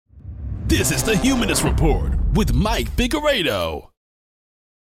This is the Humanist Report with Mike Figueredo.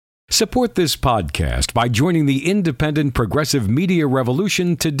 Support this podcast by joining the independent progressive media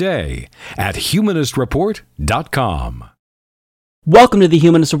revolution today at humanistreport.com. Welcome to the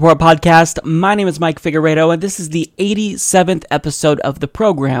Humanist Report podcast. My name is Mike Figueredo, and this is the 87th episode of the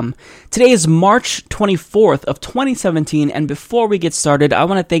program. Today is March 24th of 2017, and before we get started, I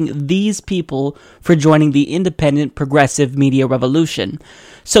want to thank these people for joining the independent progressive media revolution.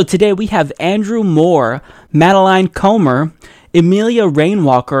 So today we have Andrew Moore, Madeline Comer, Emilia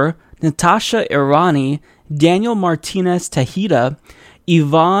Rainwalker, Natasha Irani, Daniel Martinez Tejeda,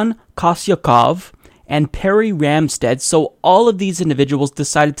 Ivan Kosyakov, and Perry Ramstead. So all of these individuals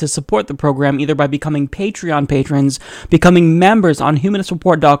decided to support the program either by becoming Patreon patrons, becoming members on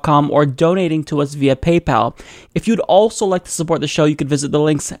humanistreport.com, or donating to us via PayPal. If you'd also like to support the show, you could visit the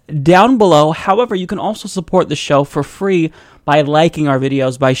links down below. However, you can also support the show for free by liking our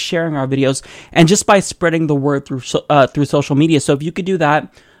videos, by sharing our videos, and just by spreading the word through social media. So if you could do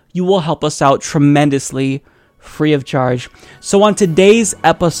that, you will help us out tremendously, free of charge. So on today's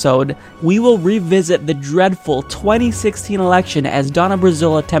episode, we will revisit the dreadful 2016 election as Donna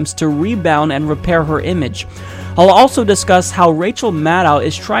Brazile attempts to rebound and repair her image. I'll also discuss how Rachel Maddow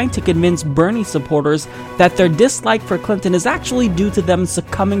is trying to convince Bernie supporters that their dislike for Clinton is actually due to them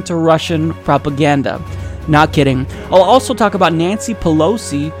succumbing to Russian propaganda. Not kidding. I'll also talk about Nancy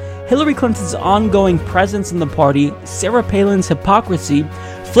Pelosi, Hillary Clinton's ongoing presence in the party, Sarah Palin's hypocrisy,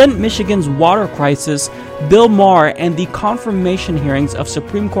 Flint, Michigan's water crisis, Bill Maher, and the confirmation hearings of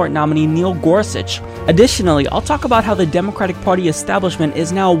Supreme Court nominee Neil Gorsuch. Additionally, I'll talk about how the Democratic Party establishment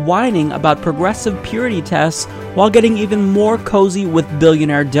is now whining about progressive purity tests while getting even more cozy with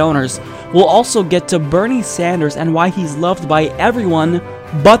billionaire donors. We'll also get to Bernie Sanders and why he's loved by everyone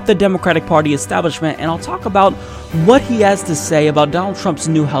but the Democratic Party establishment, and I'll talk about what he has to say about Donald Trump's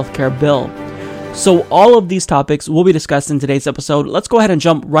new healthcare bill. So all of these topics will be discussed in today's episode. Let's go ahead and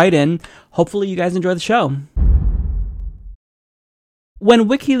jump right in. Hopefully you guys enjoy the show. When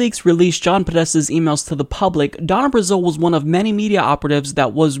WikiLeaks released John Podesta's emails to the public, Donna Brazile was one of many media operatives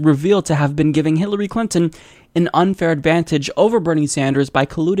that was revealed to have been giving Hillary Clinton an unfair advantage over Bernie Sanders by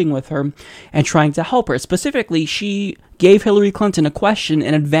colluding with her and trying to help her. Specifically, she gave Hillary Clinton a question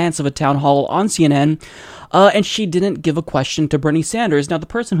in advance of a town hall on CNN, and she didn't give a question to Bernie Sanders. Now, the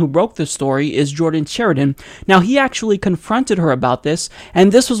person who broke this story is Jordan Sheridan. Now, he actually confronted her about this,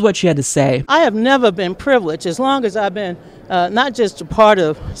 and this was what she had to say. I have never been privileged as long as I've been not just a part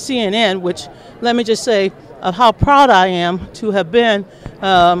of CNN, which, let me just say, of how proud I am to have been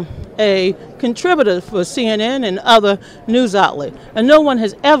a contributor for CNN and other news outlets. And no one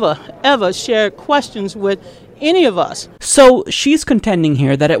has ever shared questions with any of us. So she's contending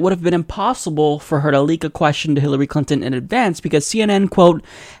here that it would have been impossible for her to leak a question to Hillary Clinton in advance because CNN, quote,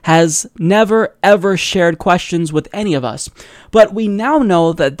 has never ever shared questions with any of us. But we now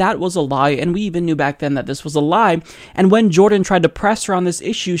know that that was a lie, and we even knew back then that this was a lie. And when Jordan tried to press her on this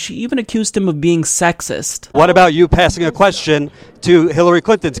issue, she even accused him of being sexist. What about you passing a question to Hillary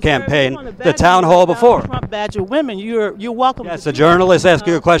Clinton's campaign, the town hall before? Trump badger women. You're welcome. Yes, a journalist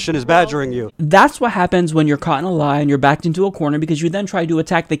asking a question is badgering you. That's what happens when you're caught in a lie and you're backed into a corner because you then try to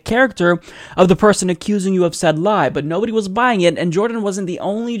attack the character of the person accusing you of said lie. But nobody was buying it, and Jordan wasn't the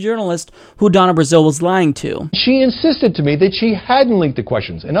only journalist who Donna Brazile was lying to. She insisted to me that she hadn't leaked the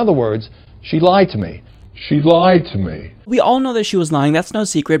questions. In other words, she lied to me. She lied to me. We all know that she was lying, that's no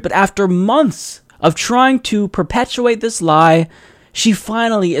secret, but after months of trying to perpetuate this lie, she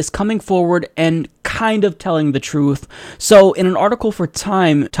finally is coming forward and kind of telling the truth. So in an article for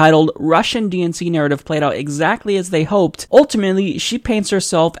Time titled "Russian DNC Narrative Played Out Exactly as They Hoped," ultimately she paints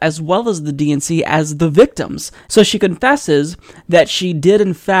herself as well as the DNC as the victims. So she confesses that she did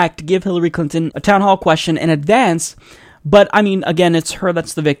in fact give Hillary Clinton a town hall question in advance, but, I mean, again, it's her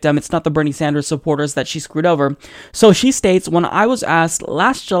that's the victim. It's not the Bernie Sanders supporters that she screwed over. So she states, "When I was asked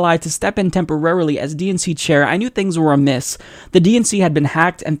last July to step in temporarily as DNC chair, I knew things were amiss. The DNC had been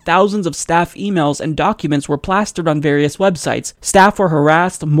hacked and thousands of staff emails and documents were plastered on various websites. Staff were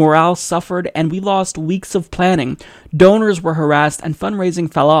harassed, morale suffered, and we lost weeks of planning. Donors were harassed and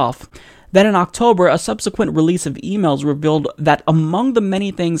fundraising fell off. Then in October, a subsequent release of emails revealed that among the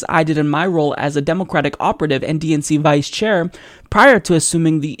many things I did in my role as a Democratic operative and DNC vice chair, prior to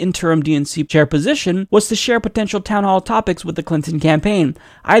assuming the interim DNC chair position, was to share potential town hall topics with the Clinton campaign.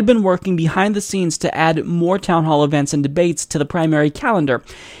 I had been working behind the scenes to add more town hall events and debates to the primary calendar.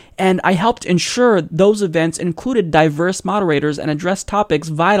 and I helped ensure those events included diverse moderators and addressed topics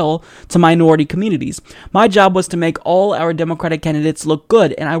vital to minority communities. My job was to make all our Democratic candidates look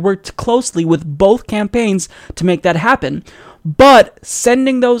good, and I worked closely with both campaigns to make that happen. But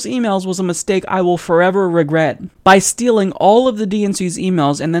sending those emails was a mistake I will forever regret. By stealing all of the DNC's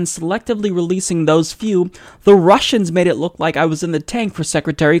emails and then selectively releasing those few, the Russians made it look like I was in the tank for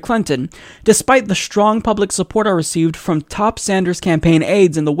Secretary Clinton. Despite the strong public support I received from top Sanders campaign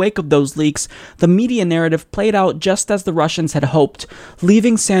aides in the wake of those leaks, the media narrative played out just as the Russians had hoped,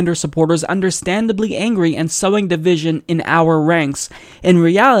 leaving Sanders supporters understandably angry and sowing division in our ranks. In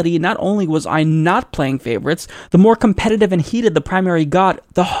reality, not only was I not playing favorites, the more competitive and heated the primary got,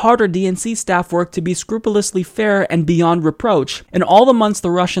 the harder DNC staff worked to be scrupulously fair and beyond reproach. In all the months the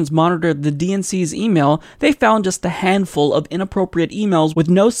Russians monitored the DNC's email, they found just a handful of inappropriate emails with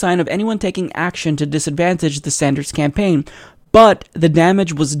no sign of anyone taking action to disadvantage the Sanders campaign. But the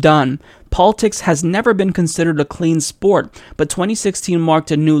damage was done. Politics has never been considered a clean sport, but 2016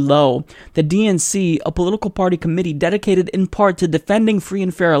 marked a new low. The DNC, a political party committee dedicated in part to defending free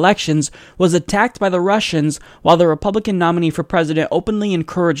and fair elections, was attacked by the Russians while the Republican nominee for president openly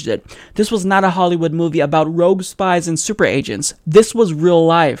encouraged it. This was not a Hollywood movie about rogue spies and super agents. This was real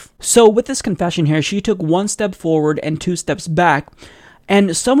life. So with this confession here, she took one step forward and 2 steps back.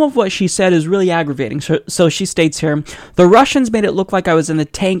 And some of what she said is really aggravating. So she states here, the Russians made it look like I was in the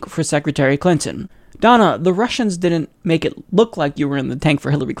tank for Secretary Clinton. Donna, the Russians didn't make it look like you were in the tank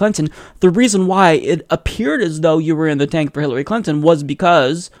for Hillary Clinton. The reason why it appeared as though you were in the tank for Hillary Clinton was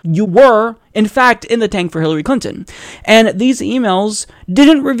because you were, in fact, in the tank for Hillary Clinton. And these emails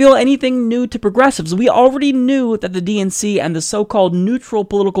didn't reveal anything new to progressives. We already knew that the DNC and the so-called neutral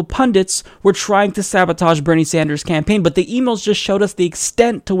political pundits were trying to sabotage Bernie Sanders' campaign, but the emails just showed us the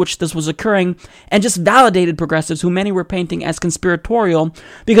extent to which this was occurring and just validated progressives, who many were painting as conspiratorial,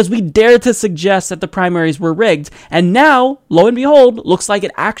 because we dared to suggest that the primaries were rigged. And now, lo and behold, looks like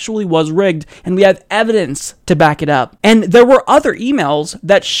it actually was rigged, and we have evidence to back it up. And there were other emails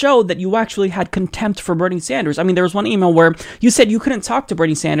that showed that you actually had contempt for Bernie Sanders. I mean, there was one email where you said you couldn't talk to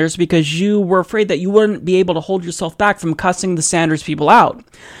Bernie Sanders because you were afraid that you wouldn't be able to hold yourself back from cussing the Sanders people out.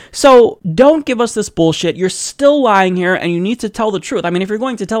 So don't give us this bullshit. You're still lying here, and you need to tell the truth. I mean, if you're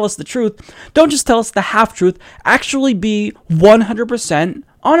going to tell us the truth, don't just tell us the half-truth. Actually be 100%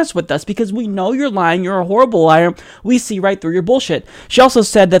 honest with us, because we know you're lying. You're a horrible liar. We see right through your bullshit. She also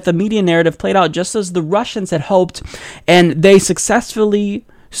said that the media narrative played out just as the Russians had hoped, and they successfully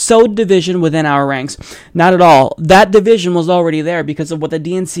sowed division within our ranks. Not at all. That division was already there because of what the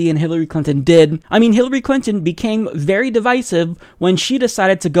DNC and Hillary Clinton did. I mean, Hillary Clinton became very divisive when she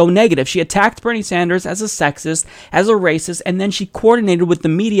decided to go negative. She attacked Bernie Sanders as a sexist, as a racist, and then she coordinated with the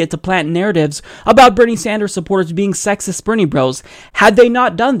media to plant narratives about Bernie Sanders supporters being sexist Bernie bros. Had they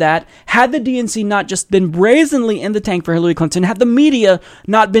not done that, had the DNC not just been brazenly in the tank for Hillary Clinton, had the media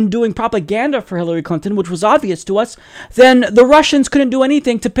not been doing propaganda for Hillary Clinton, which was obvious to us, then the Russians couldn't do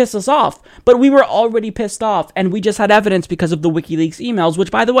anything to piss us off. But we were already pissed off, and we just had evidence because of the WikiLeaks emails, which,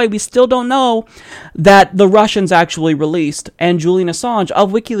 by the way, we still don't know that the Russians actually released. And Julian Assange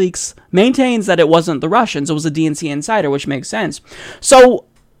of WikiLeaks maintains that it wasn't the Russians, it was a DNC insider, which makes sense. So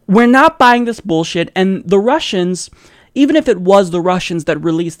we're not buying this bullshit, and the Russians, even if it was the Russians that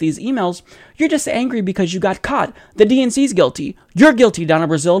released these emails, you're just angry because you got caught. The DNC's guilty. You're guilty, Donna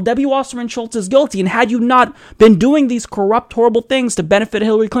Brazile. Debbie Wasserman Schultz is guilty. And had you not been doing these corrupt, horrible things to benefit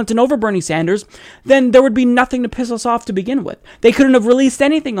Hillary Clinton over Bernie Sanders, then there would be nothing to piss us off to begin with. They couldn't have released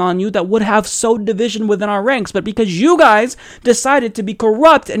anything on you that would have sowed division within our ranks. But because you guys decided to be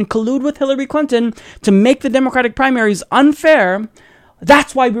corrupt and collude with Hillary Clinton to make the Democratic primaries unfair,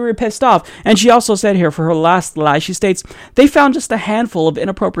 that's why we were pissed off. And she also said here, for her last lie, she states, they found just a handful of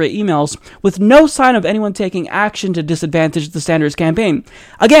inappropriate emails with no sign of anyone taking action to disadvantage the Sanders campaign.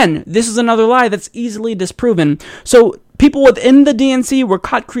 Again, this is another lie that's easily disproven. So people within the DNC were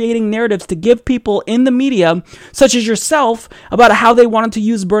caught creating narratives to give people in the media, such as yourself, about how they wanted to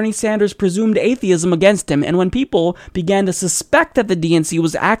use Bernie Sanders' presumed atheism against him. And when people began to suspect that the DNC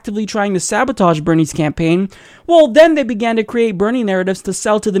was actively trying to sabotage Bernie's campaign, well, then they began to create Bernie narratives to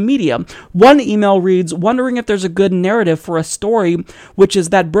sell to the media. One email reads, wondering if there's a good narrative for a story, which is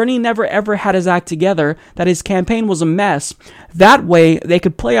that Bernie never ever had his act together, that his campaign was a mess. That way, they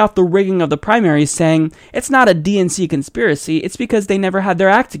could play off the rigging of the primaries, saying, it's not a DNC conspiracy, it's because they never had their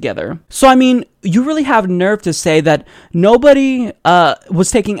act together. So, I mean, you really have nerve to say that nobody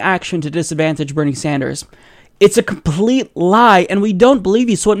was taking action to disadvantage Bernie Sanders. It's a complete lie, and we don't believe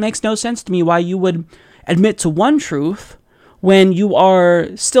you, so it makes no sense to me why you would admit to one truth when you are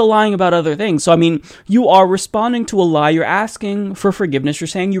still lying about other things. So, I mean, you are responding to a lie, you're asking for forgiveness, you're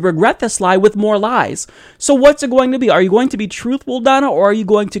saying you regret this lie with more lies. So what's it going to be? Are you going to be truthful, Donna, or are you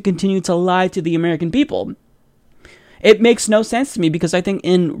going to continue to lie to the American people? It makes no sense to me because I think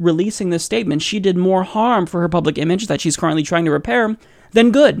in releasing this statement, she did more harm for her public image that she's currently trying to repair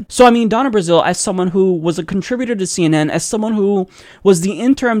than good. So, I mean, Donna Brazile, as someone who was a contributor to CNN, as someone who was the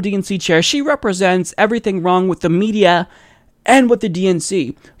interim DNC chair, she represents everything wrong with the media and with the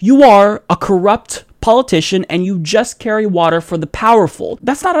DNC. You are a corrupt politician and you just carry water for the powerful.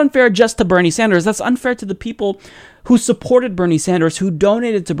 That's not unfair just to Bernie Sanders. That's unfair to the people who supported Bernie Sanders, who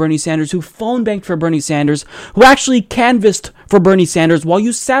donated to Bernie Sanders, who phone banked for Bernie Sanders, who actually canvassed for Bernie Sanders while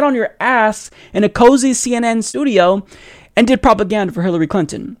you sat on your ass in a cozy CNN studio and did propaganda for Hillary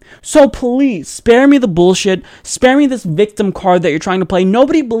Clinton. So please, spare me the bullshit. Spare me this victim card that you're trying to play.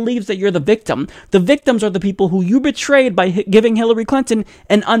 Nobody believes that you're the victim. The victims are the people who you betrayed by giving Hillary Clinton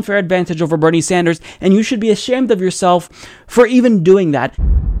an unfair advantage over Bernie Sanders, and you should be ashamed of yourself for even doing that.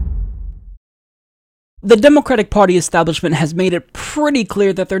 The Democratic Party establishment has made it pretty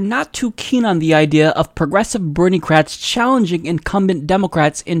clear that they're not too keen on the idea of progressive Bernie-crats challenging incumbent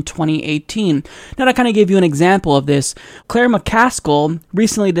Democrats in 2018. Now, to kind of give you an example of this, Claire McCaskill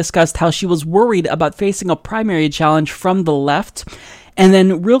recently discussed how she was worried about facing a primary challenge from the left, and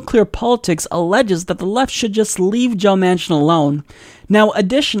then Real Clear Politics alleges that the left should just leave Joe Manchin alone. Now,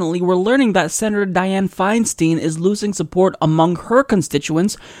 additionally, we're learning that Senator Dianne Feinstein is losing support among her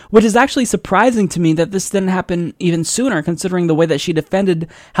constituents, which is actually surprising to me that this didn't happen even sooner, considering the way that she defended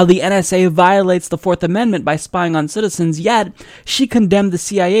how the NSA violates the Fourth Amendment by spying on citizens, yet she condemned the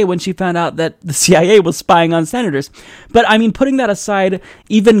CIA when she found out that the CIA was spying on senators. But, I mean, putting that aside,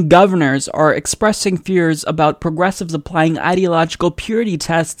 even governors are expressing fears about progressives applying ideological purity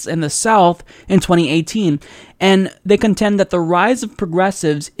tests in the South in 2018. And they contend that the rise of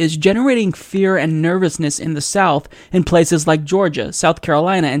progressives is generating fear and nervousness in the South in places like Georgia, South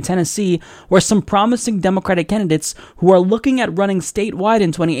Carolina, and Tennessee, where some promising Democratic candidates who are looking at running statewide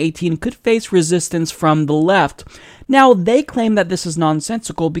in 2018 could face resistance from the left. Now, they claim that this is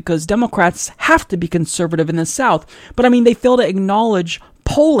nonsensical because Democrats have to be conservative in the South, but I mean, they fail to acknowledge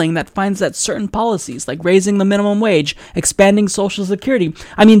polling that finds that certain policies, like raising the minimum wage, expanding Social Security,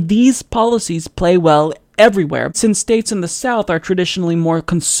 I mean, these policies play well everywhere. Since states in the South are traditionally more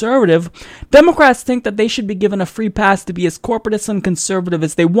conservative, Democrats think that they should be given a free pass to be as corporatist and conservative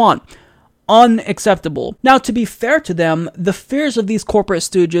as they want. Unacceptable. Now, to be fair to them, the fears of these corporate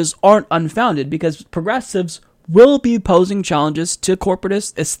stooges aren't unfounded because progressives will be posing challenges to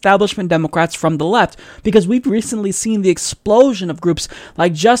corporatist establishment Democrats from the left, because we've recently seen the explosion of groups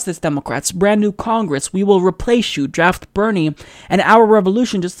like Justice Democrats, Brand New Congress, We Will Replace You, Draft Bernie, and Our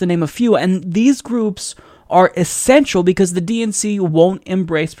Revolution, just to name a few. And these groups are essential because the DNC won't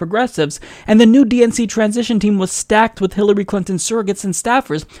embrace progressives. And the new DNC transition team was stacked with Hillary Clinton surrogates and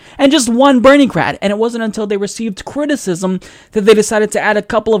staffers, and just one Bernie-crat. And it wasn't until they received criticism that they decided to add a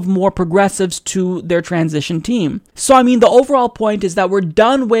couple of more progressives to their transition team. So, I mean, the overall point is that we're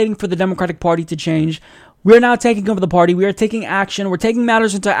done waiting for the Democratic Party to change. We're now taking over the party. We are taking action. We're taking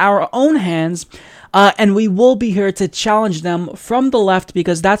matters into our own hands. And we will be here to challenge them from the left,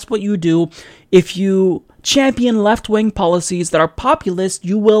 because that's what you do. If you champion left-wing policies that are populist,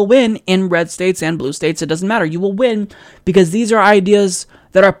 you will win in red states and blue states. It doesn't matter. You will win because these are ideas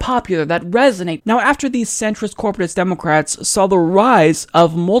that are popular, that resonate. Now, after these centrist corporatist Democrats saw the rise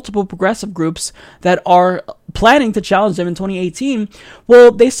of multiple progressive groups that are planning to challenge them in 2018,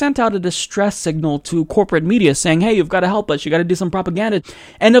 well, they sent out a distress signal to corporate media saying, hey, you've got to help us, you got to do some propaganda.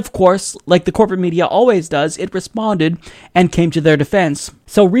 And of course, like the corporate media always does, it responded and came to their defense.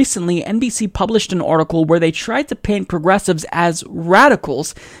 So recently, NBC published an article where they tried to paint progressives as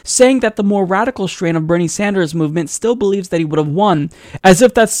radicals, saying that the more radical strain of Bernie Sanders' movement still believes that he would have won, as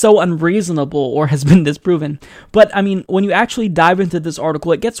if that's so unreasonable or has been disproven. But, I mean, when you actually dive into this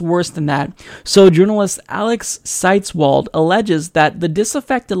article, it gets worse than that. So journalist Alex Seitzwald alleges that the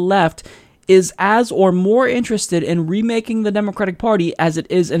disaffected left is as or more interested in remaking the Democratic Party as it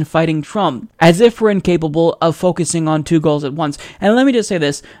is in fighting Trump, as if we're incapable of focusing on two goals at once. And let me just say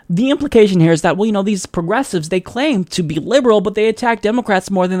this, the implication here is that, well, you know, these progressives, they claim to be liberal, but they attack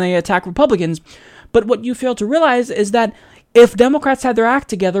Democrats more than they attack Republicans. But what you fail to realize is that if Democrats had their act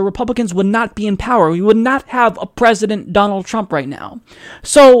together, Republicans would not be in power. We would not have a President Donald Trump right now.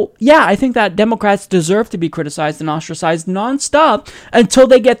 So, yeah, I think that Democrats deserve to be criticized and ostracized nonstop until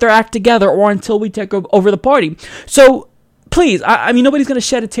they get their act together or until we take over the party. So, please, I mean, nobody's going to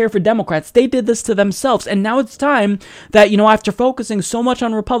shed a tear for Democrats. They did this to themselves. And now it's time that, you know, after focusing so much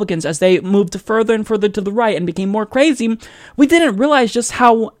on Republicans as they moved further and further to the right and became more crazy, we didn't realize just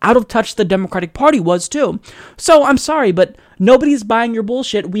how out of touch the Democratic Party was, too. So I'm sorry, but nobody's buying your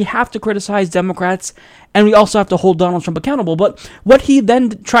bullshit. We have to criticize Democrats, and we also have to hold Donald Trump accountable. But what he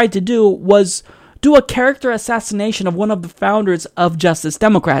then tried to do was do a character assassination of one of the founders of Justice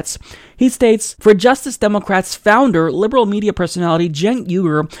Democrats. He states, for Justice Democrats founder, liberal media personality Cenk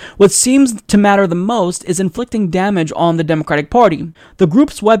Uygur, what seems to matter the most is inflicting damage on the Democratic Party. The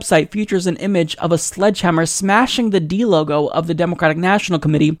group's website features an image of a sledgehammer smashing the D logo of the Democratic National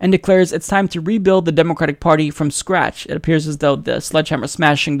Committee and declares it's time to rebuild the Democratic Party from scratch. It appears as though the sledgehammer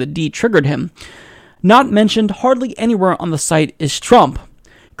smashing the D triggered him. Not mentioned hardly anywhere on the site is Trump.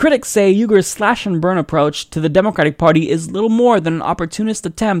 Critics say Uygur's slash-and-burn approach to the Democratic Party is little more than an opportunist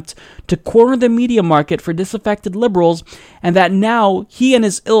attempt to corner the media market for disaffected liberals, and that now he and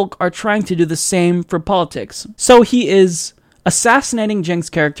his ilk are trying to do the same for politics. So he is assassinating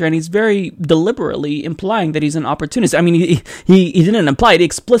Cenk's character, and he's very deliberately implying that he's an opportunist. I mean, he didn't imply it, he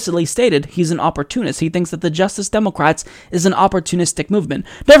explicitly stated he's an opportunist. He thinks that the Justice Democrats is an opportunistic movement.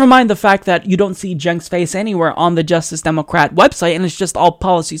 Never mind the fact that you don't see Cenk's face anywhere on the Justice Democrat website, and it's just all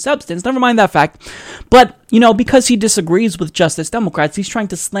policy substance. Never mind that fact. But, because he disagrees with Justice Democrats, he's trying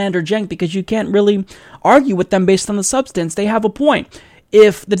to slander Cenk because you can't really argue with them based on the substance. They have a point.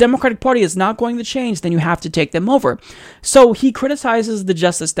 If the Democratic Party is not going to change, then you have to take them over. So he criticizes the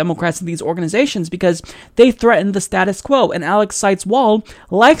Justice Democrats and these organizations because they threaten the status quo. And Alex Seitz Wall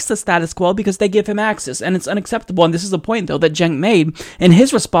likes the status quo because they give him access. And it's unacceptable. And this is a point, though, that Cenk made in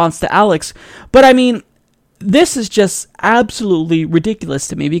his response to Alex. But I mean, this is just absolutely ridiculous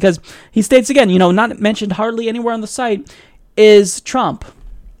to me because he states again, not mentioned hardly anywhere on the site is Trump.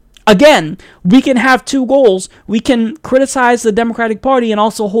 Again, we can have two goals. We can criticize the Democratic Party and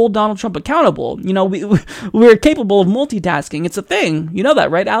also hold Donald Trump accountable. We're capable of multitasking. It's a thing. You know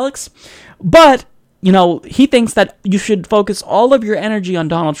that, right, Alex? But, he thinks that you should focus all of your energy on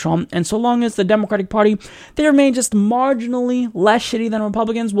Donald Trump, and so long as the Democratic Party, they remain just marginally less shitty than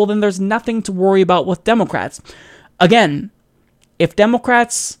Republicans, well, then there's nothing to worry about with Democrats. Again, if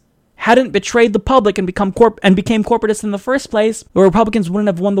Democrats hadn't betrayed the public and became corporatists in the first place, the Republicans wouldn't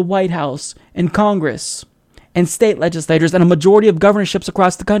have won the White House and Congress and state legislators and a majority of governorships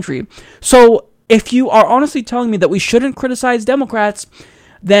across the country. So if you are honestly telling me that we shouldn't criticize Democrats,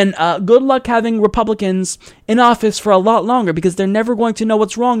 then good luck having Republicans in office for a lot longer because they're never going to know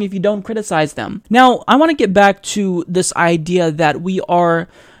what's wrong if you don't criticize them. Now, I want to get back to this idea that we are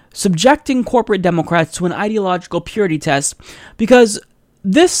subjecting corporate Democrats to an ideological purity test because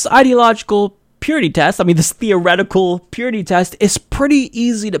this ideological purity test, this theoretical purity test, is pretty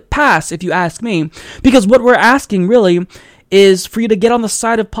easy to pass, if you ask me, because what we're asking really is for you to get on the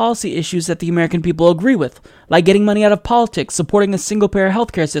side of policy issues that the American people agree with, like getting money out of politics, supporting a single-payer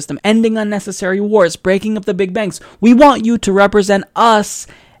healthcare system, ending unnecessary wars, breaking up the big banks. We want you to represent us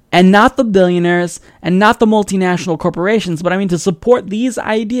and not the billionaires and not the multinational corporations, but to support these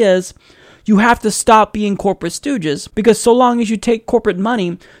ideas, you have to stop being corporate stooges because so long as you take corporate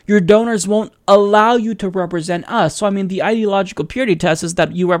money, your donors won't allow you to represent us. So, the ideological purity test is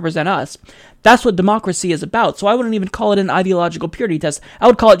that you represent us. That's what democracy is about. So I wouldn't even call it an ideological purity test. I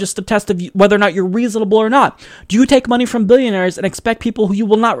would call it just a test of whether or not you're reasonable or not. Do you take money from billionaires and expect people who you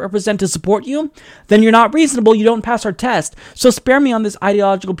will not represent to support you? Then you're not reasonable. You don't pass our test. So spare me on this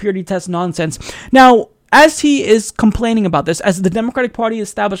ideological purity test nonsense. Now, as he is complaining about this, as the Democratic Party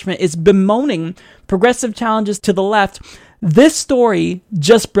establishment is bemoaning progressive challenges to the left, this story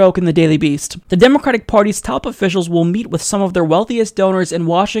just broke in the Daily Beast. The Democratic Party's top officials will meet with some of their wealthiest donors in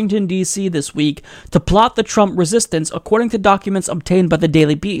Washington, D.C. this week to plot the Trump resistance, according to documents obtained by the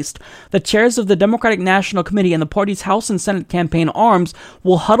Daily Beast. The chairs of the Democratic National Committee and the party's House and Senate campaign arms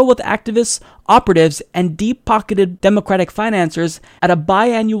will huddle with activists, operatives, and deep-pocketed Democratic financiers at a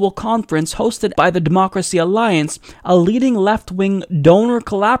biannual conference hosted by the Democracy Alliance, a leading left-wing donor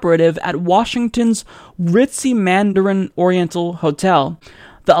collaborative at Washington's ritzy Mandarin Oriental Hotel.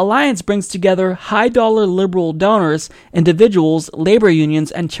 The alliance brings together high-dollar liberal donors, individuals, labor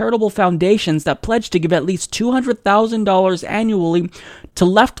unions, and charitable foundations that pledge to give at least $200,000 annually to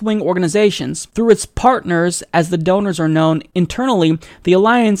left-wing organizations. Through its partners, as the donors are known internally, the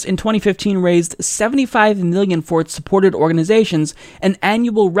alliance in 2015 raised $75 million for its supported organizations, an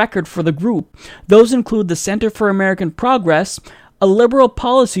annual record for the group. Those include the Center for American Progress, a liberal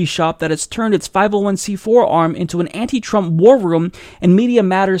policy shop that has turned its 501c4 arm into an anti-Trump war room, and Media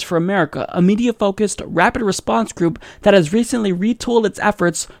Matters for America, a media-focused rapid response group that has recently retooled its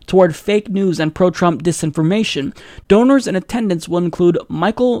efforts toward fake news and pro-Trump disinformation. Donors in attendance will include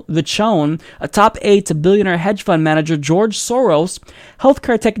Michael Vichon, a top aide to billionaire hedge fund manager George Soros,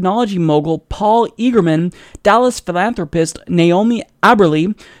 healthcare technology mogul Paul Egerman, Dallas philanthropist Naomi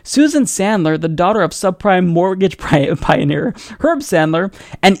Aberle, Susan Sandler, the daughter of subprime mortgage pioneer Herb Sandler,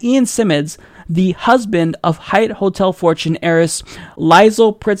 and Ian Simmons, the husband of Hyatt Hotel fortune heiress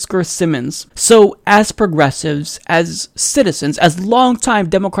Liesl Pritzker Simmons. So as progressives, as citizens, as longtime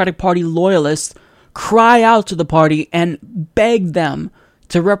Democratic Party loyalists, cry out to the party and beg them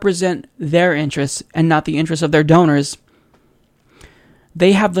to represent their interests and not the interests of their donors,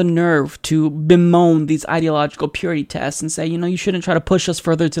 they have the nerve to bemoan these ideological purity tests and say, you shouldn't try to push us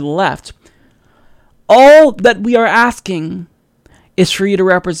further to the left. All that we are asking is for you to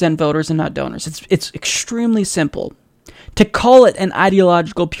represent voters and not donors. It's extremely simple. To call it an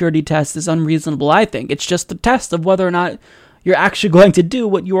ideological purity test is unreasonable, I think. It's just the test of whether or not you're actually going to do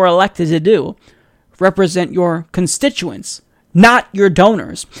what you are elected to do. Represent your constituents, not your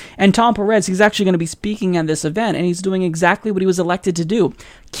donors. And Tom Perez, he's actually going to be speaking at this event, and he's doing exactly what he was elected to do.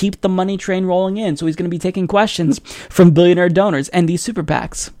 Keep the money train rolling in. So he's going to be taking questions from billionaire donors and these super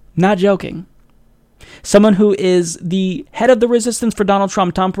PACs. Not joking. Someone who is the head of the resistance for Donald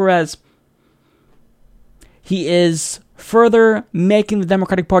Trump, Tom Perez, he is further making the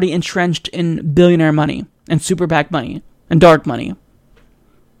Democratic Party entrenched in billionaire money and super PAC money and dark money.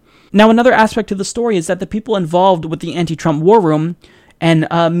 Now, another aspect of the story is that the people involved with the anti-Trump war room and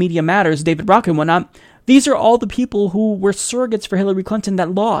Media Matters, David Brock and whatnot, these are all the people who were surrogates for Hillary Clinton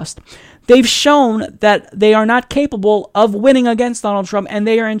that lost. They've shown that they are not capable of winning against Donald Trump, and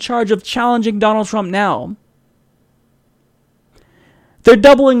they are in charge of challenging Donald Trump now. They're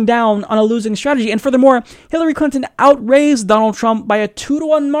doubling down on a losing strategy. And furthermore, Hillary Clinton outraised Donald Trump by a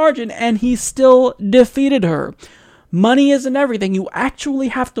 2-1 margin, and he still defeated her. Money isn't everything. You actually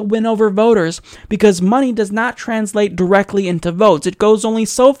have to win over voters because money does not translate directly into votes. It goes only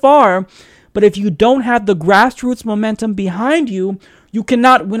so far, but if you don't have the grassroots momentum behind you, you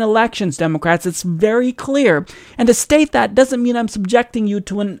cannot win elections, Democrats. It's very clear. And to state that doesn't mean I'm subjecting you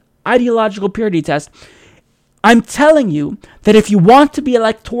to an ideological purity test. I'm telling you that if you want to be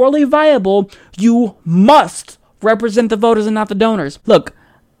electorally viable, you must represent the voters and not the donors. Look,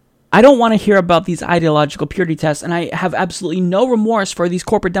 I don't want to hear about these ideological purity tests, and I have absolutely no remorse for these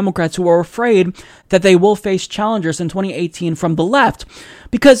corporate Democrats who are afraid that they will face challengers in 2018 from the left,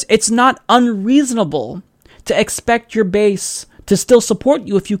 because it's not unreasonable to expect your base to still support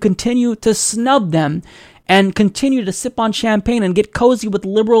you if you continue to snub them and continue to sip on champagne and get cozy with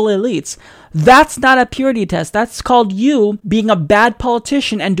liberal elites. That's not a purity test. That's called you being a bad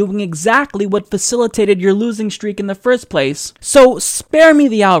politician and doing exactly what facilitated your losing streak in the first place. So spare me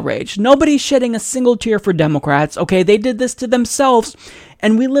the outrage. Nobody's shedding a single tear for Democrats, okay? They did this to themselves,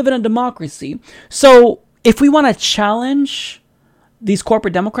 and we live in a democracy. So if we want to challenge these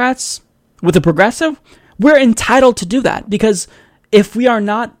corporate Democrats with a progressive, we're entitled to do that, because if we are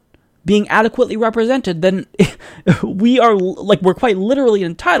not being adequately represented, then we're quite literally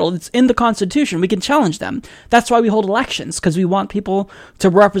entitled. It's in the Constitution. We can challenge them. That's why we hold elections, because we want people to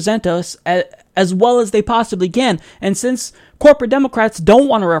represent us as well as they possibly can. And since corporate Democrats don't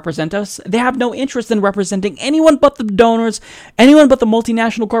want to represent us, they have no interest in representing anyone but the donors, anyone but the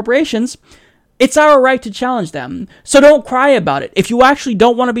multinational corporations, it's our right to challenge them. So don't cry about it. If you actually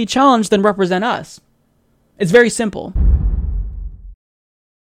don't want to be challenged, then represent us. It's very simple.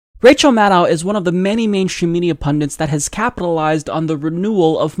 Rachel Maddow is one of the many mainstream media pundits that has capitalized on the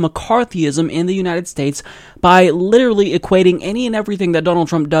renewal of McCarthyism in the United States by literally equating any and everything that Donald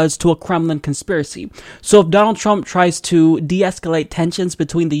Trump does to a Kremlin conspiracy. So if Donald Trump tries to de-escalate tensions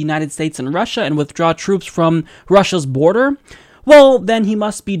between the United States and Russia and withdraw troops from Russia's border, well, then he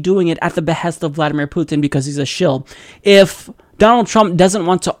must be doing it at the behest of Vladimir Putin because he's a shill. If Donald Trump doesn't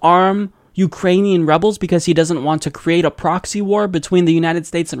want to arm Ukrainian rebels because he doesn't want to create a proxy war between the United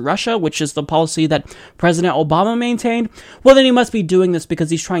States and Russia, which is the policy that President Obama maintained, well, then he must be doing this because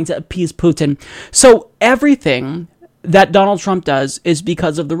he's trying to appease Putin. So everything that Donald Trump does is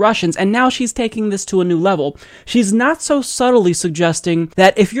because of the Russians, and now she's taking this to a new level. She's not so subtly suggesting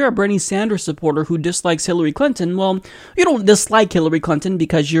that if you're a Bernie Sanders supporter who dislikes Hillary Clinton, well, you don't dislike Hillary Clinton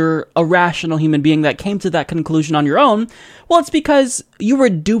because you're a rational human being that came to that conclusion on your own. Well, it's because you were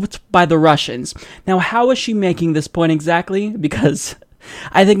duped by the Russians. Now, how is she making this point exactly? Because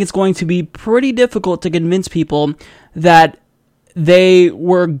I think it's going to be pretty difficult to convince people that they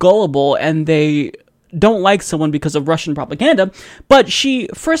were gullible and they don't like someone because of Russian propaganda, but she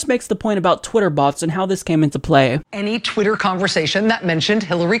first makes the point about Twitter bots and how this came into play. Any Twitter conversation that mentioned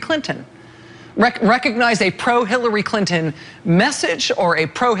Hillary Clinton. Recognize a pro-Hillary Clinton message or a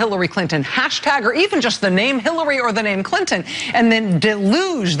pro-Hillary Clinton hashtag or even just the name Hillary or the name Clinton, and then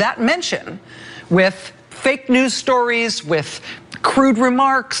deluge that mention with fake news stories, with crude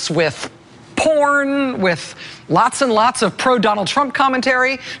remarks, with porn, with lots and lots of pro-Donald Trump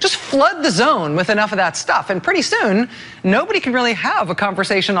commentary. Just flood the zone with enough of that stuff, and pretty soon, nobody can really have a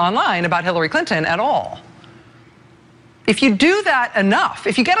conversation online about Hillary Clinton at all. If you do that enough,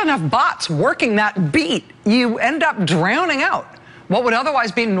 if you get enough bots working that beat, you end up drowning out what would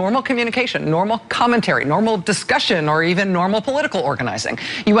otherwise be normal communication, normal commentary, normal discussion, or even normal political organizing.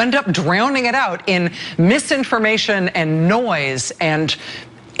 You end up drowning it out in misinformation and noise and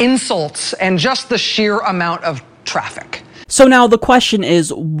insults and just the sheer amount of traffic. So now the question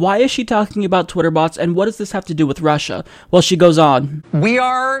is, why is she talking about Twitter bots, and what does this have to do with Russia? Well, she goes on. We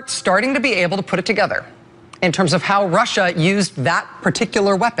are starting to be able to put it together in terms of how Russia used that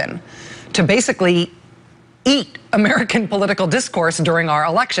particular weapon to basically eat American political discourse during our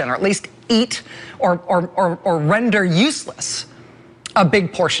election, or at least eat or render useless a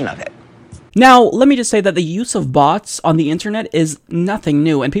big portion of it. Now, let me just say that the use of bots on the internet is nothing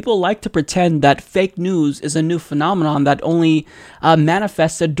new, and people like to pretend that fake news is a new phenomenon that only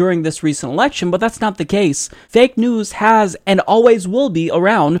manifested during this recent election, but that's not the case. Fake news has and always will be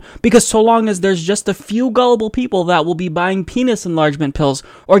around, because so long as there's just a few gullible people that will be buying penis enlargement pills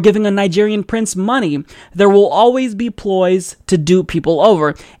or giving a Nigerian prince money, there will always be ploys to dupe people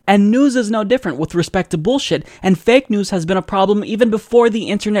over. And news is no different with respect to bullshit, and fake news has been a problem even before the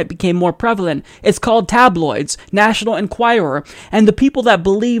internet became more prevalent. It's called tabloids, National Enquirer, and the people that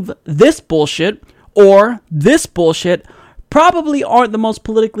believe this bullshit or this bullshit probably aren't the most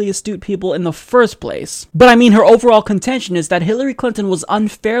politically astute people in the first place. But I mean, her overall contention is that Hillary Clinton was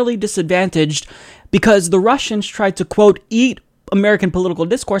unfairly disadvantaged because the Russians tried to, quote, eat American political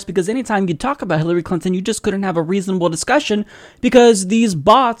discourse, because anytime you talk about Hillary Clinton, you just couldn't have a reasonable discussion because these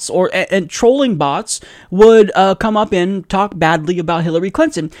bots and trolling bots would come up and talk badly about Hillary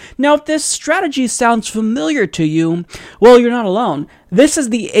Clinton. Now, if this strategy sounds familiar to you, well, you're not alone. This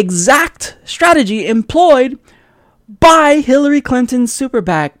is the exact strategy employed by Hillary Clinton's super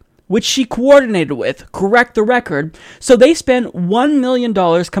PAC, which she coordinated with, Correct the Record. So they spent $1 million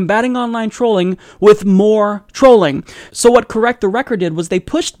combating online trolling with more trolling. So what Correct the Record did was they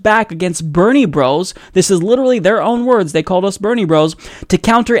pushed back against Bernie Bros. This is literally their own words. They called us Bernie Bros. To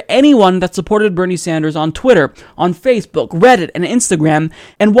counter anyone that supported Bernie Sanders on Twitter, on Facebook, Reddit, and Instagram.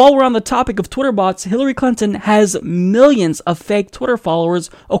 And while we're on the topic of Twitter bots, Hillary Clinton has millions of fake Twitter followers,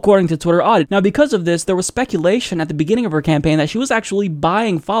 according to Twitter Audit. Now, because of this, there was speculation at the beginning of her campaign that she was actually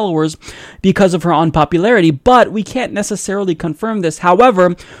buying followers because of her unpopularity, but we can't necessarily confirm this.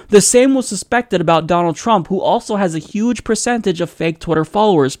 However, the same was suspected about Donald Trump, who also has a huge percentage of fake Twitter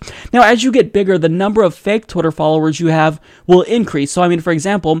followers. Now, as you get bigger, the number of fake Twitter followers you have will increase. So, I mean, for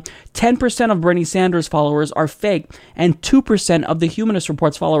example, 10% of Bernie Sanders followers are fake, and 2% of the Humanist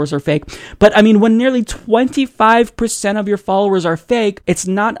Report's followers are fake. But, I mean, when nearly 25% of your followers are fake, it's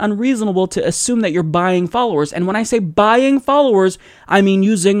not unreasonable to assume that you're buying followers. And when I say buying followers, I mean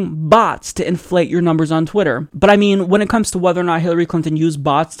using bots to inflate your numbers on Twitter. But I mean, when it comes to whether or not Hillary Clinton used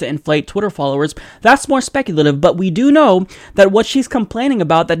bots to inflate Twitter followers, that's more speculative. But we do know that what she's complaining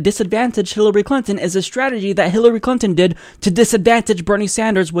about that disadvantaged Hillary Clinton is a strategy that Hillary Clinton did to disadvantage Bernie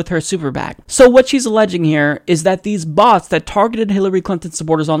Sanders with her super PAC. So what she's alleging here is that these bots that targeted Hillary Clinton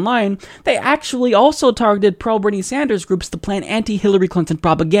supporters online, they actually also targeted pro-Bernie Sanders groups to plan anti-Hillary Clinton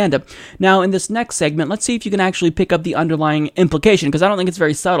propaganda. Now, in this next segment, let's see if you can actually pick up the underlying implication, because I don't think it's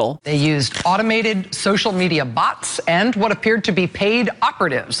very subtle. They used automated social media bots and what appeared to be paid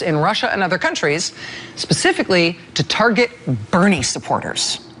operatives in Russia and other countries, specifically to target Bernie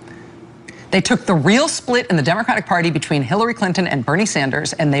supporters. They took the real split in the Democratic Party between Hillary Clinton and Bernie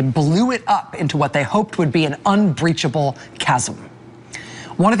Sanders, and they blew it up into what they hoped would be an unbreachable chasm.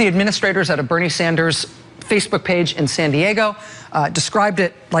 One of the administrators at a Bernie Sanders Facebook page in San Diego described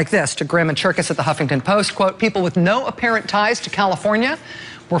it like this to Graham and Cherkis at the Huffington Post, quote, people with no apparent ties to California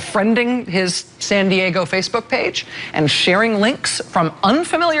were friending his San Diego Facebook page and sharing links from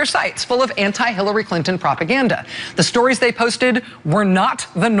unfamiliar sites full of anti-Hillary Clinton propaganda. The stories they posted were not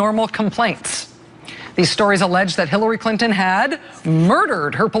the normal complaints. These stories allege that Hillary Clinton had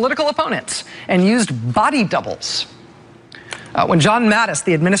murdered her political opponents and used body doubles. When John Mattis,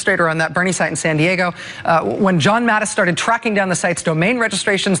 the administrator on that Bernie site in San Diego, when John Mattis started tracking down the site's domain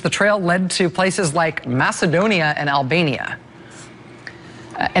registrations, the trail led to places like Macedonia and Albania.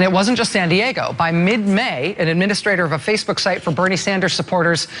 And it wasn't just San Diego. By mid-May, an administrator of a Facebook site for Bernie Sanders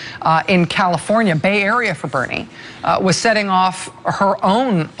supporters in California, Bay Area for Bernie, was setting off her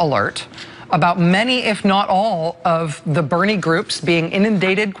own alert about many, if not all, of the Bernie groups being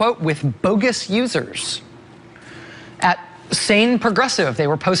inundated, quote, with bogus users. At Sane Progressive, they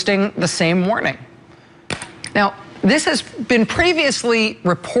were posting the same warning. Now, This has been previously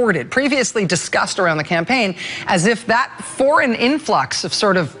reported, previously discussed around the campaign, as if that foreign influx of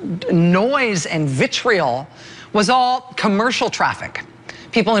sort of noise and vitriol was all commercial traffic.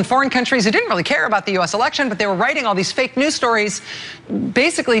 People in foreign countries who didn't really care about the U.S. election, but they were writing all these fake news stories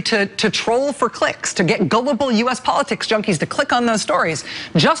basically to troll for clicks, to get gullible U.S. politics junkies to click on those stories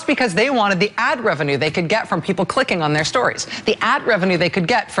just because they wanted the ad revenue they could get from people clicking on their stories, the ad revenue they could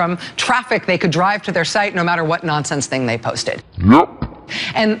get from traffic they could drive to their site no matter what nonsense thing they posted. Yep.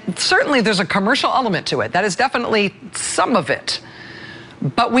 And certainly there's a commercial element to it. That is definitely some of it.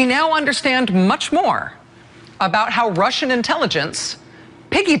 But we now understand much more about how Russian intelligence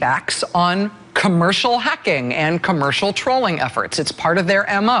piggybacks on commercial hacking and commercial trolling efforts. It's part of their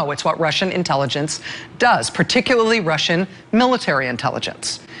MO. It's what Russian intelligence does, particularly Russian military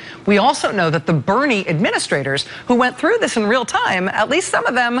intelligence. We also know that the Bernie administrators who went through this in real time, at least some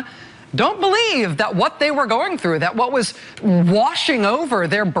of them, don't believe that what they were going through, that what was washing over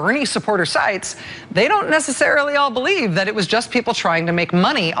their Bernie supporter sites, they don't necessarily all believe that it was just people trying to make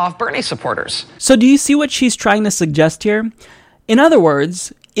money off Bernie supporters. So do you see what she's trying to suggest here? In other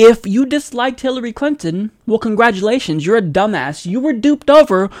words, if you disliked Hillary Clinton, well, congratulations, you're a dumbass. You were duped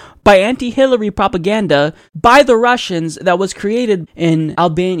over by anti-Hillary propaganda by the Russians that was created in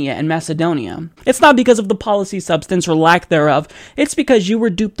Albania and Macedonia. It's not because of the policy substance or lack thereof. It's because you were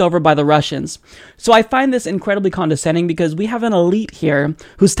duped over by the Russians. So I find this incredibly condescending because we have an elite here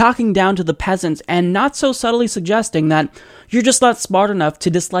who's talking down to the peasants and not so subtly suggesting that you're just not smart enough to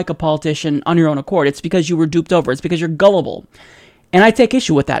dislike a politician on your own accord. It's because you were duped over. It's because you're gullible. And I take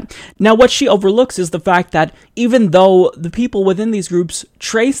issue with that. Now, what she overlooks is the fact that even though the people within these groups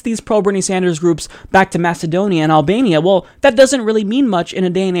trace these pro-Bernie Sanders groups back to Macedonia and Albania, well, that doesn't really mean much in a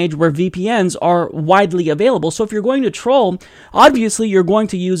day and age where VPNs are widely available. So if you're going to troll, obviously you're going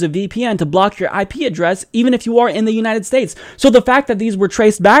to use a VPN to block your IP address, even if you are in the United States. So the fact that these were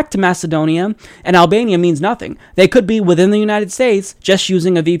traced back to Macedonia and Albania means nothing. They could be within the United States just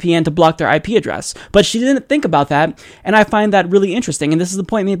using a VPN to block their IP address. But she didn't think about that, and I find that really interesting. And this is the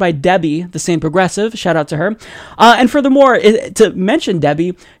point made by Debbie, the same progressive. Shout out to her. And furthermore, to mention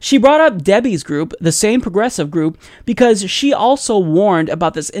Debbie, she brought up Debbie's group, the same progressive group, because she also warned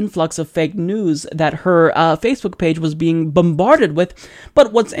about this influx of fake news that her Facebook page was being bombarded with.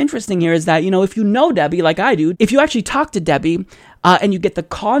 But what's interesting here is that, if you know Debbie like I do, if you actually talk to Debbie, and you get the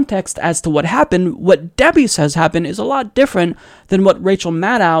context as to what happened, what Debbie says happened is a lot different than what Rachel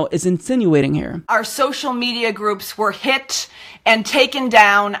Maddow is insinuating here. Our social media groups were hit and taken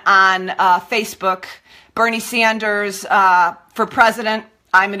down on Facebook. Bernie Sanders for president,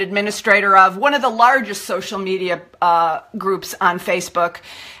 I'm an administrator of one of the largest social media groups on Facebook.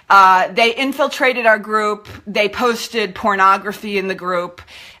 They infiltrated our group. They posted pornography in the group.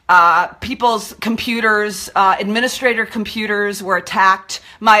 People's computers, administrator computers were attacked.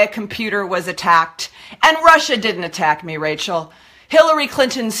 My computer was attacked. And Russia didn't attack me, Rachel. Hillary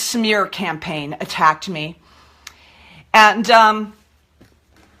Clinton's smear campaign attacked me. And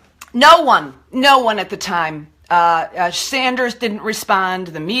no one at the time. Sanders didn't respond.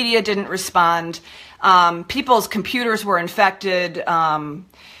 The media didn't respond. People's computers were infected.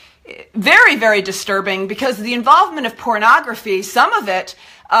 Very, very disturbing because the involvement of pornography, some of it,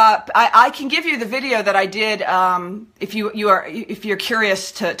 I can give you the video that I did if you're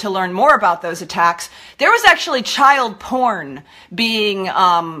curious to learn more about those attacks. There was actually child porn being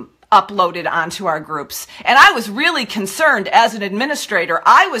uploaded onto our groups. And I was really concerned as an administrator.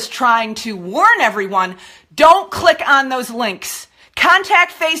 I was trying to warn everyone, don't click on those links.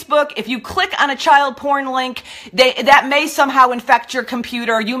 Contact Facebook. If you click on a child porn link, that may somehow infect your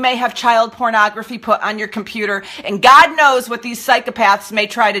computer. You may have child pornography put on your computer. And God knows what these psychopaths may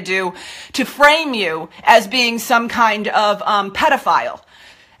try to do to frame you as being some kind of pedophile.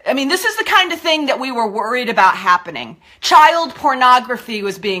 I mean, this is the kind of thing that we were worried about happening. Child pornography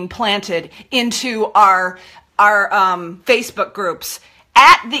was being planted into our Facebook groups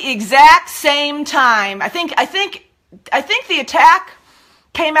at the exact same time. I think the attack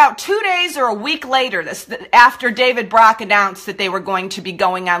came out 2 days or a week later, after David Brock announced that they were going to be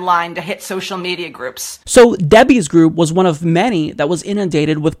going online to hit social media groups. So Debbie's group was one of many that was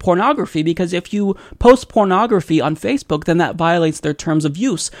inundated with pornography, because if you post pornography on Facebook, then that violates their terms of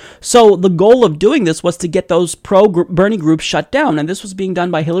use. So the goal of doing this was to get those pro-Bernie groups shut down, and this was being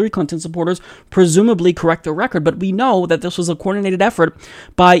done by Hillary Clinton supporters, presumably correct the record, but we know that this was a coordinated effort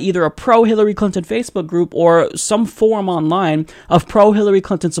by either a pro-Hillary Clinton Facebook group or some forum online of pro-Hillary Hillary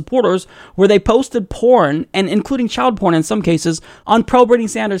Clinton supporters where they posted porn, and including child porn in some cases, on pro-Bernie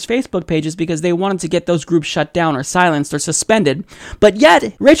Sanders Facebook pages because they wanted to get those groups shut down or silenced or suspended. But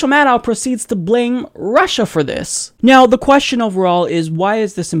yet, Rachel Maddow proceeds to blame Russia for this. Now, the question overall is, why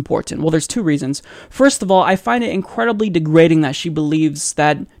is this important? Well, there's two reasons. First of all, I find it incredibly degrading that she believes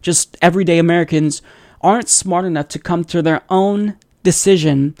that just everyday Americans aren't smart enough to come to their own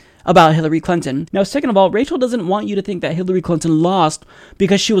decision about Hillary Clinton. Now, second of all, Rachel doesn't want you to think that Hillary Clinton lost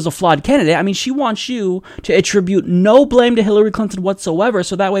because she was a flawed candidate. I mean, she wants you to attribute no blame to Hillary Clinton whatsoever,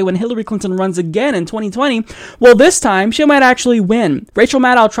 so that way when Hillary Clinton runs again in 2020, well, this time she might actually win. Rachel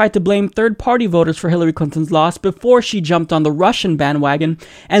Maddow tried to blame third-party voters for Hillary Clinton's loss before she jumped on the Russian bandwagon,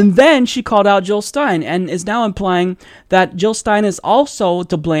 and then she called out Jill Stein and is now implying that Jill Stein is also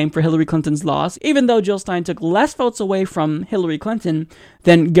to blame for Hillary Clinton's loss, even though Jill Stein took less votes away from Hillary Clinton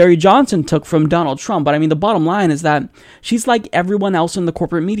than Gary Johnson took from Donald Trump. But I mean, the bottom line is that she's like everyone else in the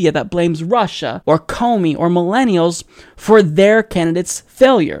corporate media that blames Russia or Comey or millennials for their candidate's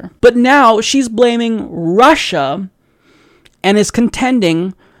failure. But now she's blaming Russia and is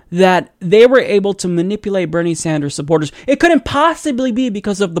contending that they were able to manipulate Bernie Sanders supporters. It couldn't possibly be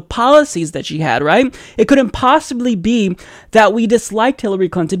because of the policies that she had, right? It couldn't possibly be that we disliked Hillary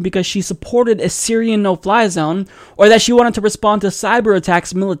Clinton because she supported a Syrian no-fly zone, or that she wanted to respond to cyber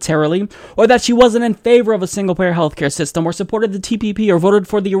attacks militarily, or that she wasn't in favor of a single-payer healthcare system, or supported the TPP, or voted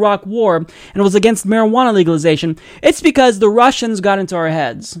for the Iraq War, and was against marijuana legalization. It's because the Russians got into our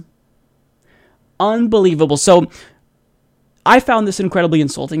heads. Unbelievable. So, I found this incredibly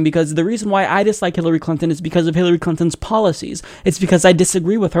insulting because the reason why I dislike Hillary Clinton is because of Hillary Clinton's policies. It's because I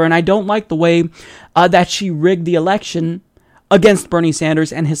disagree with her and I don't like the way that she rigged the election against Bernie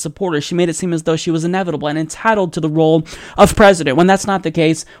Sanders and his supporters. She made it seem as though she was inevitable and entitled to the role of president, when that's not the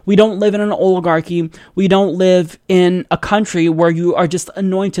case. We don't live in an oligarchy. We don't live in a country where you are just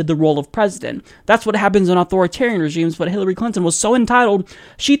anointed the role of president. That's what happens in authoritarian regimes, but Hillary Clinton was so entitled,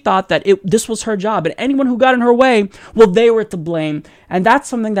 she thought that this was her job, and anyone who got in her way, well, they were to blame, and that's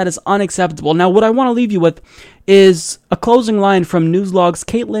something that is unacceptable. Now, what I want to leave you with is a closing line from Newslog's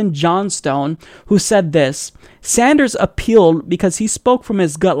Caitlin Johnstone, who said this: Sanders appealed because he spoke from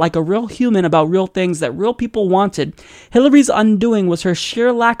his gut like a real human about real things that real people wanted. Hillary's undoing was her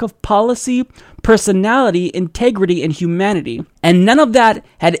sheer lack of policy, personality, integrity, and humanity. And none of that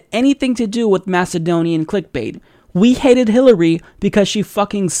had anything to do with Macedonian clickbait. We hated Hillary because she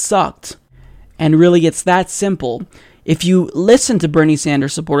fucking sucked. And really, it's that simple. If you listen to Bernie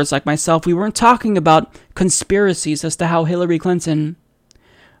Sanders supporters like myself, we weren't talking about conspiracies as to how Hillary Clinton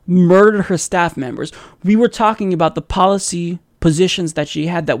murdered her staff members. We were talking about the policy positions that she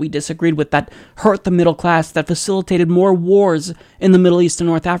had that we disagreed with, that hurt the middle class, that facilitated more wars in the Middle East and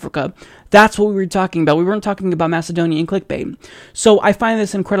North Africa. That's what we were talking about. We weren't talking about Macedonian clickbait. So I find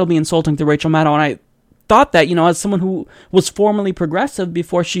this incredibly insulting to Rachel Maddow, and I thought that, as someone who was formerly progressive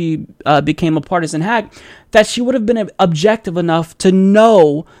before she became a partisan hack, that she would have been objective enough to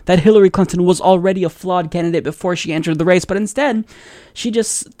know that Hillary Clinton was already a flawed candidate before she entered the race. But instead, she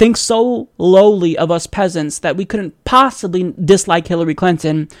just thinks so lowly of us peasants that we couldn't possibly dislike Hillary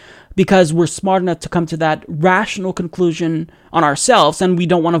Clinton because we're smart enough to come to that rational conclusion on ourselves and we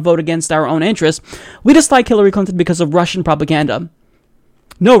don't want to vote against our own interests. We dislike Hillary Clinton because of Russian propaganda.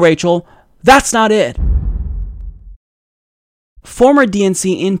 No, Rachel, that's not it. Former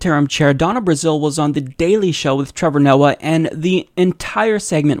DNC interim chair Donna Brazile was on The Daily Show with Trevor Noah, and the entire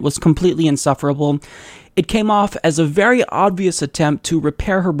segment was completely insufferable. It came off as a very obvious attempt to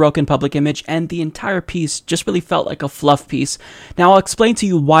repair her broken public image, and the entire piece just really felt like a fluff piece. Now, I'll explain to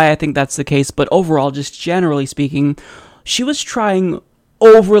you why I think that's the case, but overall, just generally speaking, she was trying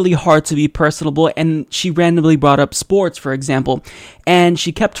overly hard to be personable, and she randomly brought up sports, for example, and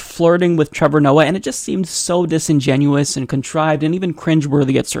she kept flirting with Trevor Noah, and it just seemed so disingenuous and contrived and even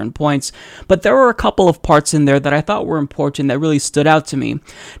cringeworthy at certain points. But there were a couple of parts in there that I thought were important that really stood out to me.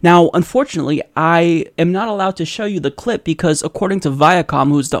 Now, unfortunately, I am not allowed to show you the clip because according to Viacom,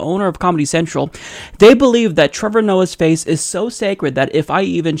 who's the owner of Comedy Central, they believe that Trevor Noah's face is so sacred that if I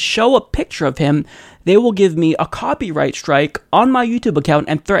even show a picture of him, they will give me a copyright strike on my YouTube account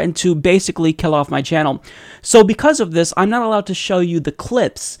and threaten to basically kill off my channel. So because of this, I'm not allowed to show you the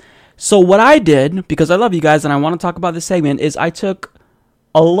clips. So what I did, because I love you guys and I want to talk about this segment, is I took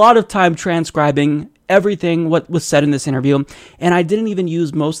a lot of time transcribing everything what was said in this interview, and I didn't even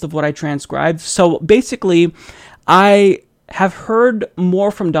use most of what I transcribed. So basically, I have heard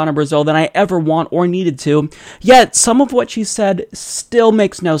more from Donna Brazile than I ever want or needed to, yet some of what she said still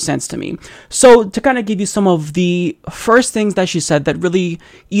makes no sense to me. So to kind of give you some of the first things that she said that really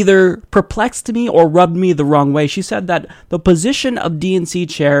either perplexed me or rubbed me the wrong way, she said that the position of DNC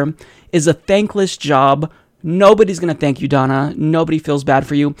chair is a thankless job. Nobody's going to thank you, Donna. Nobody feels bad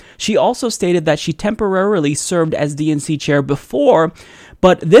for you. She also stated that she temporarily served as DNC chair before,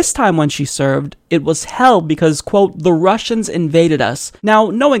 but this time when she served, it was held because, quote, the Russians invaded us. Now,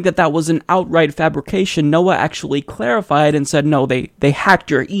 knowing that that was an outright fabrication, Noah actually clarified and said, no, they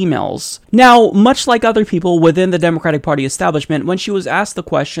hacked your emails. Now, much like other people within the Democratic Party establishment, when she was asked the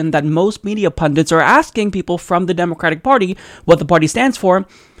question that most media pundits are asking people from the Democratic Party, what the party stands for,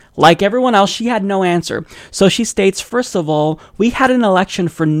 like everyone else, she had no answer. So she states, first of all, we had an election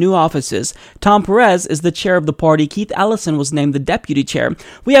for new offices. Tom Perez is the chair of the party. Keith Ellison was named the deputy chair.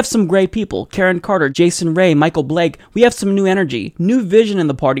 We have some great people. Karen Carter, Jason Ray, Michael Blake. We have some new energy, new vision in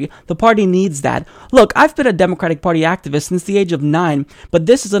the party. The party needs that. Look, I've been a Democratic Party activist since the age of 9, but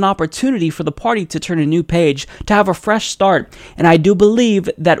this is an opportunity for the party to turn a new page, to have a fresh start. And I do believe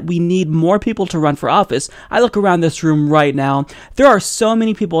that we need more people to run for office. I look around this room right now. There are so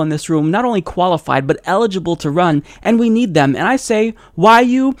many people in this room, not only qualified, but eligible to run, and we need them. And I say, why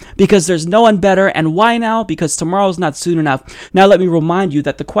you? Because there's no one better. And why now? Because tomorrow's not soon enough. Now let me remind you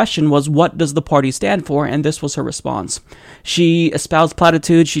that the question was, what does the party stand for? And this was her response. She espoused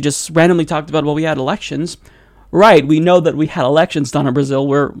platitudes. She just randomly talked about, well, we had elections. Right, we know that we had elections, Donna Brazile.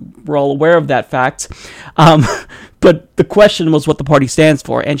 We're all aware of that fact. But the question was what the party stands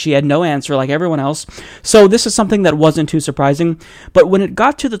for, and she had no answer like everyone else. So this is something that wasn't too surprising. But when it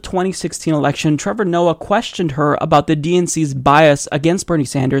got to the 2016 election, Trevor Noah questioned her about the DNC's bias against Bernie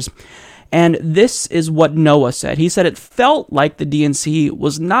Sanders. And this is what Noah said. He said it felt like the DNC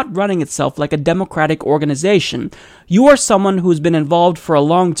was not running itself like a democratic organization. You are someone who's been involved for a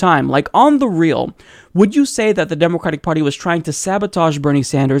long time, like on the real. Would you say that the Democratic Party was trying to sabotage Bernie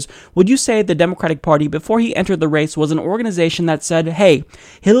Sanders? Would you say the Democratic Party, before he entered the race, was an organization that said, hey,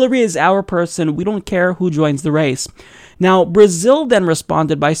 Hillary is our person, we don't care who joins the race? Now, Brazile then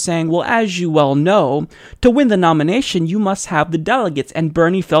responded by saying, well, as you well know, to win the nomination, you must have the delegates, and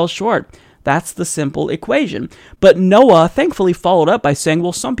Bernie fell short. That's the simple equation. But Noah thankfully followed up by saying,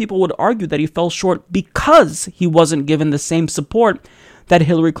 well, some people would argue that he fell short because he wasn't given the same support that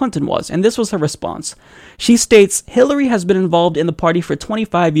Hillary Clinton was. And this was her response. She states, Hillary has been involved in the party for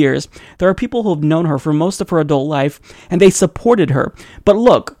 25 years. There are people who have known her for most of her adult life, and they supported her. But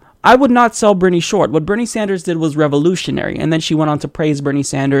look, I would not sell Bernie short. What Bernie Sanders did was revolutionary. And then she went on to praise Bernie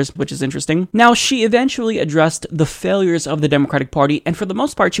Sanders, which is interesting. Now, she eventually addressed the failures of the Democratic Party, and for the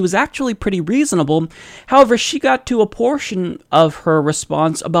most part, she was actually pretty reasonable. However, she got to a portion of her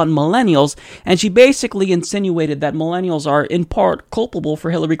response about millennials, and she basically insinuated that millennials are in part culpable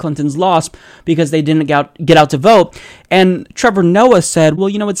for Hillary Clinton's loss because they didn't get out to vote. And Trevor Noah said, well,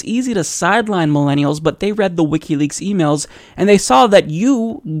 it's easy to sideline millennials, but they read the WikiLeaks emails, and they saw that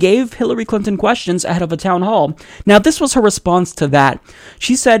you gave Hillary Clinton questions ahead of a town hall. Now, this was her response to that.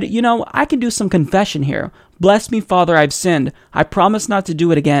 She said, I can do some confession here. Bless me, Father, I've sinned. I promise not to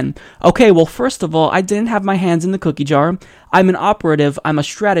do it again. Okay, well, first of all, I didn't have my hands in the cookie jar. I'm an operative, I'm a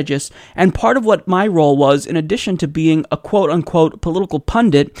strategist, and part of what my role was, in addition to being a quote-unquote political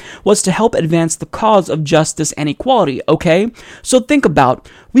pundit, was to help advance the cause of justice and equality, okay? So think about,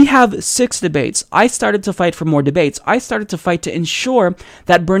 we have 6 debates. I started to fight for more debates. I started to fight to ensure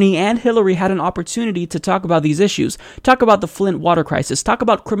that Bernie and Hillary had an opportunity to talk about these issues, talk about the Flint water crisis, talk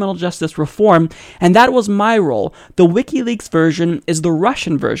about criminal justice reform, and that was my role. The WikiLeaks version is the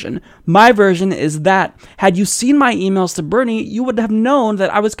Russian version. My version is that. Had you seen my emails to Bernie, you would have known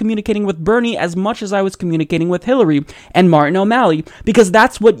that I was communicating with Bernie as much as I was communicating with Hillary and Martin O'Malley, because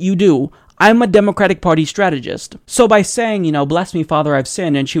that's what you do. I'm a Democratic Party strategist. So by saying, bless me, Father, I've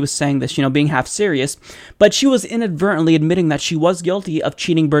sinned, and she was saying this, being half serious, but she was inadvertently admitting that she was guilty of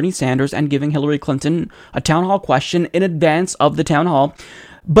cheating Bernie Sanders and giving Hillary Clinton a town hall question in advance of the town hall.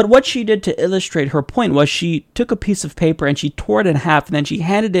 But what she did to illustrate her point was she took a piece of paper and she tore it in half, and then she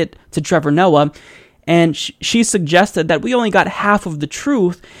handed it to Trevor Noah, and she suggested that we only got half of the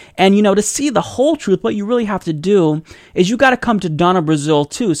truth, and to see the whole truth, what you really have to do is you got to come to Donna Brazile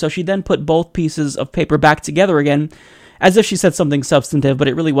too. So she then put both pieces of paper back together again, as if she said something substantive, but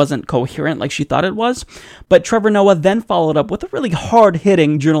it really wasn't coherent like she thought it was. But Trevor Noah then followed up with a really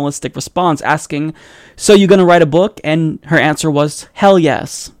hard-hitting journalistic response asking, so you gonna write a book? And her answer was, hell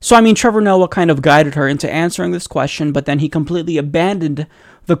yes. So Trevor Noah kind of guided her into answering this question, but then he completely abandoned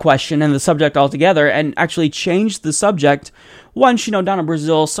the question and the subject altogether and actually changed the subject. Once, Donna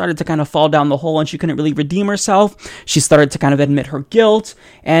Brazile started to kind of fall down the hole and she couldn't really redeem herself. She started to kind of admit her guilt,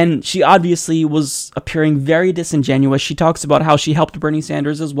 and she obviously was appearing very disingenuous. She talks about how she helped Bernie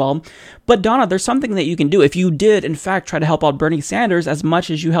Sanders as well. But Donna, there's something that you can do. If you did, in fact, try to help out Bernie Sanders as much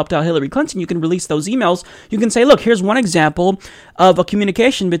as you helped out Hillary Clinton, you can release those emails. You can say, look, here's one example of a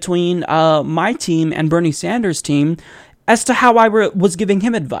communication between my team and Bernie Sanders' team as to how I was giving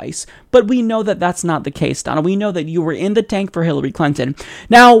him advice. But we know that that's not the case, Donna. We know that you were in the tank for Hillary Clinton.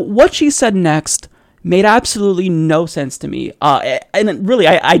 Now, what she said next made absolutely no sense to me. And really,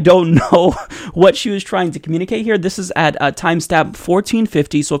 I don't know what she was trying to communicate here. This is at timestamp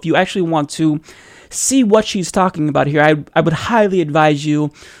 1450. So if you actually want to see what she's talking about here, I would highly advise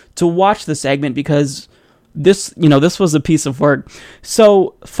you to watch the segment, because this was a piece of work.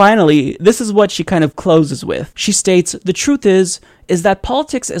 So finally, this is what she kind of closes with. She states, "The truth is that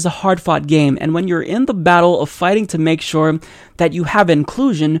politics is a hard-fought game, and when you're in the battle of fighting to make sure that you have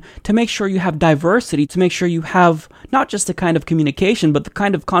inclusion, to make sure you have diversity, to make sure you have not just the kind of communication, but the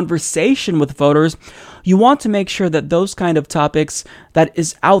kind of conversation with voters, you want to make sure that those kind of topics that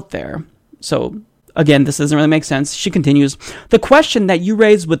is out there." So again, this doesn't really make sense. She continues, "The question that you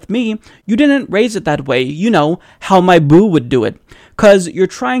raised with me, you didn't raise it that way, how my boo would do it. 'Cause you're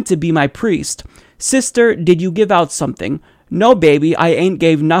trying to be my priest. Sister, did you give out something? No, baby, I ain't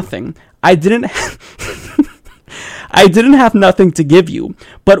gave nothing. I didn't have nothing to give you.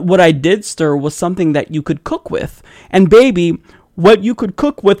 But what I did stir was something that you could cook with. And baby, what you could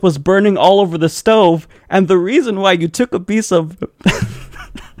cook with was burning all over the stove. And the reason why you took a piece of...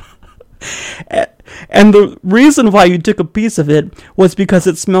 And the reason why you took a piece of it was because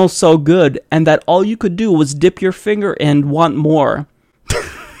it smells so good, and that all you could do was dip your finger in and want more."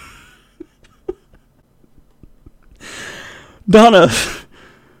 Donna,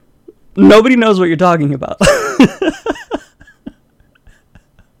 nobody knows what you're talking about.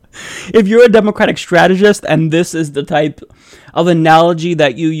 If you're a Democratic strategist and this is the type of analogy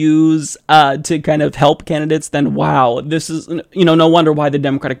that you use to kind of help candidates, then wow, this is, no wonder why the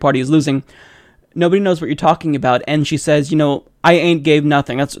Democratic Party is losing. Nobody knows what you're talking about. And she says, I ain't gave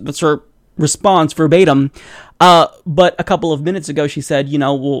nothing. That's her response verbatim. But a couple of minutes ago, she said,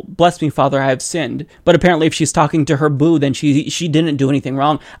 well, bless me, Father, I have sinned. But apparently if she's talking to her boo, then she didn't do anything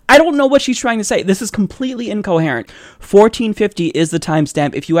wrong. I don't know what she's trying to say. This is completely incoherent. 1450 is the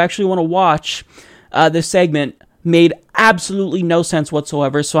timestamp. If you actually want to watch this segment, made absolutely no sense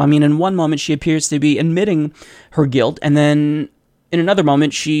whatsoever. So, in one moment, she appears to be admitting her guilt. And then in another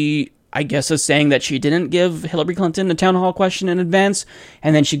moment, she, I guess, is saying that she didn't give Hillary Clinton a town hall question in advance.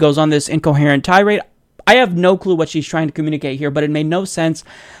 And then she goes on this incoherent tirade. I have no clue what she's trying to communicate here, but it made no sense.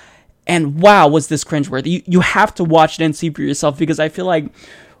 And wow, was this cringeworthy. You have to watch it and see for yourself, because I feel like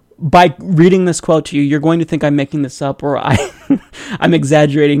by reading this quote to you, you're going to think I'm making this up or I'm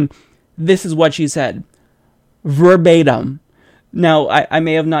exaggerating. This is what she said. Verbatim. Now, I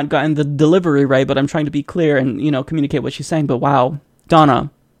may have not gotten the delivery right, but I'm trying to be clear and, communicate what she's saying. But wow, Donna,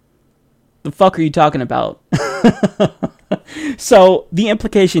 the fuck are you talking about? So the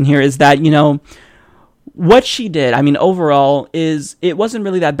implication here is that, what she did, overall, is it wasn't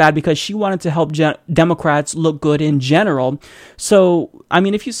really that bad, because she wanted to help Democrats look good in general. So,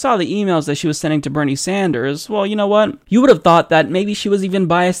 if you saw the emails that she was sending to Bernie Sanders, well, you know what? You would have thought that maybe she was even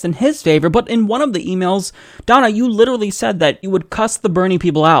biased in his favor. But in one of the emails, Donna, you literally said that you would cuss the Bernie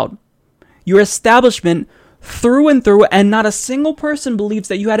people out. Your establishment through and through, and not a single person believes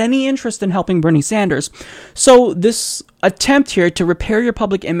that you had any interest in helping Bernie Sanders. So this attempt here to repair your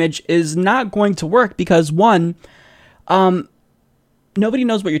public image is not going to work, because one, nobody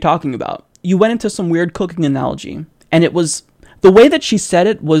knows what you're talking about. You went into some weird cooking analogy, and it was, the way that she said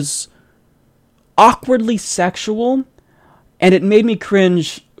it was awkwardly sexual, and it made me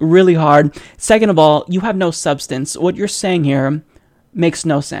cringe really hard. Second of all, you have no substance. What you're saying here makes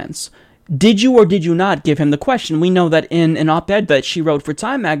no sense. Did you or did you not give him the question? We know that in an op-ed that she wrote for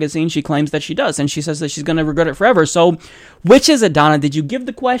Time magazine, she claims that she does, and she says that she's going to regret it forever. So which is it, Donna? Did you give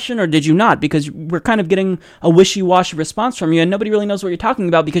the question or did you not? Because we're kind of getting a wishy-washy response from you, and nobody really knows what you're talking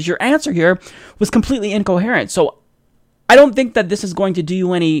about, because your answer here was completely incoherent. So I don't think that this is going to do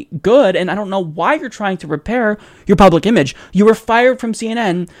you any good, and I don't know why you're trying to repair your public image. You were fired from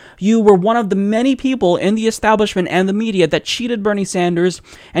CNN. You were one of the many people in the establishment and the media that cheated Bernie Sanders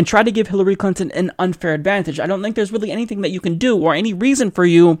and tried to give Hillary Clinton an unfair advantage. I don't think there's really anything that you can do or any reason for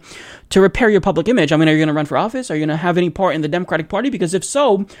you to repair your public image. Are you going to run for office? Are you going to have any part in the Democratic Party? Because if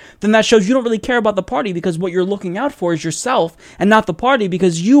so, then that shows you don't really care about the party, because what you're looking out for is yourself and not the party,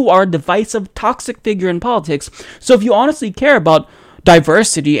 because you are a divisive, toxic figure in politics. So if you honestly care about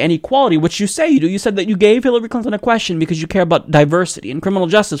diversity and equality, which you say you do. You said that you gave Hillary Clinton a question because you care about diversity and criminal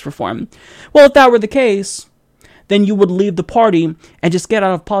justice reform. Well, if that were the case, then you would leave the party and just get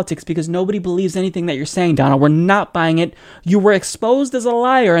out of politics because nobody believes anything that you're saying, Donna. We're not buying it. You were exposed as a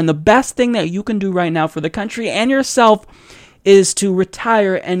liar, and the best thing that you can do right now for the country and yourself is to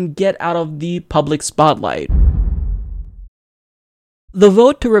retire and get out of the public spotlight. The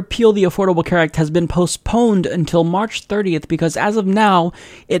vote to repeal the Affordable Care Act has been postponed until March 30th because as of now,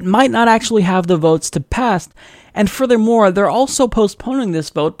 it might not actually have the votes to pass. And furthermore, they're also postponing this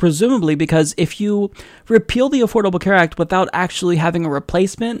vote, presumably because if you repeal the Affordable Care Act without actually having a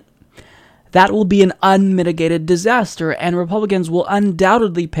replacement, that will be an unmitigated disaster, and Republicans will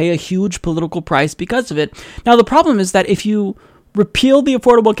undoubtedly pay a huge political price because of it. Now, the problem is that if you repeal the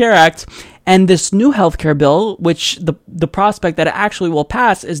Affordable Care Act and this new healthcare bill, which the prospect that it actually will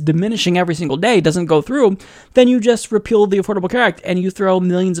pass is diminishing every single day, doesn't go through, then you just repeal the Affordable Care Act and you throw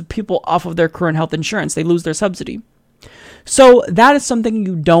millions of people off of their current health insurance. They lose their subsidy. So that is something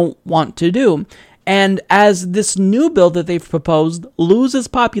you don't want to do. And as this new bill that they've proposed loses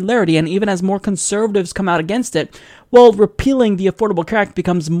popularity, and even as more conservatives come out against it, well, repealing the Affordable Care Act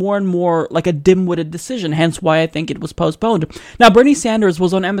becomes more and more like a dim-witted decision, hence why I think it was postponed. Now, Bernie Sanders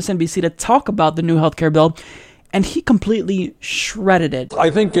was on MSNBC to talk about the new healthcare bill, and he completely shredded it.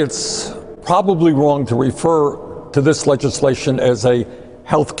 I think it's probably wrong to refer to this legislation as a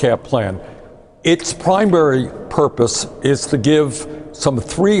healthcare plan. Its primary purpose is to give some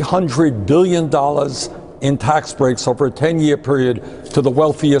 $300 billion in tax breaks over a 10-year period to the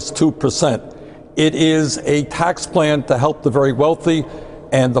wealthiest 2%. It is a tax plan to help the very wealthy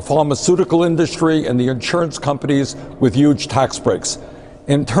and the pharmaceutical industry and the insurance companies with huge tax breaks.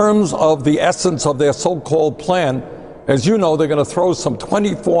 In terms of the essence of their so-called plan, as you know, they're going to throw some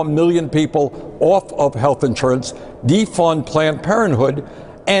 24 million people off of health insurance, defund Planned Parenthood,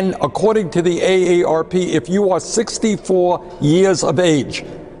 and according to the AARP, if you are 64 years of age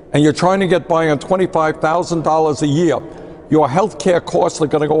and you're trying to get by on $25,000 a year, your health care costs are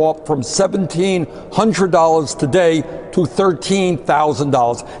going to go up from $1,700 today to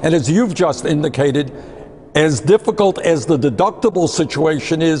 $13,000. And as you've just indicated, as difficult as the deductible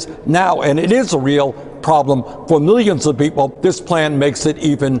situation is now, and it is a real problem for millions of people, this plan makes it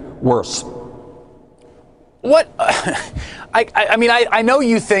even worse. What? I mean, I know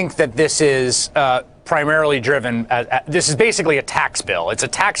you think that this is primarily driven, this is basically a tax bill. It's a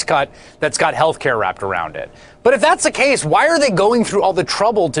tax cut that's got health care wrapped around it. But if that's the case, why are they going through all the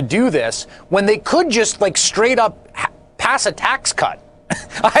trouble to do this when they could just like straight up pass a tax cut?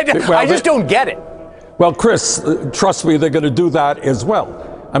 I just don't get it. Well, Chris, trust me, they're going to do that as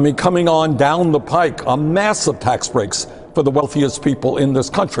well. I mean, coming on down the pike are massive tax breaks for the wealthiest people in this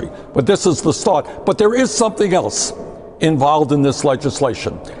country. But this is the start. But there is something else involved in this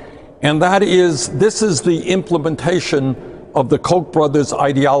legislation. And that is, this is the implementation of the Koch brothers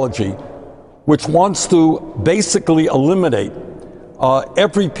ideology, which wants to basically eliminate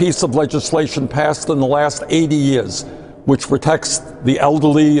every piece of legislation passed in the last 80 years, which protects the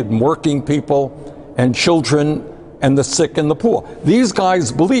elderly and working people and children and the sick and the poor. These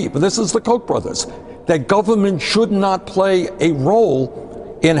guys believe, and this is the Koch brothers, that government should not play a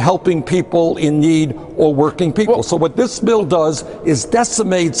role in helping people in need or working people. So what this bill does is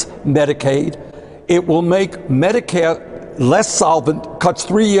decimates Medicaid. It will make Medicare less solvent, cuts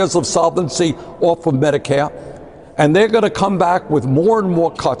 3 years of solvency off of Medicare, and they're going to come back with more and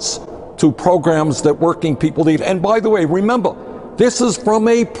more cuts to programs that working people need. And by the way, remember, this is from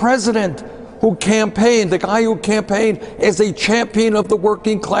a president who campaigned, the guy who campaigned as a champion of the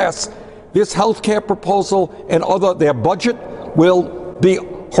working class. This health care proposal and their budget will be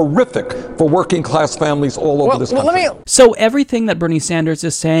horrific for working class families all over this country. So everything that Bernie Sanders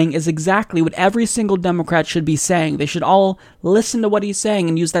is saying is exactly what every single Democrat should be saying. They should all listen to what he's saying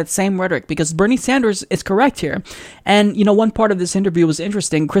and use that same rhetoric, because Bernie Sanders is correct here. And, you know, one part of this interview was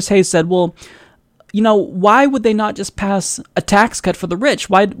interesting. Chris Hayes said, well, you know, why would they not just pass a tax cut for the rich?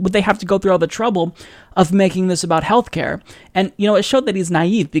 Why would they have to go through all the trouble of making this about healthcare? And, you know, it showed that he's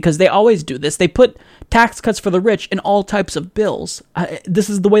naive, because they always do this. They put tax cuts for the rich in all types of bills. This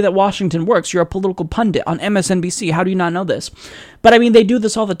is the way that Washington works. You're a political pundit on MSNBC. How do you not know this? But, I mean, they do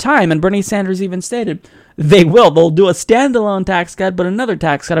this all the time. And Bernie Sanders even stated they will. They'll do a standalone tax cut, but another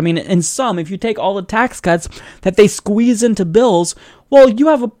tax cut. I mean, in sum, if you take all the tax cuts that they squeeze into bills, well, you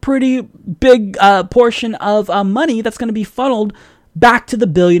have a pretty big portion of money that's going to be funneled back to the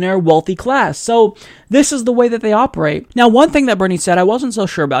billionaire wealthy class. So this is the way that they operate. Now, one thing that Bernie said I wasn't so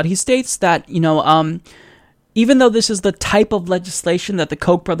sure about, he states that, you know, even though this is the type of legislation that the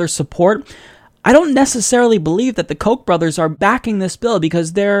Koch brothers support, I don't necessarily believe that the Koch brothers are backing this bill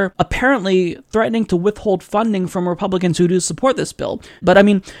because they're apparently threatening to withhold funding from Republicans who do support this bill. But I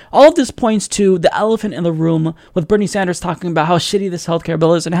mean, all of this points to the elephant in the room with Bernie Sanders talking about how shitty this healthcare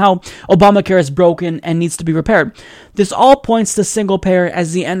bill is and how Obamacare is broken and needs to be repaired. This all points to single payer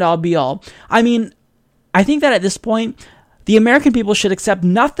as the end all be all. I mean, I think that at this point, the American people should accept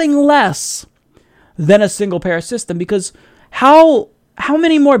nothing less than a single payer system, because how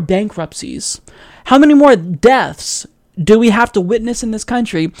many more bankruptcies, how many more deaths do we have to witness in this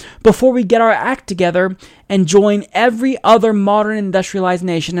country before we get our act together and join every other modern industrialized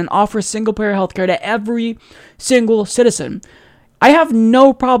nation and offer single-payer healthcare to every single citizen? I have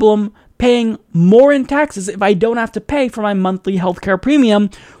no problem paying more in taxes if I don't have to pay for my monthly healthcare premium,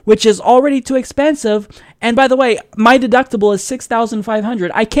 which is already too expensive. And by the way, my deductible is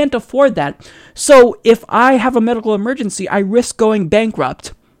 $6,500. I can't afford that. So if I have a medical emergency, I risk going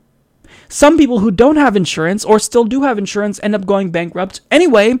bankrupt. Some people who don't have insurance or still do have insurance end up going bankrupt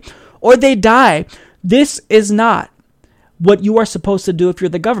anyway, or they die. This is not what you are supposed to do if you're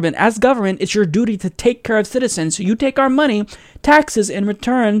the government. As government, it's your duty to take care of citizens. You take our money, taxes, in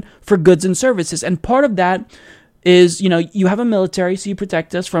return for goods and services. And part of that is, you have a military, so you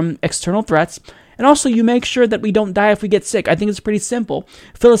protect us from external threats. And also, you make sure that we don't die if we get sick. I think it's pretty simple.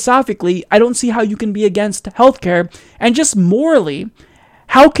 Philosophically, I don't see how you can be against healthcare. And just morally,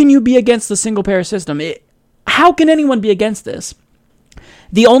 how can you be against the single-payer system? How can anyone be against this?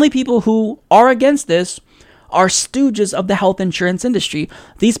 The only people who are against this are stooges of the health insurance industry.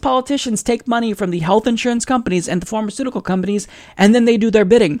 These politicians take money from the health insurance companies and the pharmaceutical companies, and then they do their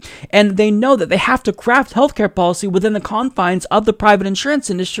bidding. And they know that they have to craft healthcare policy within the confines of the private insurance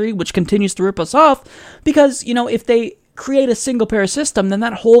industry, which continues to rip us off, because, if they create a single-payer system, then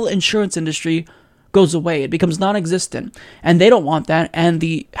that whole insurance industry goes away. It becomes non-existent. And they don't want that. And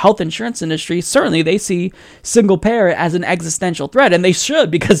the health insurance industry, certainly they see single payer as an existential threat. And they should,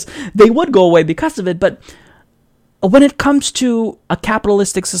 because they would go away because of it. But when it comes to a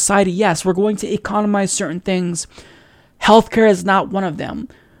capitalistic society, yes, we're going to economize certain things. Healthcare is not one of them.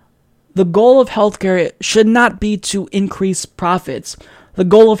 The goal of healthcare should not be to increase profits. The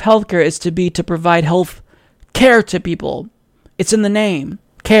goal of healthcare is to provide health care to people. It's in the name,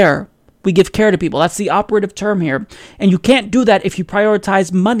 care. We give care to people. That's the operative term here. And you can't do that if you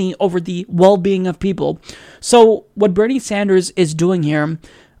prioritize money over the well-being of people. So what Bernie Sanders is doing here,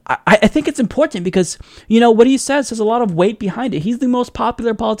 I think it's important because, what he says has a lot of weight behind it. He's the most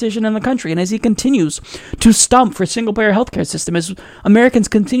popular politician in the country. And as he continues to stump for single-payer healthcare system, as Americans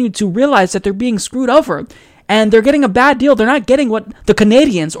continue to realize that they're being screwed over and they're getting a bad deal, they're not getting what the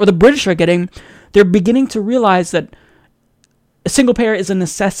Canadians or the British are getting, they're beginning to realize that a single payer is a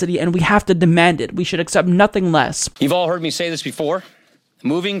necessity and we have to demand it. We should accept nothing less. You've all heard me say this before.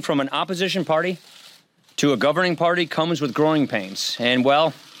 Moving from an opposition party to a governing party comes with growing pains. And,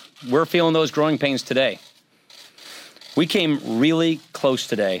 well, we're feeling those growing pains today. We came really close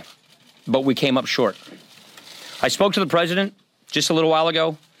today, but we came up short. I spoke to the president just a little while ago,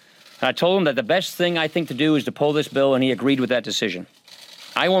 and I told him that the best thing I think to do is to pull this bill, and he agreed with that decision.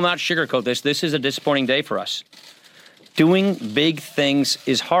 I will not sugarcoat this. This is a disappointing day for us. Doing big things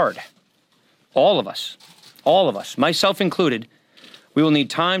is hard. All of us, myself included, we will need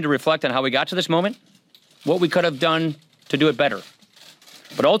time to reflect on how we got to this moment, what we could have done to do it better.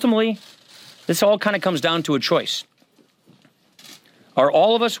 But ultimately, this all kind of comes down to a choice. Are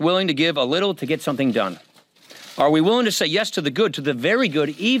all of us willing to give a little to get something done? Are we willing to say yes to the good, to the very good,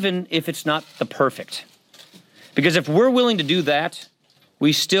 even if it's not the perfect? Because if we're willing to do that,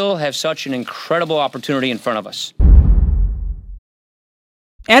 we still have such an incredible opportunity in front of us.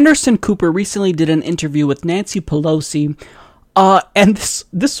 Anderson Cooper recently did an interview with Nancy Pelosi, and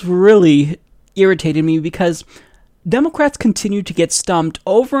this really irritated me because Democrats continue to get stumped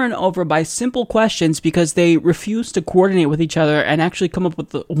over and over by simple questions because they refuse to coordinate with each other and actually come up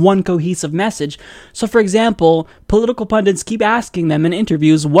with one cohesive message. So, for example, political pundits keep asking them in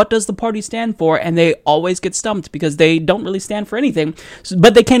interviews, what does the party stand for? And they always get stumped because they don't really stand for anything,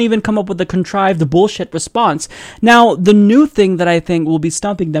 but they can't even come up with a contrived bullshit response. Now, the new thing that I think will be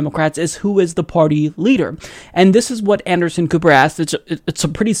stumping Democrats is who is the party leader. And this is what Anderson Cooper asked. It's a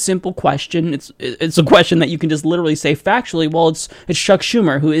pretty simple question. It's a question that you can just literally say factually, well, it's Chuck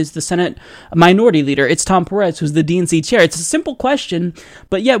Schumer, who is the Senate minority leader. It's Tom Perez, who's the DNC chair. It's a simple question,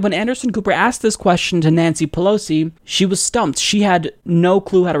 but yet when Anderson Cooper asked this question to Nancy Pelosi, she was stumped. She had no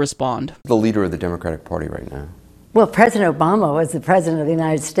clue how to respond. The leader of the Democratic Party right now. Well, President Obama was the president of the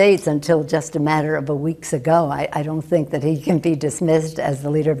United States until just a matter of weeks ago. I don't think that he can be dismissed as the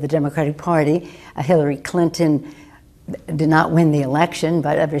leader of the Democratic Party. Hillary Clinton did not win the election,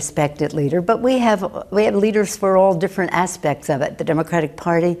 but a respected leader. But we have leaders for all different aspects of it. The Democratic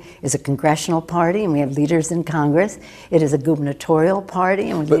Party is a congressional party, and we have leaders in Congress. It is a gubernatorial party,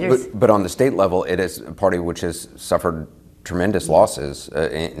 and but on the state level, it is a party which has suffered tremendous losses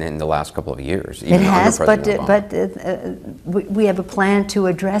in the last couple of years. It has, but we have a plan to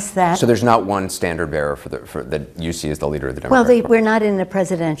address that. So there's not one standard bearer that you see as the leader of the Democratic Party. We're not in a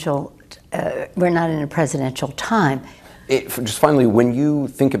presidential. We're not in a presidential time. Just finally, when you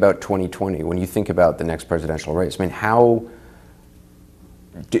think about 2020, when you think about the next presidential race, I mean, how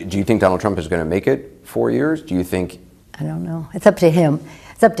do you think Donald Trump is going to make it 4 years? Do you think? I don't know. It's up to him.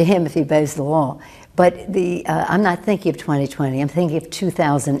 It's up to him if he obeys the law. But I'm not thinking of 2020. I'm thinking of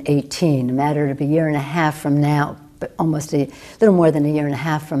 2018, a matter of a year and a half from now, but almost a little more than a year and a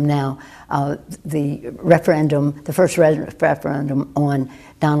half from now. The first referendum on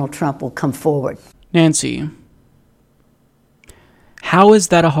Donald Trump will come forward. Nancy, how is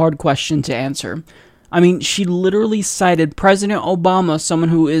that a hard question to answer? I mean, she literally cited President Obama, someone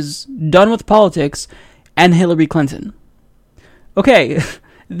who is done with politics, and Hillary Clinton. Okay.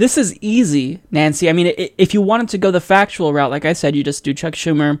 This is easy, Nancy. I mean, if you wanted to go the factual route, like I said, you just do Chuck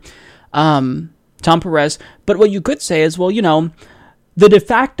Schumer, Tom Perez. But what you could say is, well, the de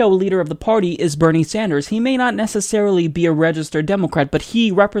facto leader of the party is Bernie Sanders. He may not necessarily be a registered Democrat, but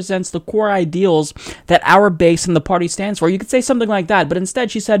he represents the core ideals that our base and the party stands for. You could say something like that. But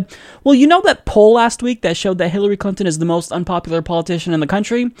instead, she said, well, that poll last week that showed that Hillary Clinton is the most unpopular politician in the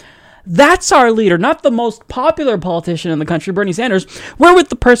country? That's our leader, not the most popular politician in the country, Bernie Sanders. We're with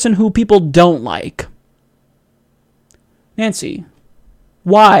the person who people don't like. Nancy,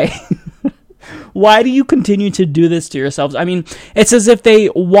 why? Why do you continue to do this to yourselves? I mean, it's as if they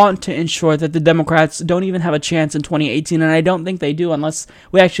want to ensure that the Democrats don't even have a chance in 2018, and I don't think they do unless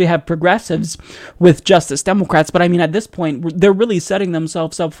we actually have progressives with Justice Democrats. But I mean, at this point, they're really setting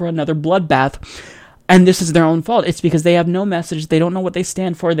themselves up for another bloodbath. And this is their own fault. It's because they have no message. They don't know what they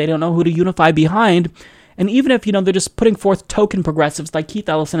stand for. They don't know who to unify behind. And even if, they're just putting forth token progressives like Keith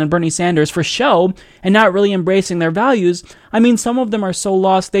Ellison and Bernie Sanders for show and not really embracing their values, I mean, some of them are so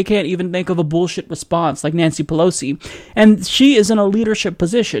lost they can't even think of a bullshit response like Nancy Pelosi. And she is in a leadership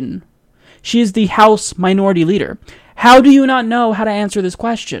position. She is the House Minority Leader. How do you not know how to answer this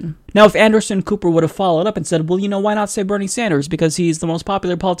question? Now, if Anderson Cooper would have followed up and said, well, why not say Bernie Sanders? Because he's the most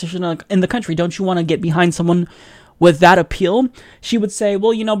popular politician in the country. Don't you want to get behind someone with that appeal? She would say,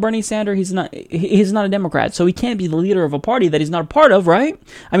 well, Bernie Sanders, he's not a Democrat, so he can't be the leader of a party that he's not a part of, right?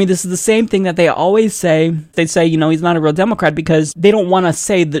 I mean, this is the same thing that they always say. They say, he's not a real Democrat because they don't want to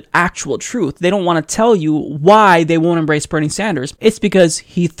say the actual truth. They don't want to tell you why they won't embrace Bernie Sanders. It's because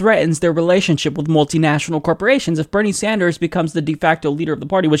he threatens their relationship with multinational corporations. If Bernie Sanders becomes the de facto leader of the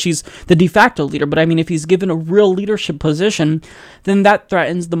party, which he's the de facto leader, but I mean, if he's given a real leadership position, then that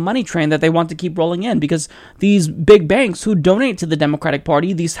threatens the money train that they want to keep rolling in, because these big banks who donate to the Democratic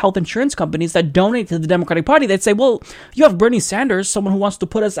Party, these health insurance companies that donate to the Democratic Party, they'd say, well, you have Bernie Sanders, someone who wants to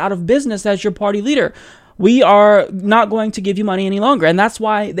put us out of business as your party leader. We are not going to give you money any longer. And that's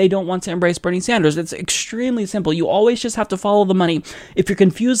why they don't want to embrace Bernie Sanders. It's extremely simple. You always just have to follow the money. If you're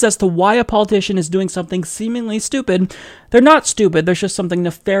confused as to why a politician is doing something seemingly stupid, they're not stupid. There's just something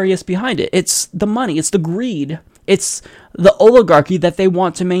nefarious behind it. It's the money. It's the greed. It's the oligarchy that they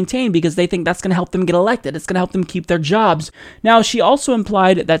want to maintain because they think that's going to help them get elected. It's going to help them keep their jobs. Now, she also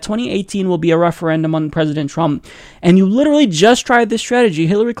implied that 2018 will be a referendum on President Trump. And you literally just tried this strategy.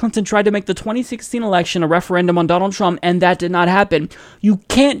 Hillary Clinton tried to make the 2016 election a referendum on Donald Trump, and that did not happen. You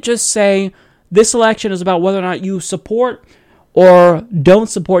can't just say this election is about whether or not you support or don't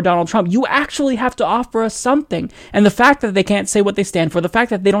support Donald Trump. You actually have to offer us something. And the fact that they can't say what they stand for, the fact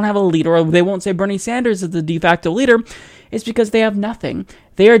that they don't have a leader, or they won't say Bernie Sanders is the de facto leader, is because they have nothing.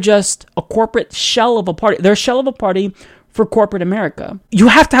 They are just a corporate shell of a party. They're a shell of a party for corporate America. You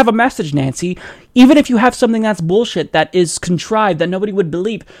have to have a message, Nancy. Even if you have something that's bullshit, that is contrived, that nobody would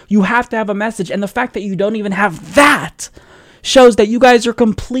believe, you have to have a message. And the fact that you don't even have that shows that you guys are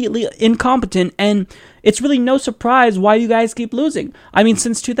completely incompetent, and it's really no surprise why you guys keep losing. I mean,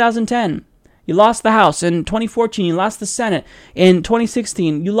 since 2010, you lost the House. In 2014, you lost the Senate. In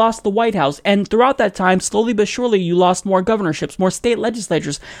 2016, you lost the White House. And throughout that time, slowly but surely, you lost more governorships, more state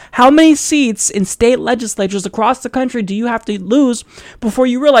legislatures. How many seats in state legislatures across the country do you have to lose before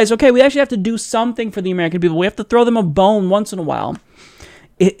you realize, okay, we actually have to do something for the American people. We have to throw them a bone once in a while.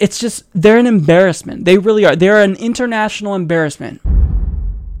 It's just, they're an embarrassment. They really are. They're an international embarrassment.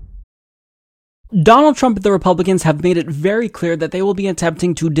 Donald Trump and the Republicans have made it very clear that they will be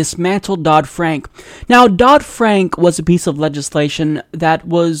attempting to dismantle Dodd-Frank. Now, Dodd-Frank was a piece of legislation that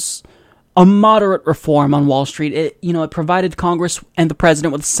was a moderate reform on Wall Street. It provided Congress and the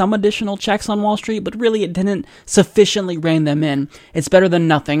president with some additional checks on Wall Street, but really it didn't sufficiently rein them in. It's better than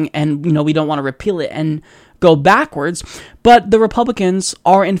nothing, and we don't want to repeal it and go backwards, but the Republicans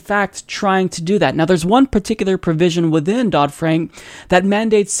are in fact trying to do that. Now, there's one particular provision within Dodd-Frank that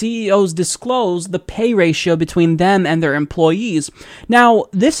mandates CEOs disclose the pay ratio between them and their employees. Now,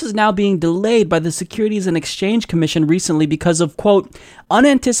 this is now being delayed by the Securities and Exchange Commission recently because of, quote,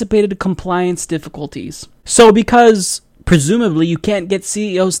 unanticipated compliance difficulties. So because presumably you can't get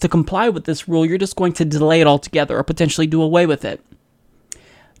CEOs to comply with this rule, you're just going to delay it altogether or potentially do away with it.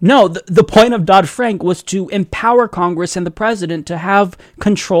 No, the point of Dodd-Frank was to empower Congress and the president to have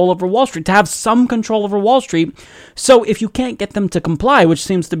control over Wall Street, to have some control over Wall Street. So if you can't get them to comply, which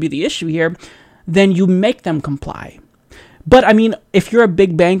seems to be the issue here, then you make them comply. But, I mean, if you're a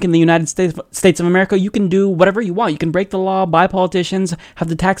big bank in the United States of America, you can do whatever you want. You can break the law, buy politicians, have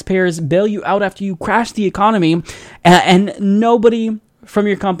the taxpayers bail you out after you crash the economy, and nobody from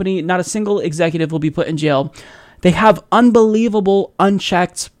your company, not a single executive, will be put in jail. They have unbelievable,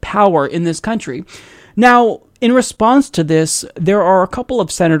 unchecked power in this country. Now, in response to this, there are a couple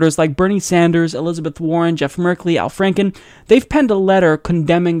of senators like Bernie Sanders, Elizabeth Warren, Jeff Merkley, Al Franken. They've penned a letter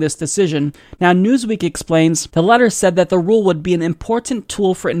condemning this decision. Now, Newsweek explains the letter said that the rule would be an important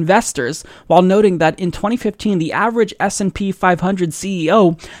tool for investors, while noting that in 2015, the average S&P 500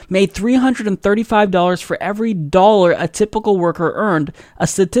 CEO made $335 for every dollar a typical worker earned, a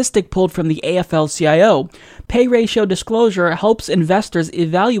statistic pulled from the AFL-CIO. Pay ratio disclosure helps investors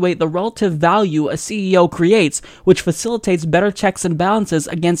evaluate the relative value a CEO creates, which facilitates better checks and balances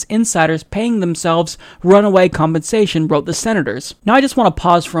against insiders paying themselves runaway compensation, wrote the senators. Now I just want to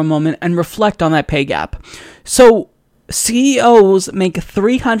pause for a moment and reflect on that pay gap. So CEOs make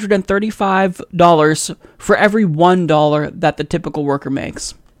 $335 for every $1 that the typical worker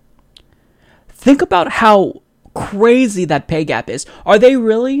makes. Think about how crazy that pay gap is. Are they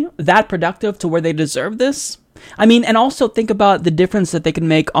really that productive to where they deserve this? I mean, and also think about the difference that they can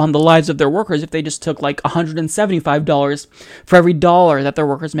make on the lives of their workers if they just took like $175 for every dollar that their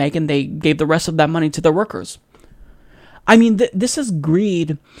workers make and they gave the rest of that money to their workers. I mean, this is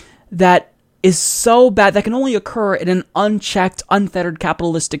greed that is so bad that can only occur in an unchecked, unfettered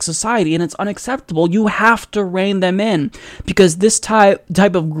capitalistic society, and it's unacceptable. You have to rein them in because this type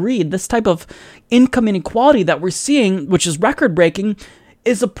of greed, this type of income inequality that we're seeing, which is record-breaking,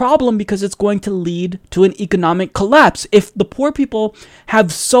 is a problem because it's going to lead to an economic collapse. If the poor people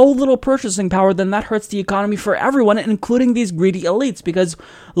have so little purchasing power, then that hurts the economy for everyone, including these greedy elites, because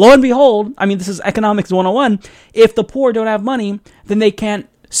lo and behold, I mean, this is economics 101, if the poor don't have money, then they can't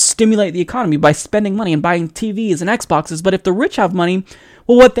stimulate the economy by spending money and buying TVs and Xboxes. But if the rich have money,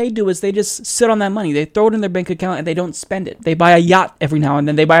 well, what they do is they just sit on that money. They throw it in their bank account and they don't spend it. They buy a yacht every now and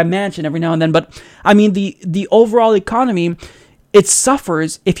then. They buy a mansion every now and then. But I mean, the overall economy, it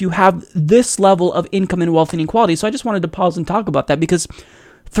suffers if you have this level of income and wealth inequality. So I just wanted to pause and talk about that because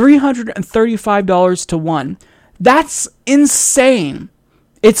 $335 to one, that's insane.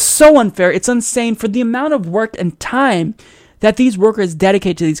 It's so unfair. It's insane for the amount of work and time that these workers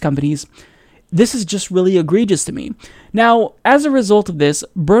dedicate to these companies. This is just really egregious to me. Now, as a result of this,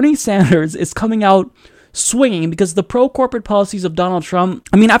 Bernie Sanders is coming out swinging because the pro-corporate policies of Donald Trump,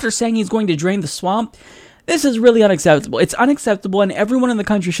 I mean, after saying he's going to drain the swamp, this is really unacceptable. It's unacceptable, and everyone in the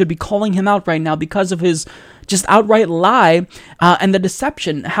country should be calling him out right now because of his just outright lie and the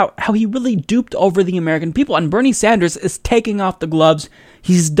deception, how he really duped over the American people. And Bernie Sanders is taking off the gloves.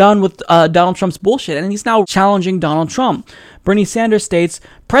 He's done with Donald Trump's bullshit, and he's now challenging Donald Trump. Bernie Sanders states,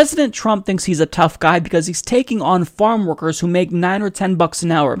 President Trump thinks he's a tough guy because he's taking on farm workers who make $9 or $10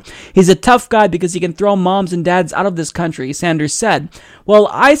 an hour. He's a tough guy because he can throw moms and dads out of this country, Sanders said. Well,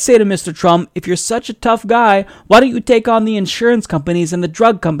 I say to Mr. Trump, if you're such a tough guy, why don't you take on the insurance companies and the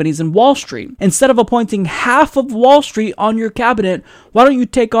drug companies and Wall Street? Instead of appointing half of Wall Street on your cabinet, why don't you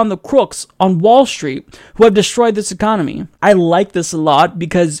take on the crooks on Wall Street who have destroyed this economy? I like this a lot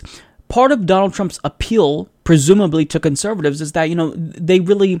because part of Donald Trump's appeal, presumably to conservatives, is that,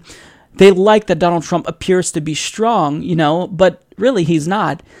 they like that Donald Trump appears to be strong, but really he's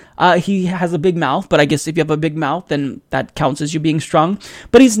not. He has a big mouth, but I guess if you have a big mouth, then that counts as you being strong.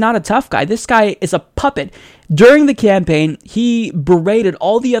 But he's not a tough guy. This guy is a puppet. During the campaign, he berated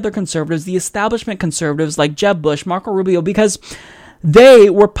all the other conservatives, the establishment conservatives like Jeb Bush, Marco Rubio, because they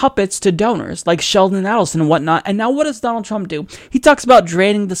were puppets to donors like Sheldon Adelson and whatnot. And now what does Donald Trump do? He talks about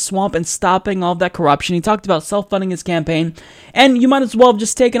draining the swamp and stopping all of that corruption. He talked about self-funding his campaign. And you might as well have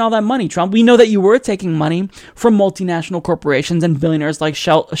just taken all that money, Trump. We know that you were taking money from multinational corporations and billionaires like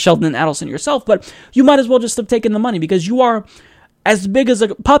Sheldon Adelson yourself, but you might as well just have taken the money because you are as big as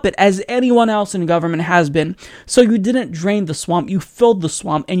a puppet as anyone else in government has been. So you didn't drain the swamp, you filled the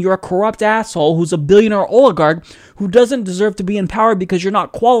swamp, and you're a corrupt asshole who's a billionaire oligarch who doesn't deserve to be in power because you're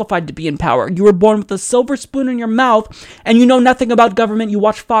not qualified to be in power. You were born with a silver spoon in your mouth, and you know nothing about government. You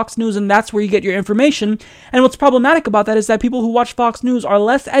watch Fox News, and that's where you get your information. And what's problematic about that is that people who watch Fox News are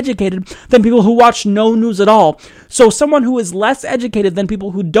less educated than people who watch no news at all. So someone who is less educated than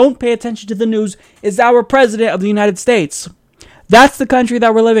people who don't pay attention to the news is our president of the United States. That's the country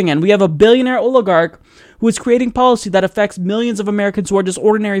that we're living in. We have a billionaire oligarch who is creating policy that affects millions of Americans who are just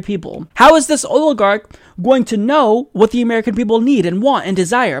ordinary people. How is this oligarch going to know what the American people need and want and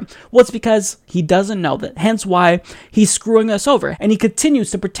desire? Well, it's because he doesn't know that. Hence why he's screwing us over. And he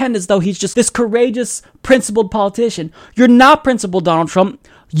continues to pretend as though he's just this courageous, principled politician. You're not principled, Donald Trump.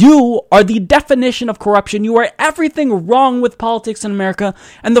 You are the definition of corruption. You are everything wrong with politics in America.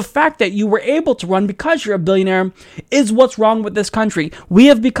 And the fact that you were able to run because you're a billionaire is what's wrong with this country. We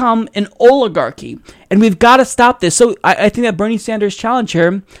have become an oligarchy, and we've got to stop this. So I think that Bernie Sanders' challenge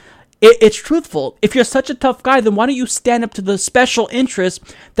here, it's truthful. If you're such a tough guy, then why don't you stand up to the special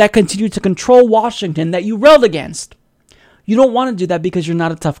interests that continue to control Washington that you railed against? You don't want to do that because you're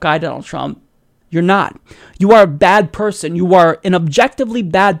not a tough guy, Donald Trump. You're not. You are a bad person. You are an objectively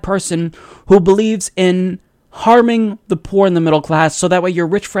bad person who believes in harming the poor and the middle class so that way your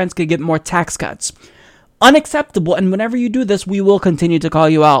rich friends can get more tax cuts. Unacceptable. And whenever you do this, we will continue to call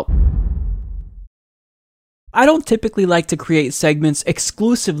you out. I don't typically like to create segments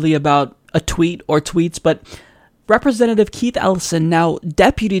exclusively about a tweet or tweets, but Representative Keith Ellison, now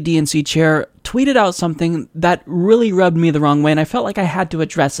Deputy DNC Chair, tweeted out something that really rubbed me the wrong way, and I felt like I had to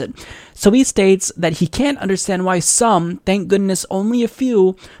address it. So he states that he can't understand why some, thank goodness only a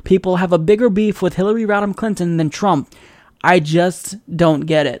few, people have a bigger beef with Hillary Rodham Clinton than Trump. I just don't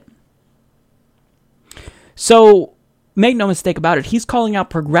get it. So, make no mistake about it, he's calling out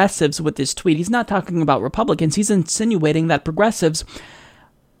progressives with this tweet. He's not talking about Republicans. He's insinuating that progressives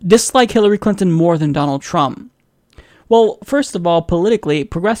dislike Hillary Clinton more than Donald Trump. Well, first of all, politically,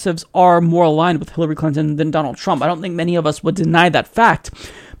 progressives are more aligned with Hillary Clinton than Donald Trump. I don't think many of us would deny that fact.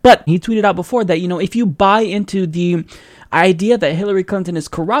 But he tweeted out before that, if you buy into the idea that Hillary Clinton is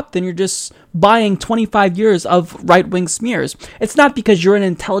corrupt, then you're just buying 25 years of right-wing smears. It's not because you're an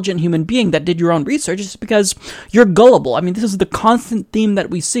intelligent human being that did your own research. It's because you're gullible. I mean, this is the constant theme that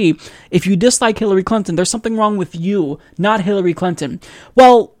we see. If you dislike Hillary Clinton, there's something wrong with you, not Hillary Clinton.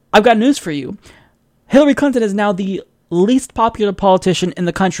 Well, I've got news for you. Hillary Clinton is now the least popular politician in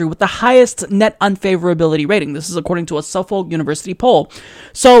the country with the highest net unfavorability rating. This is according to a Suffolk University poll.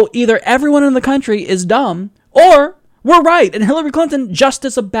 So either everyone in the country is dumb, or we're right, and Hillary Clinton just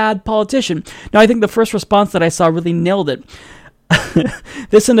is a bad politician. Now, I think the first response that I saw really nailed it.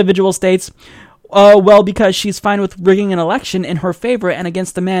 This individual states, well, because she's fine with rigging an election in her favor and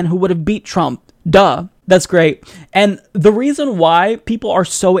against the man who would have beat Trump. Duh. That's great. And the reason why people are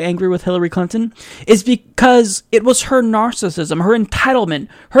so angry with Hillary Clinton is because it was her narcissism, her entitlement,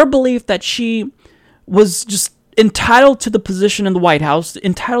 her belief that she was just entitled to the position in the White House,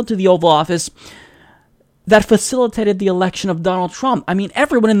 entitled to the Oval Office, that facilitated the election of Donald Trump. I mean,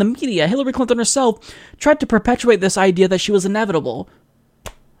 everyone in the media, Hillary Clinton herself, tried to perpetuate this idea that she was inevitable.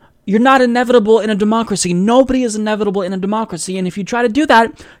 You're not inevitable in a democracy. Nobody is inevitable in a democracy. And if you try to do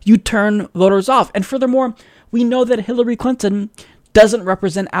that, you turn voters off. And furthermore, we know that Hillary Clinton doesn't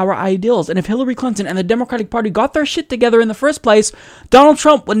represent our ideals. And if Hillary Clinton and the Democratic Party got their shit together in the first place, Donald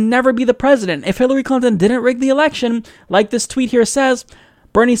Trump would never be the president. If Hillary Clinton didn't rig the election, like this tweet here says,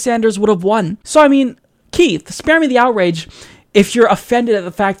 Bernie Sanders would have won. So, I mean, Keith, spare me the outrage if you're offended at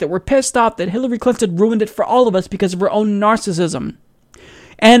the fact that we're pissed off that Hillary Clinton ruined it for all of us because of her own narcissism.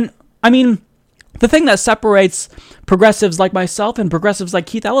 And, I mean, the thing that separates progressives like myself and progressives like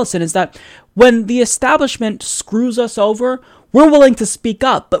Keith Ellison is that when the establishment screws us over, we're willing to speak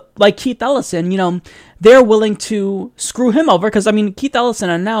up. But like Keith Ellison, they're willing to screw him over because, Keith Ellison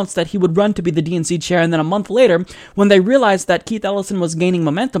announced that he would run to be the DNC chair. And then a month later, when they realized that Keith Ellison was gaining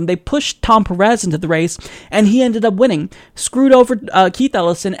momentum, they pushed Tom Perez into the race and he ended up winning. Screwed over Keith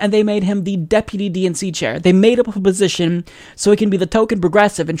Ellison and they made him the deputy DNC chair. They made up a position so he can be the token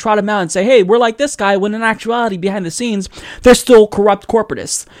progressive and trot him out and say, hey, we're like this guy, when in actuality, behind the scenes, they're still corrupt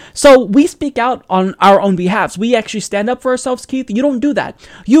corporatists. So we speak out on our own behalves. We actually stand up for ourselves, Keith. You don't do that.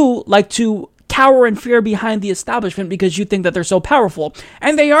 You like to cower in fear behind the establishment because you think that they're so powerful.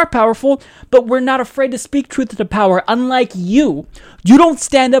 And they are powerful, but we're not afraid to speak truth to power, unlike you. You don't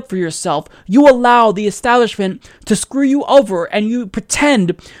stand up for yourself. You allow the establishment to screw you over, and you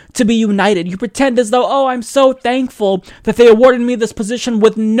pretend to be united. You pretend as though, oh, I'm so thankful that they awarded me this position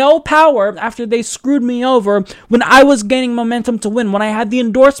with no power after they screwed me over when I was gaining momentum to win, when I had the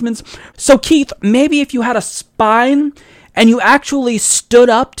endorsements. So Keith, maybe if you had a spine and you actually stood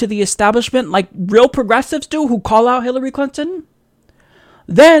up to the establishment like real progressives do who call out Hillary Clinton,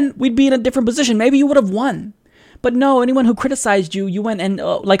 then we'd be in a different position. Maybe you would have won. But no, anyone who criticized you, you went and,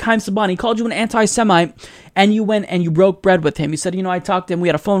 like Haim Sabani, called you an anti-Semite, and you went and you broke bread with him. You said, I talked to him, we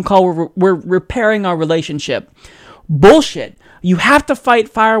had a phone call, we're repairing our relationship. Bullshit. You have to fight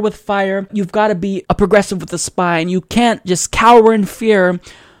fire with fire. You've got to be a progressive with a spine. You can't just cower in fear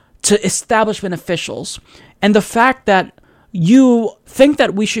to establishment officials. And the fact that you think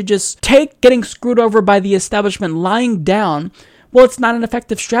that we should just take getting screwed over by the establishment lying down, well, it's not an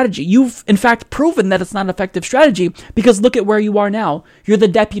effective strategy. You've, in fact, proven that it's not an effective strategy because look at where you are now. You're the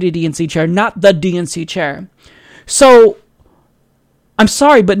deputy DNC chair, not the DNC chair. So, I'm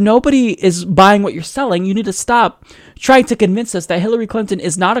sorry, but nobody is buying what you're selling. You need to stop trying to convince us that Hillary Clinton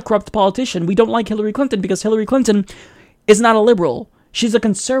is not a corrupt politician. We don't like Hillary Clinton because Hillary Clinton is not a liberal. She's a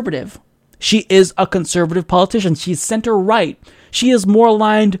conservative. She is a conservative politician. She's center-right. She is more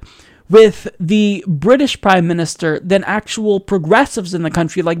aligned with the British Prime Minister than actual progressives in the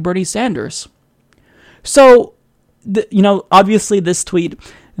country like Bernie Sanders. So, obviously this tweet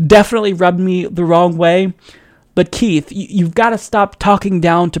definitely rubbed me the wrong way. But Keith, you've got to stop talking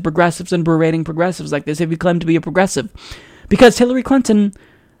down to progressives and berating progressives like this if you claim to be a progressive. Because Hillary Clinton,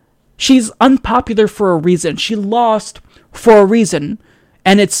 she's unpopular for a reason. She lost for a reason.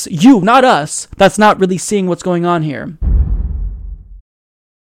 And it's you, not us, that's not really seeing what's going on here.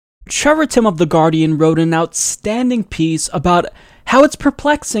 Trevor Timm of The Guardian wrote an outstanding piece about how it's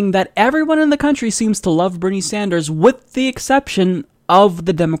perplexing that everyone in the country seems to love Bernie Sanders with the exception of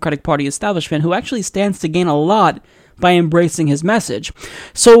the Democratic Party establishment, who actually stands to gain a lot by embracing his message.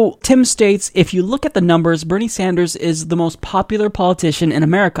 So Tim states, if you look at the numbers, Bernie Sanders is the most popular politician in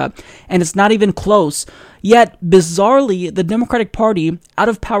America, and it's not even close. Yet, bizarrely, the Democratic Party, out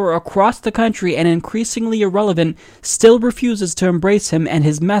of power across the country and increasingly irrelevant, still refuses to embrace him and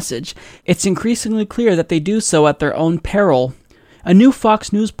his message. It's increasingly clear that they do so at their own peril. A new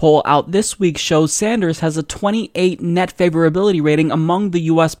Fox News poll out this week shows Sanders has a 28 net favorability rating among the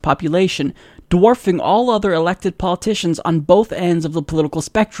U.S. population, dwarfing all other elected politicians on both ends of the political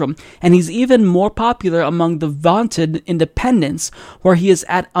spectrum, and he's even more popular among the vaunted independents, where he is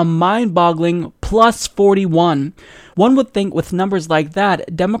at a mind-boggling plus 41. One would think with numbers like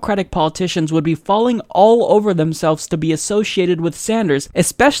that, Democratic politicians would be falling all over themselves to be associated with Sanders,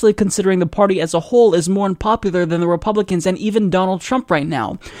 especially considering the party as a whole is more unpopular than the Republicans and even Donald Trump right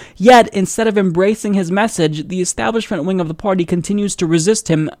now. Yet, instead of embracing his message, the establishment wing of the party continues to resist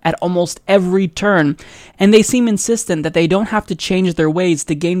him at almost every turn, and they seem insistent that they don't have to change their ways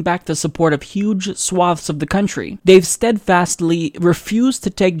to gain back the support of huge swaths of the country. They've steadfastly refused to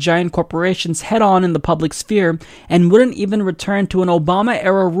take giant corporations head-on in the public sphere, and wouldn't even return to an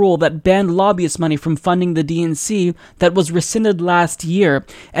Obama-era rule that banned lobbyist money from funding the DNC that was rescinded last year.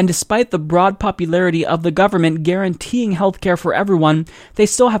 And despite the broad popularity of the government guaranteeing health care for everyone, they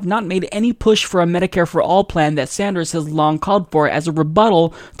still have not made any push for a Medicare for All plan that Sanders has long called for as a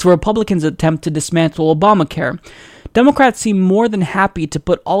rebuttal to Republicans' attempt to dismantle Obamacare. Democrats seem more than happy to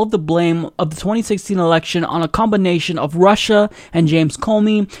put all of the blame of the 2016 election on a combination of Russia and James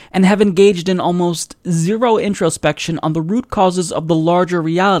Comey, and have engaged in almost zero introspection on the root causes of the larger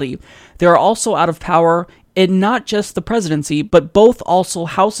reality. They are also out of power in not just the presidency, but both also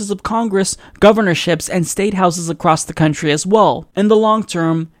houses of Congress, governorships, and state houses across the country as well. In the long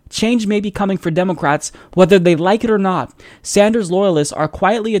term, change may be coming for Democrats, whether they like it or not. Sanders loyalists are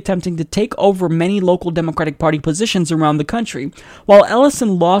quietly attempting to take over many local Democratic Party positions around the country. While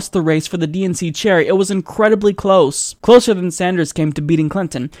Ellison lost the race for the DNC chair, it was incredibly close. Closer than Sanders came to beating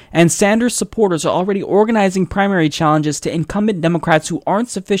Clinton, and Sanders supporters are already organizing primary challenges to incumbent Democrats who aren't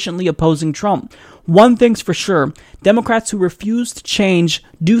sufficiently opposing Trump. One thing's for sure, Democrats who refuse to change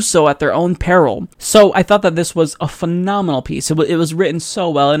do so at their own peril. So I thought that this was a phenomenal piece. It was written so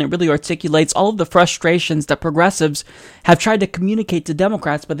well, and it really articulates all of the frustrations that progressives have tried to communicate to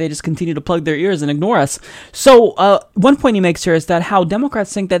Democrats, but they just continue to plug their ears and ignore us. So one point he makes here is that how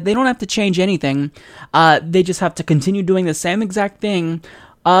Democrats think that they don't have to change anything. They just have to continue doing the same exact thing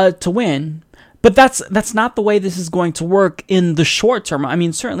to win. But that's not the way this is going to work in the short term. I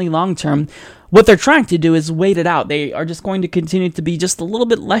mean, certainly long term. what they're trying to do is wait it out. They are just going to continue to be just a little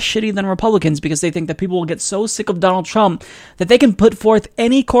bit less shitty than Republicans because they think that people will get so sick of Donald Trump that they can put forth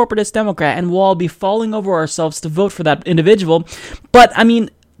any corporatist Democrat and we'll all be falling over ourselves to vote for that individual. But, I mean,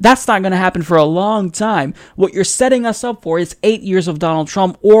 that's not going to happen for a long time. What you're setting us up for is 8 years of Donald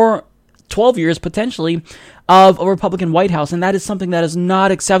Trump or 12 years, potentially, of a Republican White House, and that is something that is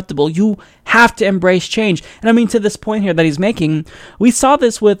not acceptable. You have to embrace change. And I mean, to this point here that he's making, we saw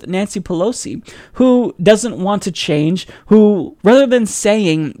this with Nancy Pelosi, who doesn't want to change, who, rather than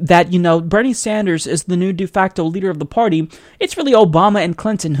saying that, Bernie Sanders is the new de facto leader of the party, it's really Obama and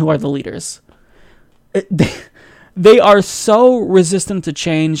Clinton who are the leaders. They are so resistant to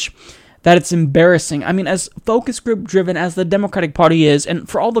change that it's embarrassing. I mean, as focus group driven as the Democratic Party is, and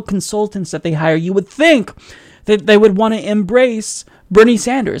for all the consultants that they hire, you would think that they would want to embrace Bernie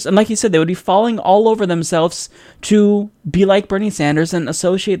Sanders. And like you said, they would be falling all over themselves to be like Bernie Sanders and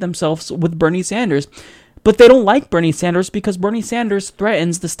associate themselves with Bernie Sanders. But they don't like Bernie Sanders because Bernie Sanders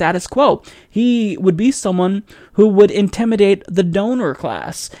threatens the status quo. He would be someone who would intimidate the donor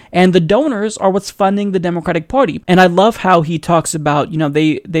class. And the donors are what's funding the Democratic Party. And I love how he talks about,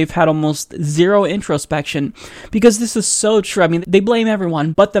 they've had almost zero introspection because this is so true. I mean, they blame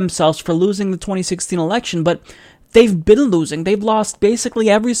everyone but themselves for losing the 2016 election, but they've been losing. They've lost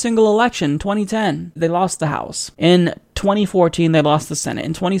basically every single election. 2010, they lost the House. In 2014, they lost the Senate.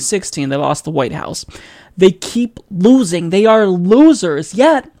 In 2016, they lost the White House. They keep losing. They are losers.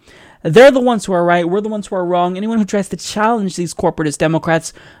 Yet, they're the ones who are right. We're the ones who are wrong. Anyone who tries to challenge these corporatist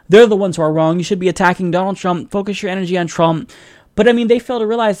Democrats, they're the ones who are wrong. You should be attacking Donald Trump. Focus your energy on Trump. But I mean, they fail to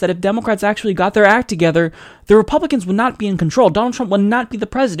realize that if Democrats actually got their act together, the Republicans would not be in control. Donald Trump would not be the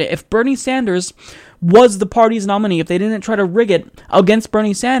president. If Bernie Sanders was the party's nominee, if they didn't try to rig it against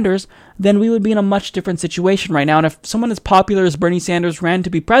Bernie Sanders, then we would be in a much different situation right now. And if someone as popular as Bernie Sanders ran to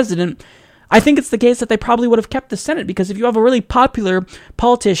be president, I think it's the case that they probably would have kept the Senate, because if you have a really popular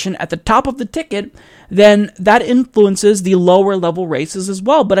politician at the top of the ticket, then that influences the lower level races as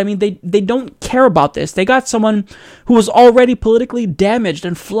well. But I mean, they don't care about this. They got someone who was already politically damaged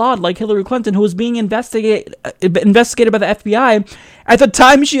and flawed, like Hillary Clinton, who was being investigated by the FBI at the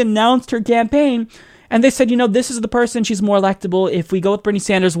time she announced her campaign. And they said, this is the person, she's more electable. If we go with Bernie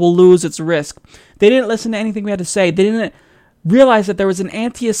Sanders, we'll lose, it's a risk. They didn't listen to anything we had to say. They didn't realize that there was an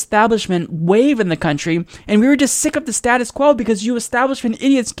anti-establishment wave in the country, and we were just sick of the status quo because you establishment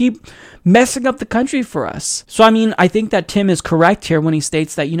idiots keep messing up the country for us. So, I mean, I think that Tim is correct here when he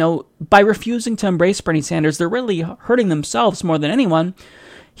states that, by refusing to embrace Bernie Sanders, they're really hurting themselves more than anyone.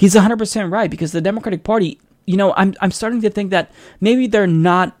 He's 100% right, because the Democratic Party, I'm starting to think that maybe they're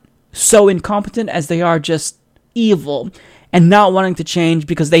not so incompetent as they are just evil and not wanting to change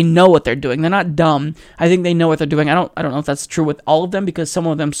because they know what they're doing. They're not dumb. I think they know what they're doing. I don't know if that's true with all of them, because some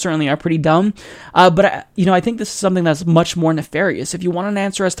of them certainly are pretty dumb. But I think this is something that's much more nefarious. If you want an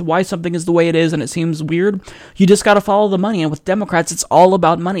answer as to why something is the way it is and it seems weird, you just got to follow the money. And with Democrats, it's all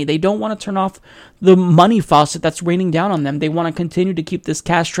about money. They don't want to turn off the money faucet that's raining down on them. They want to continue to keep this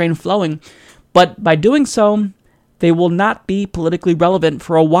cash train flowing. But by doing so, they will not be politically relevant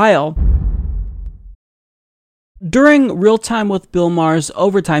for a while. During Real Time with Bill Maher's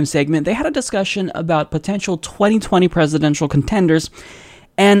Overtime segment, they had a discussion about potential 2020 presidential contenders,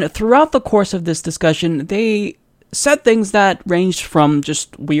 and throughout the course of this discussion, they said things that ranged from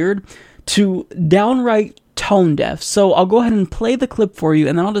just weird to downright tone deaf. So I'll go ahead and play the clip for you,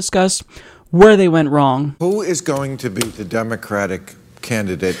 and then I'll discuss where they went wrong. Who is going to be the Democratic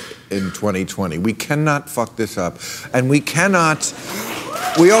candidate in 2020? We cannot fuck this up, and we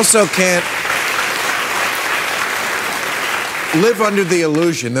also can't live under the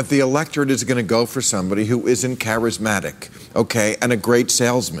illusion that the electorate is going to go for somebody who isn't charismatic, okay, and a great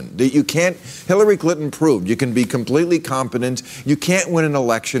salesman. You can't. Hillary Clinton proved you can be completely competent. You can't win an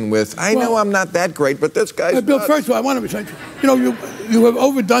election with, I know I'm not that great, but this guy's Bill, first of all, I want to say, you have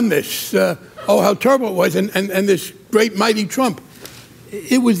overdone this. How terrible it was, and this great, mighty Trump.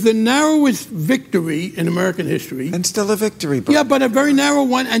 It was the narrowest victory in American history. And still a victory. But yeah, but a very narrow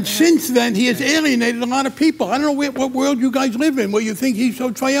one. And since then, he has alienated a lot of people. I don't know what world you guys live in where you think he's so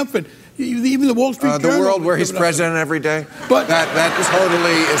triumphant. Even the Wall Street Journal. The world where he's president every day? But that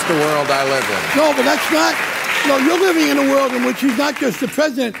totally is the world I live in. No, but that's not. No, you're living in a world in which he's not just the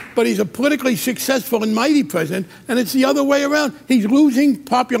president, but he's a politically successful and mighty president, and it's the other way around. He's losing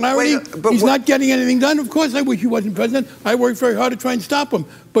popularity. He's not getting anything done. Of course, I wish he wasn't president. I worked very hard to try and stop him.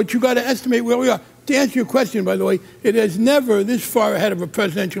 But you got to estimate where we are. To answer your question, by the way, it has never, this far ahead of a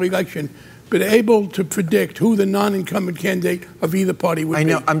presidential election, been able to predict who the non-incumbent candidate of either party would be. I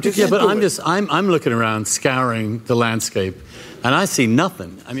know. I'm looking around, scouring the landscape. And I see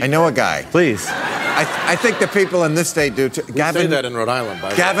nothing. I know a guy. Please. I think the people in this state do too. We say that in Rhode Island, by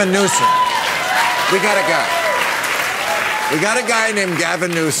the way. Gavin Newsom. We got a guy. We got a guy named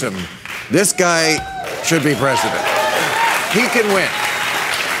Gavin Newsom. This guy should be president. He can win.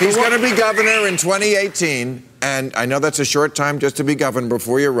 He's going to be governor in 2018, and I know that's a short time just to be governor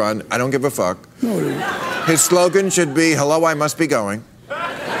before you run. I don't give a fuck. His slogan should be, "Hello, I must be going."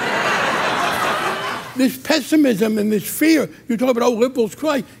 This pessimism and this fear, you talk about, liberals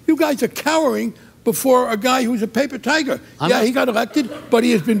cry. You guys are cowering before a guy who's a paper tiger. He got elected, but he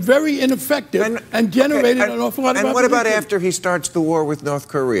has been very ineffective and generated an awful lot of opposition. And what about after he starts the war with North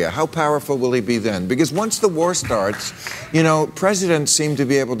Korea? How powerful will he be then? Because once the war starts, presidents seem to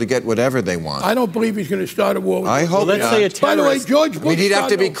be able to get whatever they want. I don't believe he's going to start a war with I hope not. By the way, George Bush he'd have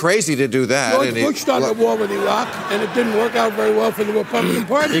to be crazy to do that. George Bush started a war with Iraq, and it didn't work out very well for the Republican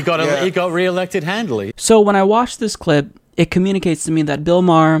Party. He got reelected handily. So when I watch this clip, it communicates to me that Bill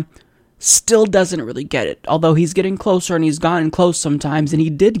Maher still doesn't really get it. Although he's getting closer and he's gotten close sometimes, and he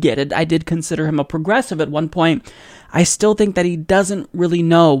did get it. I did consider him a progressive at one point. I still think that he doesn't really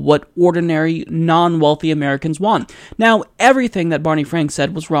know what ordinary, non-wealthy Americans want. Now, everything that Barney Frank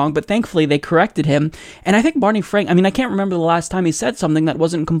said was wrong, but thankfully they corrected him. And I think Barney Frank, I can't remember the last time he said something that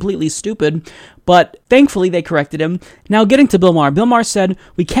wasn't completely stupid, but thankfully they corrected him. Now, getting to Bill Maher. Bill Maher said,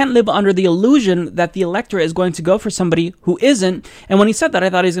 we can't live under the illusion that the electorate is going to go for somebody who isn't. And when he said that, I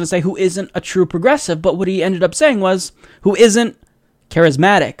thought he was going to say who isn't a true progressive, but what he ended up saying was, who isn't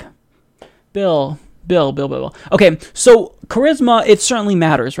charismatic. Bill. Okay, so charisma, it certainly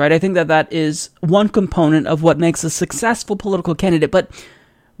matters, right? I think that is one component of what makes a successful political candidate, but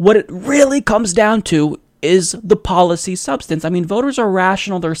what it really comes down to is the policy substance. Voters are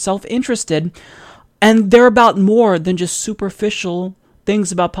rational, they're self-interested, and they're about more than just superficial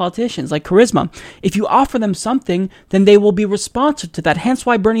things about politicians, like charisma. If you offer them something, then they will be responsive to that. Hence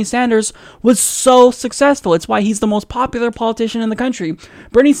why Bernie Sanders was so successful. It's why he's the most popular politician in the country.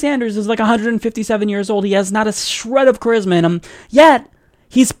 Bernie Sanders is like 157 years old. He has not a shred of charisma in him. Yet,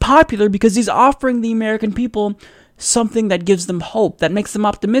 he's popular because he's offering the American people something that gives them hope, that makes them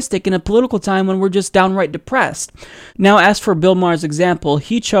optimistic in a political time when we're just downright depressed. Now, as for Bill Maher's example,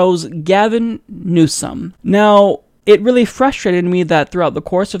 he chose Gavin Newsom. Now, it really frustrated me that throughout the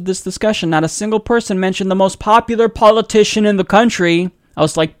course of this discussion, not a single person mentioned the most popular politician in the country. I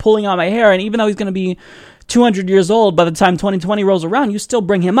was like pulling out my hair, and even though he's going to be 200 years old by the time 2020 rolls around, you still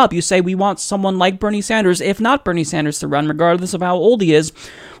bring him up. You say, we want someone like Bernie Sanders, if not Bernie Sanders, to run, regardless of how old he is.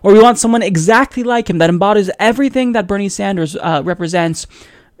 Or we want someone exactly like him that embodies everything that Bernie Sanders represents.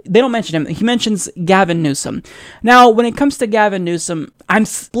 They don't mention him. He mentions Gavin Newsom. Now, when it comes to Gavin Newsom, I'm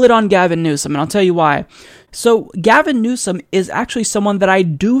split on Gavin Newsom, and I'll tell you why. So, Gavin Newsom is actually someone that I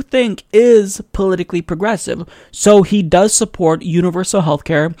do think is politically progressive. So, he does support universal health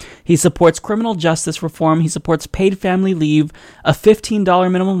care. He supports criminal justice reform. He supports paid family leave, a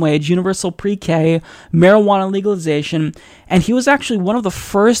 $15 minimum wage, universal pre-K, marijuana legalization. And he was actually one of the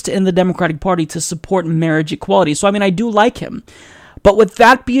first in the Democratic Party to support marriage equality. So, I do like him. But with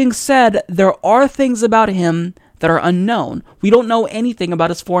that being said, there are things about him that are unknown. We don't know anything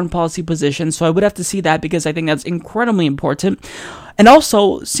about his foreign policy position, so I would have to see that because I think that's incredibly important. And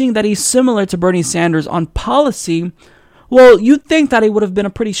also, seeing that he's similar to Bernie Sanders on policy, well, you'd think that he would have been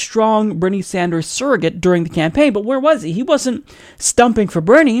a pretty strong Bernie Sanders surrogate during the campaign, but where was he? He wasn't stumping for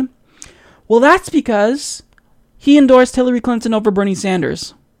Bernie. Well, that's because he endorsed Hillary Clinton over Bernie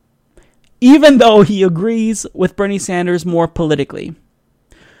Sanders, even though he agrees with Bernie Sanders more politically.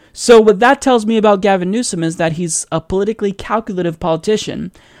 So what that tells me about Gavin Newsom is that he's a politically calculative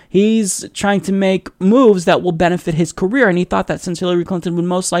politician. He's trying to make moves that will benefit his career, and he thought that since Hillary Clinton would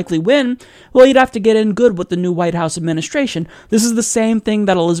most likely win, well, he'd have to get in good with the new White House administration. This is the same thing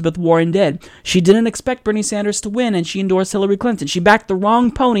that Elizabeth Warren did. She didn't expect Bernie Sanders to win, and she endorsed Hillary Clinton. She backed the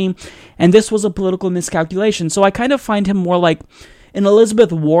wrong pony, and this was a political miscalculation. So I kind of find him more like an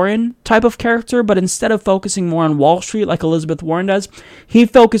Elizabeth Warren type of character, but instead of focusing more on Wall Street like Elizabeth Warren does, he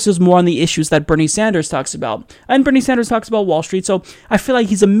focuses more on the issues that Bernie Sanders talks about. And Bernie Sanders talks about Wall Street, so I feel like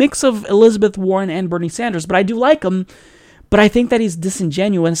he's a mix of Elizabeth Warren and Bernie Sanders, but I do like him, but I think that he's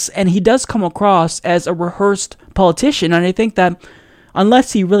disingenuous, and he does come across as a rehearsed politician, and I think that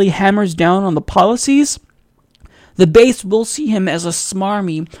unless he really hammers down on the policies, the base will see him as a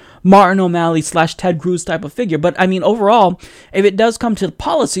smarmy Martin O'Malley / Ted Cruz type of figure. But overall, if it does come to the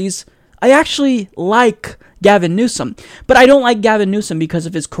policies, I actually like Gavin Newsom. But I don't like Gavin Newsom because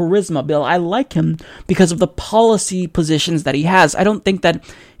of his charisma, Bill. I like him because of the policy positions that he has. I don't think that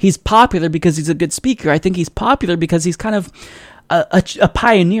he's popular because he's a good speaker. I think he's popular because he's kind of a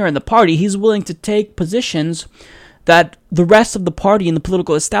pioneer in the party. He's willing to take positions that the rest of the party and the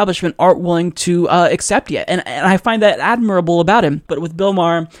political establishment aren't willing to accept yet. And I find that admirable about him. But with Bill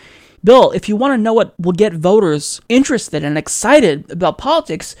Maher, Bill, if you want to know what will get voters interested and excited about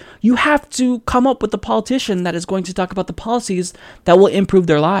politics, you have to come up with a politician that is going to talk about the policies that will improve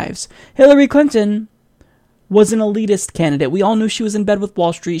their lives. Hillary Clinton was an elitist candidate. We all knew she was in bed with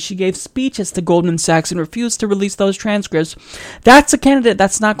Wall Street. She gave speeches to Goldman Sachs and refused to release those transcripts. That's a candidate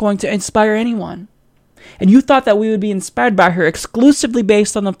that's not going to inspire anyone. And you thought that we would be inspired by her exclusively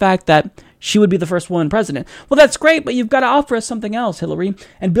based on the fact that she would be the first woman president. Well, that's great, but you've got to offer us something else, Hillary.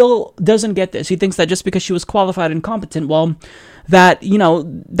 And Bill doesn't get this. He thinks that just because she was qualified and competent, well, that,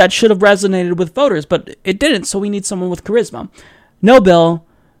 that should have resonated with voters, but it didn't, so we need someone with charisma. No, Bill.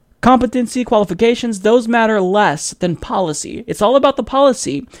 Competency, qualifications, those matter less than policy. It's all about the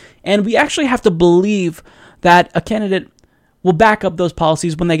policy. And we actually have to believe that a candidate will back up those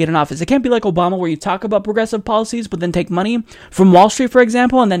policies when they get in office. It can't be like Obama where you talk about progressive policies but then take money from Wall Street, for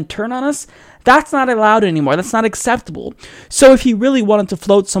example, and then turn on us. That's not allowed anymore. That's not acceptable. So if he really wanted to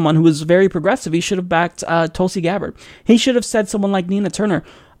float someone who was very progressive, he should have backed Tulsi Gabbard. He should have said someone like Nina Turner.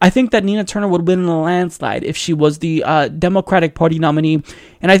 I think that Nina Turner would win in a landslide if she was the Democratic Party nominee.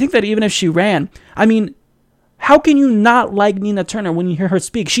 And I think that even if she ran, how can you not like Nina Turner when you hear her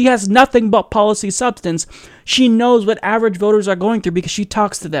speak? She has nothing but policy substance. She knows what average voters are going through because she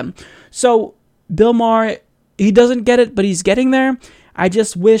talks to them. So Bill Maher, he doesn't get it, but he's getting there. I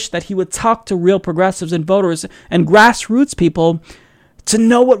just wish that he would talk to real progressives and voters and grassroots people to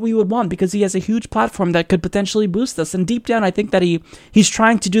know what we would want, because he has a huge platform that could potentially boost us. And deep down, I think that he's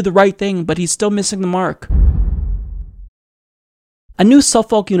trying to do the right thing, but he's still missing the mark. A new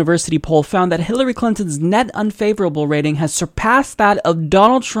Suffolk University poll found that Hillary Clinton's net unfavorable rating has surpassed that of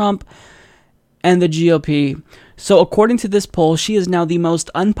Donald Trump and the GOP. So according to this poll, she is now the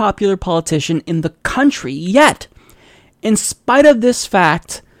most unpopular politician in the country. Yet, in spite of this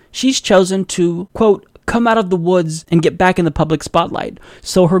fact, she's chosen to, quote, come out of the woods and get back in the public spotlight.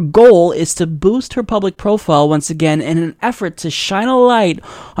 So her goal is to boost her public profile once again in an effort to shine a light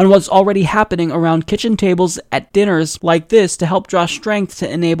on what's already happening around kitchen tables at dinners like this to help draw strength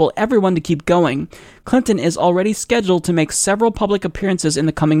to enable everyone to keep going. Clinton is already scheduled to make several public appearances in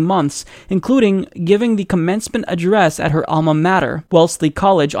the coming months, including giving the commencement address at her alma mater, Wellesley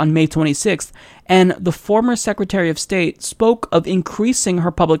College, on May 26th, and the former Secretary of State spoke of increasing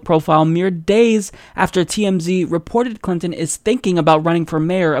her public profile mere days after TMZ reported Clinton is thinking about running for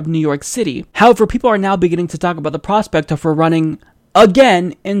mayor of New York City. However, people are now beginning to talk about the prospect of her running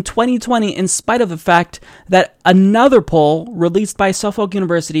again in 2020, in spite of the fact that another poll released by Suffolk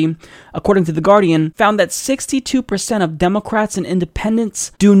University, according to The Guardian, found that 62% of Democrats and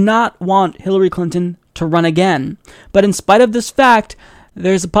independents do not want Hillary Clinton to run again. But in spite of this fact,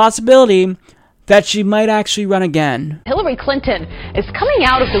 there's a possibility that she might actually run again. Hillary Clinton is coming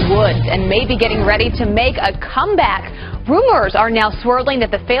out of the woods and may be getting ready to make a comeback. Rumors are now swirling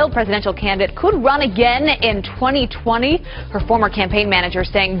that the failed presidential candidate could run again in 2020. Her former campaign manager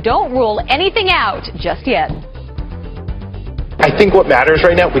saying don't rule anything out just yet. I think what matters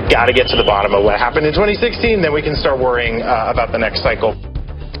right now, we've got to get to the bottom of what happened in 2016, then we can start worrying about the next cycle.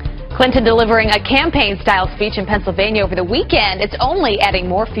 Clinton delivering a campaign-style speech in Pennsylvania over the weekend. It's only adding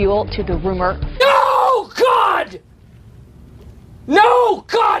more fuel to the rumor. No, God! No,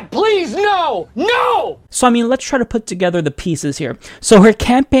 God, please, no! No! So, let's try to put together the pieces here. So her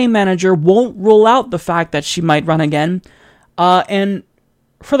campaign manager won't rule out the fact that she might run again. And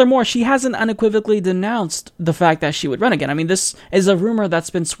furthermore, she hasn't unequivocally denounced the fact that she would run again. This is a rumor that's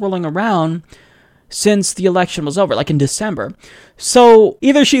been swirling around since the election was over, like in December. So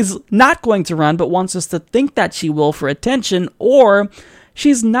either she's not going to run but wants us to think that she will for attention, or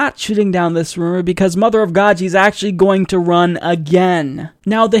she's not shooting down this rumor because, mother of God, she's actually going to run again.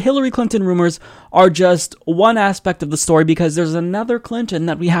 Now, the Hillary Clinton rumors are just one aspect of the story, because there's another Clinton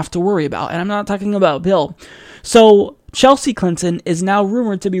that we have to worry about, and I'm not talking about Bill. So Chelsea Clinton is now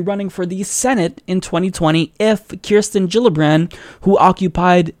rumored to be running for the Senate in 2020 if Kirsten Gillibrand, who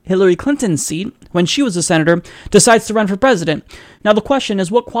occupied Hillary Clinton's seat when she was a senator, decides to run for president. Now, the question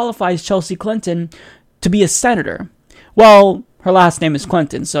is, what qualifies Chelsea Clinton to be a senator? Well, her last name is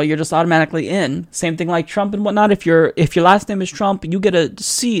Clinton, so you're just automatically in. Same thing like Trump and whatnot. If your last name is Trump, you get a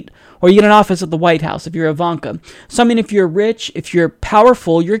seat or you get an office at the White House if you're Ivanka. So, if you're rich, if you're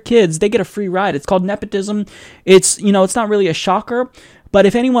powerful, your kids, they get a free ride. It's called nepotism. It's not really a shocker. But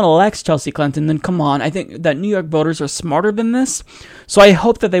if anyone elects Chelsea Clinton, then come on. I think that New York voters are smarter than this. So I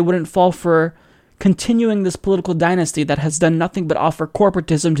hope that they wouldn't fall for continuing this political dynasty that has done nothing but offer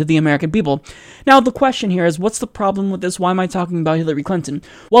corporatism to the American people. Now, the question here is, what's the problem with this? Why am I talking about Hillary Clinton?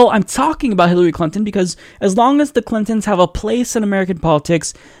 Well, I'm talking about Hillary Clinton because as long as the Clintons have a place in American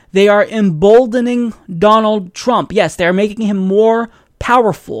politics, they are emboldening Donald Trump. Yes, they are making him more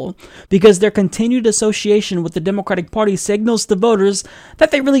powerful because their continued association with the Democratic Party signals to voters that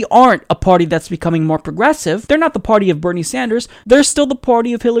they really aren't a party that's becoming more progressive. They're not the party of Bernie Sanders. They're still the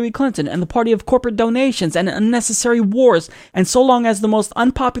party of Hillary Clinton and the party of corporate donations and unnecessary wars. And so long as the most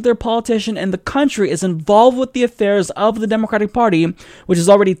unpopular politician in the country is involved with the affairs of the Democratic Party, which is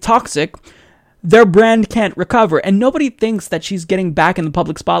already toxic, their brand can't recover. And nobody thinks that she's getting back in the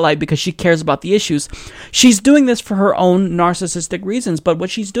public spotlight because she cares about the issues. She's doing this for her own narcissistic reasons, but what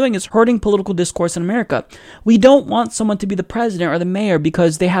she's doing is hurting political discourse in America. We don't want someone to be the president or the mayor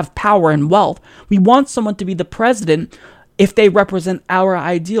because they have power and wealth. We want someone to be the president if they represent our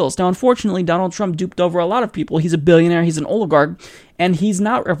ideals. Now, unfortunately, Donald Trump duped over a lot of people. He's a billionaire, he's an oligarch, and he's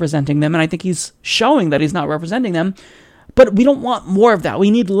not representing them, and I think he's showing that he's not representing them. But we don't want more of that. We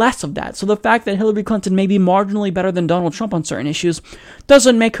need less of that. So the fact that Hillary Clinton may be marginally better than Donald Trump on certain issues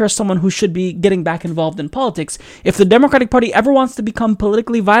doesn't make her someone who should be getting back involved in politics. If the Democratic Party ever wants to become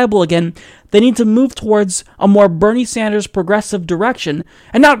politically viable again, they need to move towards a more Bernie Sanders progressive direction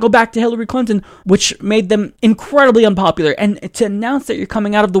and not go back to Hillary Clinton, which made them incredibly unpopular. And to announce that you're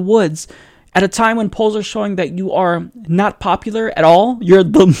coming out of the woods at a time when polls are showing that you are not popular at all, you're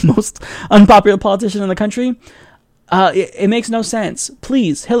the most unpopular politician in the country, it makes no sense.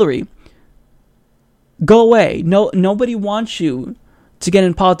 Please, Hillary, go away. Nobody wants you to get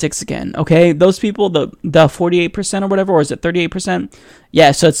in politics again, okay? Those people, the 48% or whatever, or is it 38%?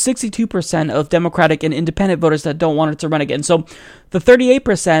 Yeah, so it's 62% of Democratic and independent voters that don't want her to run again. So the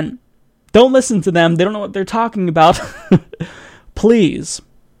 38%, don't listen to them. They don't know what they're talking about. Please,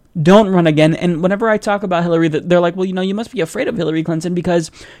 don't run again. And whenever I talk about Hillary, they're like, well, you must be afraid of Hillary Clinton because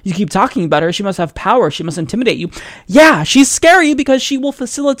you keep talking about her. She must have power. She must intimidate you. Yeah, she's scary because she will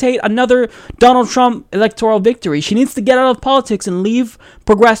facilitate another Donald Trump electoral victory. She needs to get out of politics and leave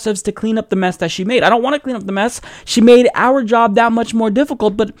progressives to clean up the mess that she made. I don't want to clean up the mess. She made our job that much more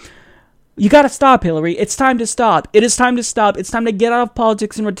difficult, but you got to stop, Hillary. It's time to stop. It is time to stop. It's time to get out of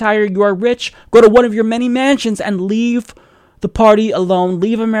politics and retire. You are rich. Go to one of your many mansions and leave the party alone.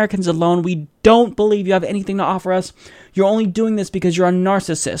 Leave Americans alone. We don't believe you have anything to offer us. You're only doing this because you're a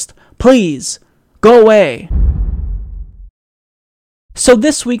narcissist. Please, go away. So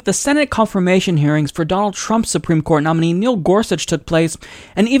this week, the Senate confirmation hearings for Donald Trump's Supreme Court nominee Neil Gorsuch took place,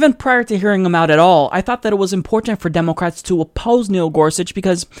 and even prior to hearing him out at all, I thought that it was important for Democrats to oppose Neil Gorsuch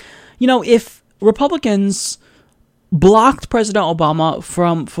because, if Republicans blocked President Obama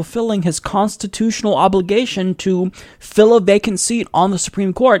from fulfilling his constitutional obligation to fill a vacant seat on the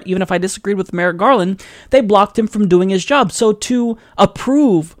Supreme Court. Even if I disagreed with Merrick Garland, they blocked him from doing his job. So to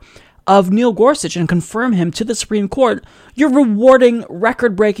approve of Neil Gorsuch and confirm him to the Supreme Court, you're rewarding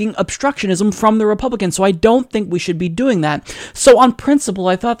record-breaking obstructionism from the Republicans. So I don't think we should be doing that. So on principle,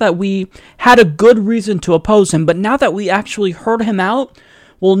 I thought that we had a good reason to oppose him. But now that we actually heard him out,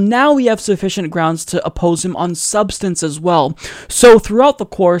 well, now we have sufficient grounds to oppose him on substance as well. So throughout the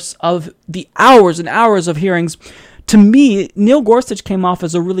course of the hours and hours of hearings, to me, Neil Gorsuch came off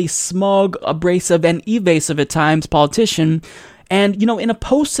as a really smug, abrasive, and evasive at times politician. And, in a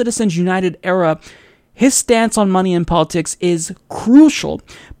post-Citizens United era, his stance on money in politics is crucial.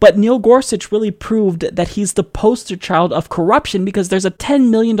 But Neil Gorsuch really proved that he's the poster child of corruption because there's a $10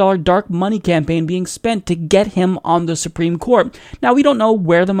 million dark money campaign being spent to get him on the Supreme Court. Now, we don't know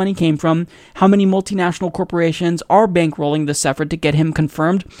where the money came from, how many multinational corporations are bankrolling this effort to get him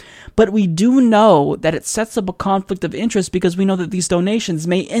confirmed, but we do know that it sets up a conflict of interest because we know that these donations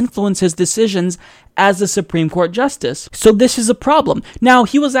may influence his decisions as a Supreme Court justice. So this is a problem. Now,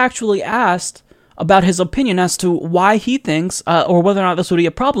 he was actually asked about his opinion as to why he thinks, or whether or not this would be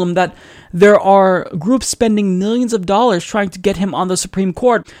a problem, that there are groups spending millions of dollars trying to get him on the Supreme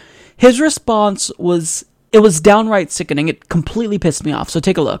Court. His response was, it was downright sickening. It completely pissed me off. So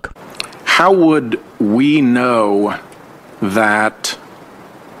take a look. How would we know that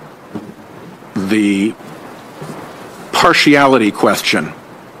the partiality question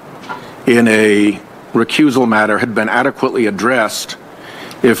in a recusal matter had been adequately addressed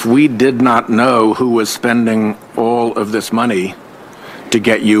if we did not know who was spending all of this money to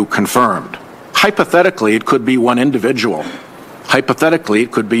get you confirmed? Hypothetically, it could be one individual. Hypothetically,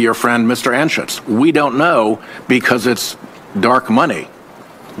 it could be your friend, Mr. Anschutz. We don't know because it's dark money.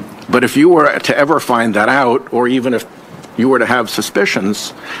 But if you were to ever find that out, or even if you were to have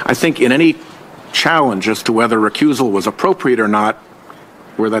suspicions, I think in any challenge as to whether recusal was appropriate or not,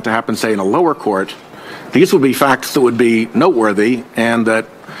 were that to happen, say, in a lower court, these would be facts that would be noteworthy and that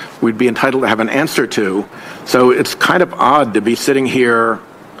we'd be entitled to have an answer to. So it's kind of odd to be sitting here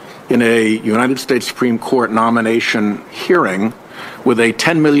in a United States Supreme Court nomination hearing with a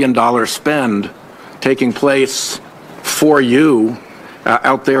 $10 million spend taking place for you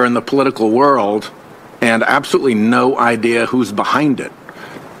out there in the political world and absolutely no idea who's behind it.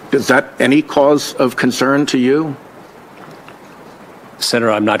 Is that any cause of concern to you?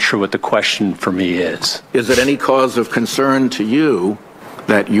 Senator, I'm not sure what the question for me is. Is it any cause of concern to you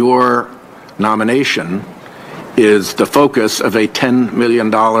that your nomination is the focus of a $10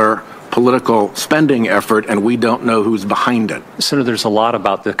 million political spending effort and we don't know who's behind it? Senator, there's a lot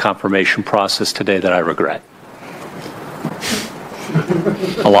about the confirmation process today that I regret.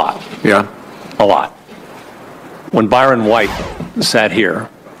 A lot. Yeah? A lot. When Byron White sat here,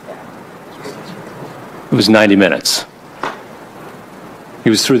 it was 90 minutes. He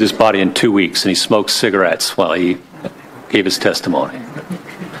was through this body in 2 weeks, and he smoked cigarettes while he gave his testimony.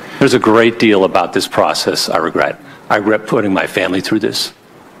 There's a great deal about this process I regret. I regret putting my family through this.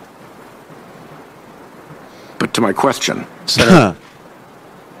 But to my question. Senator,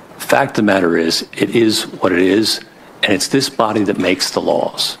 fact of the matter is, it is what it is, and it's this body that makes the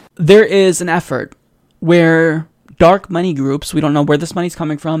laws. There is an effort where dark money groups, we don't know where this money's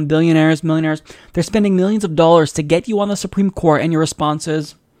coming from, billionaires, millionaires, they're spending millions of dollars to get you on the Supreme Court, and your response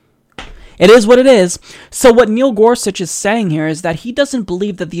is, it is what it is. So what Neil Gorsuch is saying here is that he doesn't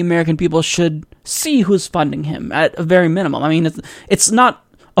believe that the American people should see who's funding him at a very minimum. I mean, it's not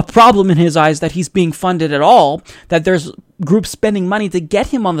a problem in his eyes that he's being funded at all, that there's groups spending money to get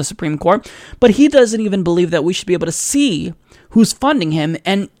him on the Supreme Court, but he doesn't even believe that we should be able to see who's funding him.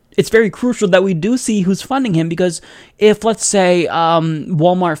 And it's very crucial that we do see who's funding him, because if, let's say,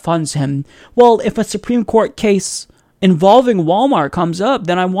 Walmart funds him, well, if a Supreme Court case involving Walmart comes up,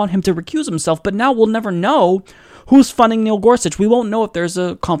 then I want him to recuse himself. But now we'll never know who's funding Neil Gorsuch. We won't know if there's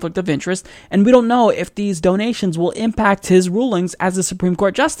a conflict of interest, and we don't know if these donations will impact his rulings as a Supreme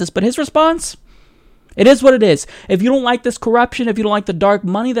Court justice. But his response, it is what it is. If you don't like this corruption, if you don't like the dark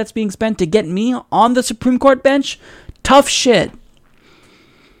money that's being spent to get me on the Supreme Court bench, tough shit.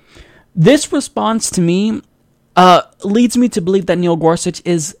 This response to me leads me to believe that Neil Gorsuch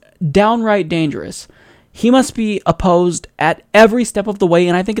is downright dangerous. He must be opposed at every step of the way,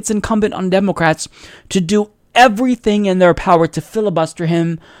 and I think it's incumbent on Democrats to do everything in their power to filibuster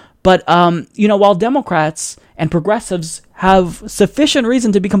him. But, while Democrats and progressives have sufficient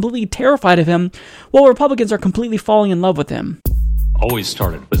reason to be completely terrified of him, well, Republicans are completely falling in love with him. Always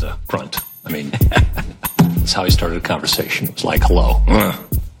started with a grunt. I mean, that's how he started a conversation. It was like, hello.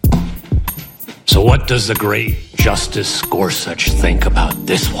 So what does the great Justice Gorsuch think about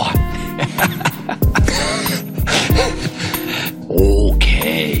this one?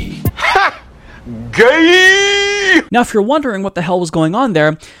 Okay. Ha! Gay! Now, if you're wondering what the hell was going on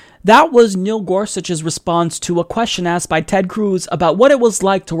there, that was Neil Gorsuch's response to a question asked by Ted Cruz about what it was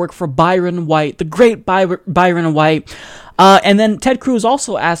like to work for Byron White, the great Byron White. And then Ted Cruz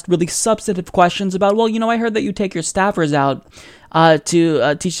also asked really substantive questions about, well, I heard that you take your staffers out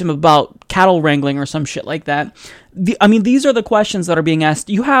to teach them about cattle wrangling or some shit like that. These are the questions that are being asked.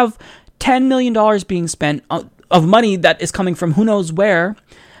 You have $10 million being spent of money that is coming from who knows where.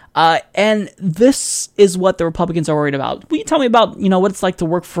 And this is what the Republicans are worried about. Will you tell me about, what it's like to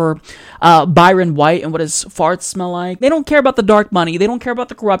work for Byron White and what his farts smell like? They don't care about the dark money. They don't care about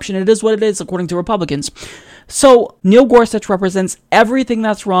the corruption. It is what it is, according to Republicans. So Neil Gorsuch represents everything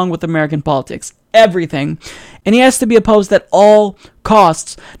that's wrong with American politics. Everything. And he has to be opposed at all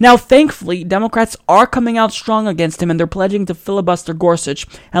costs. Now, thankfully, Democrats are coming out strong against him, and they're pledging to filibuster Gorsuch.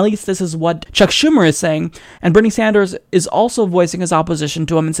 At least this is what Chuck Schumer is saying. And Bernie Sanders is also voicing his opposition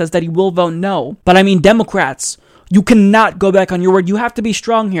to him and says that he will vote no. But Democrats, you cannot go back on your word. You have to be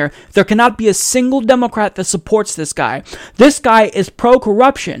strong here. There cannot be a single Democrat that supports this guy. This guy is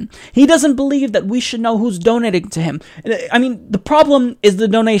pro-corruption. He doesn't believe that we should know who's donating to him. The problem is the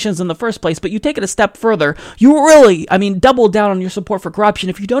donations in the first place, but you take it a step further. You really, double down on your support for corruption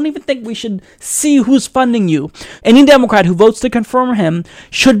if you don't even think we should see who's funding you. Any Democrat who votes to confirm him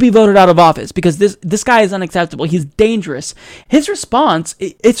should be voted out of office, because this guy is unacceptable. He's dangerous. His response,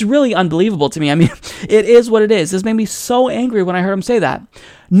 it's really unbelievable to me. It is what it is. This made me so angry when I heard him say that.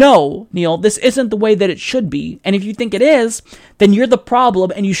 No, Neil, this isn't the way that it should be. And if you think it is, then you're the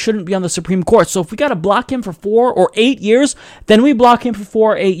problem and you shouldn't be on the Supreme Court. So if we got to block him for 4 or 8 years, then we block him for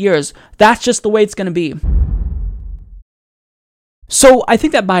 4 or 8 years. That's just the way it's going to be. So I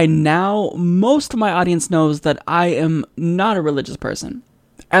think that by now, most of my audience knows that I am not a religious person.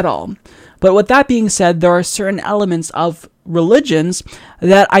 at all. But with that being said, there are certain elements of religions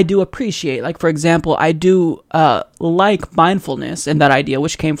that I do appreciate. Like, for example, I do like mindfulness and that idea,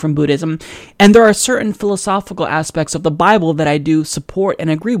 which came from Buddhism. And there are certain philosophical aspects of the Bible that I do support and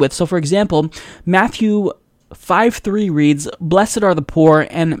agree with. So, for example, Matthew 5:3 reads, "Blessed are the poor,"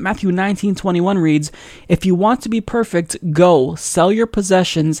 and Matthew 19:21 reads, "If you want to be perfect, go, sell your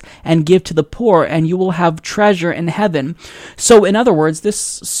possessions and give to the poor, and you will have treasure in heaven." So, in other words,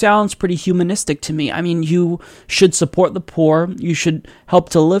 this sounds pretty humanistic to me. I mean, you should support the poor, you should help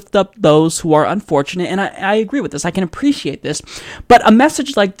to lift up those who are unfortunate, and I agree with this. I can appreciate this. But a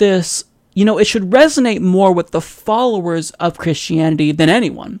message like this, it should resonate more with the followers of Christianity than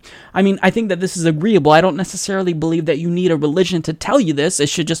anyone. I mean, I think that this is agreeable. I don't necessarily believe that you need a religion to tell you this. It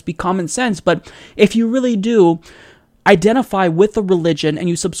should just be common sense. But if you really do identify with a religion and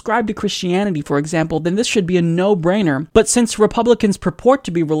you subscribe to Christianity, for example, then this should be a no-brainer. But since Republicans purport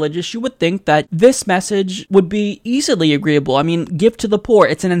to be religious, you would think that this message would be easily agreeable. I mean, give to the poor.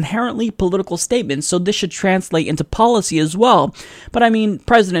 It's an inherently political statement, so this should translate into policy as well. But I mean,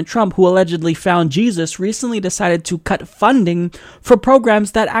 President Trump, who allegedly found Jesus, recently decided to cut funding for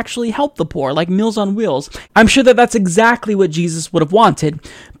programs that actually help the poor, like Meals on Wheels. I'm sure that that's exactly what Jesus would have wanted.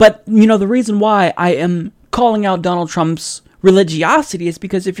 But, the reason why I am calling out Donald Trump's religiosity is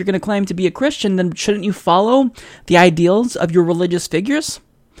because if you're going to claim to be a Christian, then shouldn't you follow the ideals of your religious figures?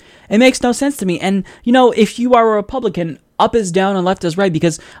 It makes no sense to me. And, if you are a Republican, up is down and left is right,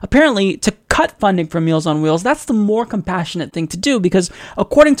 because apparently to cut funding for Meals on Wheels, that's the more compassionate thing to do, because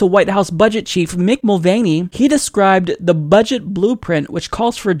according to White House budget chief Mick Mulvaney, he described the budget blueprint, which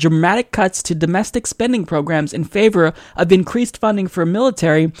calls for dramatic cuts to domestic spending programs in favor of increased funding for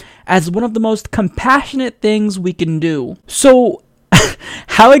military, as one of the most compassionate things we can do. So,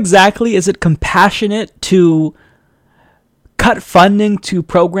 how exactly is it compassionate to cut funding to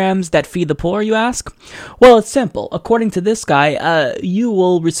programs that feed the poor, you ask? Well, it's simple. According to this guy, you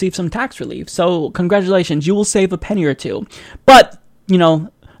will receive some tax relief. So, congratulations, you will save a penny or two. But,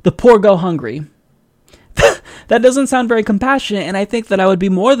 the poor go hungry. That doesn't sound very compassionate, and I think that I would be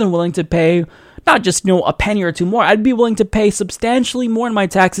more than willing to pay not just, a penny or two more. I'd be willing to pay substantially more in my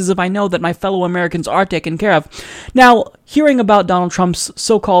taxes if I know that my fellow Americans are taken care of. Now, hearing about Donald Trump's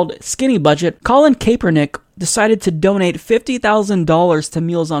so-called skinny budget, Colin Kaepernick decided to donate $50,000 to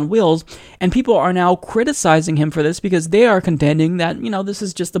Meals on Wheels, and people are now criticizing him for this because they are contending that, this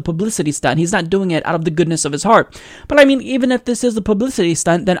is just a publicity stunt. He's not doing it out of the goodness of his heart. But I mean, even if this is a publicity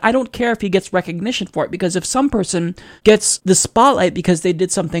stunt, then I don't care if he gets recognition for it, because if some person gets the spotlight because they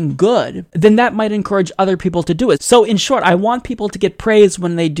did something good, then that might encourage other people to do it. So in short, I want people to get praise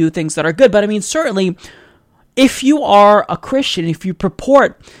when they do things that are good. But I mean, certainly, if you are a Christian, if you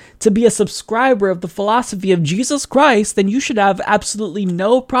purport to be a subscriber of the philosophy of Jesus Christ, then you should have absolutely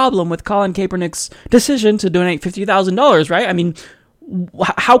no problem with Colin Kaepernick's decision to donate $50,000, right? I mean,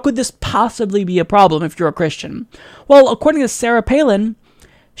 how could this possibly be a problem if you're a Christian? Well, according to Sarah Palin,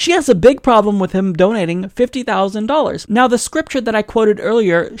 she has a big problem with him donating $50,000. Now, the scripture that I quoted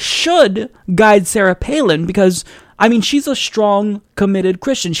earlier should guide Sarah Palin because, she's a strong, committed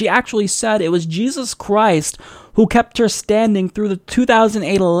Christian. She actually said it was Jesus Christ who kept her standing through the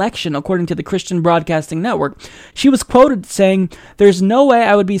 2008 election, according to the Christian Broadcasting Network. She was quoted saying, "There's no way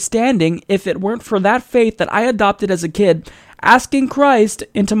I would be standing if it weren't for that faith that I adopted as a kid, asking Christ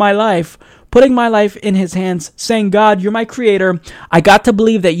into my life, putting my life in his hands, saying, God, you're my creator. I got to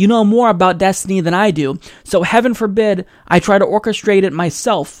believe that you know more about destiny than I do. So heaven forbid I try to orchestrate it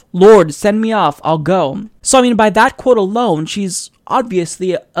myself. Lord, send me off. I'll go." So, by that quote alone, she's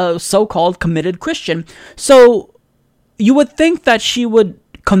obviously a so-called committed Christian. So you would think that she would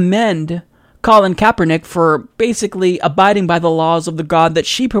commend Colin Kaepernick for basically abiding by the laws of the God that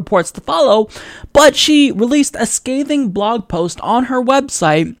she purports to follow, but she released a scathing blog post on her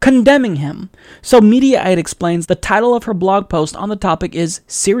website condemning him. So Mediaite explains the title of her blog post on the topic is,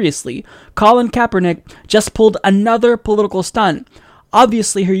 "Seriously, Colin Kaepernick just pulled another political stunt."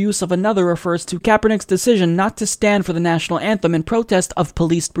 Obviously, her use of another refers to Kaepernick's decision not to stand for the national anthem in protest of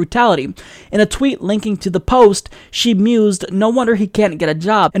police brutality. In a tweet linking to the post, she mused, "No wonder he can't get a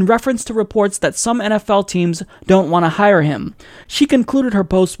job," in reference to reports that some NFL teams don't want to hire him. She concluded her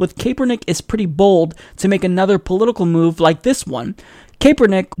post with, "Kaepernick is pretty bold to make another political move like this one.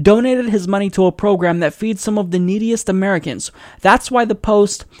 Kaepernick donated his money to a program that feeds some of the neediest Americans. That's why the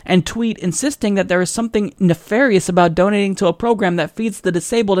post and tweet insisting that there is something nefarious about donating to a program that feeds the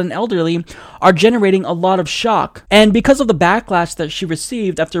disabled and elderly are generating a lot of shock. And because of the backlash that she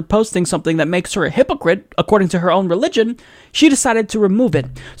received after posting something that makes her a hypocrite, according to her own religion, she decided to remove it.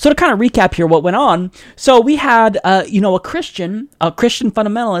 So to kind of recap here what went on, so we had, a Christian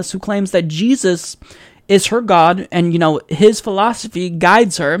fundamentalist who claims that Jesus is her God and, his philosophy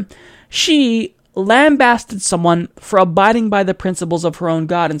guides her. She lambasted someone for abiding by the principles of her own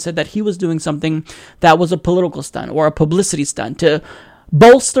God and said that he was doing something that was a political stunt or a publicity stunt to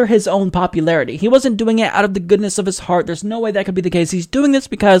bolster his own popularity. He wasn't doing it out of the goodness of his heart. There's no way that could be the case. He's doing this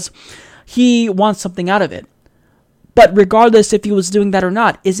because he wants something out of it. But regardless if he was doing that or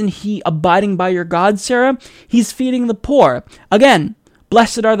not, isn't he abiding by your God, Sarah? He's feeding the poor. Again,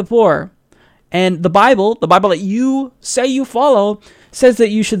 blessed are the poor. And the Bible that you say you follow, says that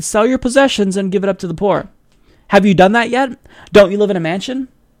you should sell your possessions and give it up to the poor. Have you done that yet? Don't you live in a mansion?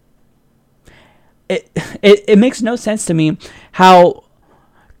 It makes no sense to me how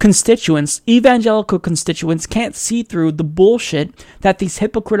evangelical constituents can't see through the bullshit that these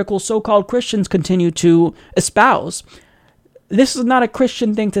hypocritical so-called Christians continue to espouse. This is not a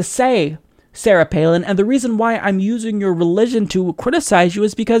Christian thing to say, Sarah Palin, and the reason why I'm using your religion to criticize you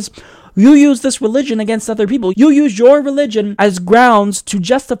is because you use this religion against other people. You use your religion as grounds to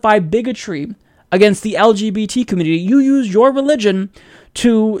justify bigotry against the LGBT community. You use your religion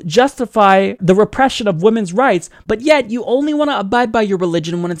to justify the repression of women's rights, but yet you only want to abide by your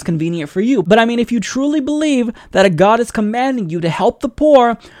religion when it's convenient for you. But I mean, if you truly believe that a God is commanding you to help the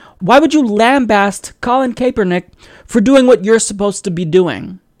poor, why would you lambaste Colin Kaepernick for doing what you're supposed to be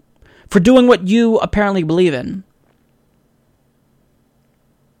doing? For doing what you apparently believe in?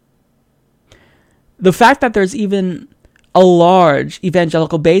 The fact that there's even a large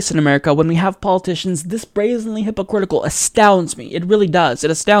evangelical base in America when we have politicians this brazenly hypocritical astounds me. It really does.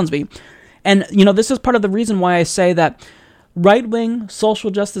 It astounds me. And, this is part of the reason why I say that right-wing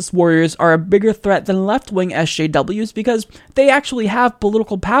social justice warriors are a bigger threat than left-wing SJWs because they actually have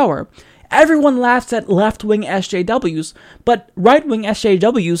political power. Everyone laughs at left-wing SJWs, but right-wing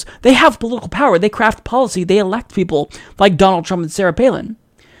SJWs, they have political power. They craft policy. They elect people like Donald Trump and Sarah Palin.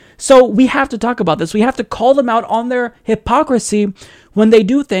 So we have to talk about this. We have to call them out on their hypocrisy when they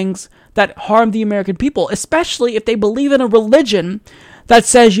do things that harm the American people, especially if they believe in a religion that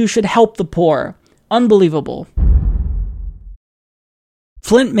says you should help the poor. Unbelievable.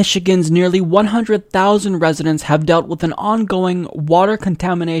 Flint, Michigan's nearly 100,000 residents have dealt with an ongoing water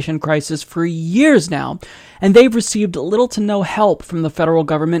contamination crisis for years now, and they've received little to no help from the federal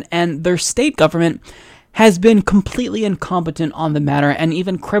government, and their state government has been completely incompetent on the matter and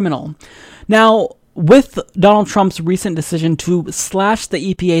even criminal. Now, with Donald Trump's recent decision to slash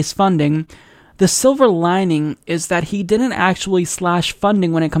the EPA's funding, the silver lining is that he didn't actually slash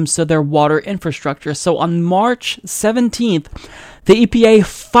funding when it comes to their water infrastructure. So on March 17th, the EPA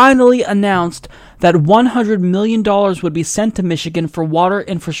finally announced that $100 million would be sent to Michigan for water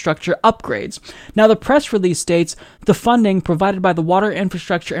infrastructure upgrades. Now, the press release states the funding provided by the Water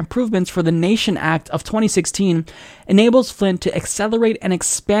Infrastructure Improvements for the Nation Act of 2016 enables Flint to accelerate and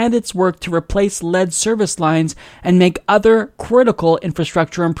expand its work to replace lead service lines and make other critical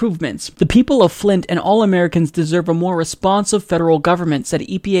infrastructure improvements. The people of Flint and all Americans deserve a more responsive federal government, said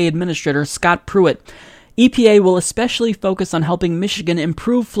EPA Administrator Scott Pruitt. EPA will especially focus on helping Michigan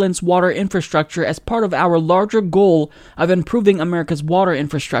improve Flint's water infrastructure as part of our larger goal of improving America's water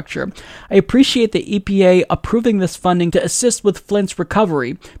infrastructure. I appreciate the EPA approving this funding to assist with Flint's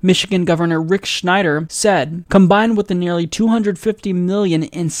recovery, Michigan Governor Rick Snyder said. Combined with the nearly $250 million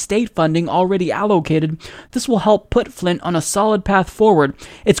in state funding already allocated, this will help put Flint on a solid path forward.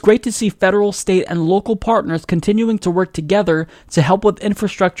 It's great to see federal, state, and local partners continuing to work together to help with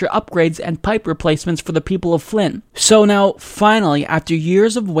infrastructure upgrades and pipe replacements for the people of Flint. So now, finally, after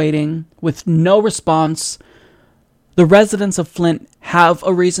years of waiting with no response, the residents of Flint have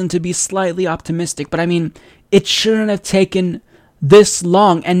a reason to be slightly optimistic. But I mean, it shouldn't have taken this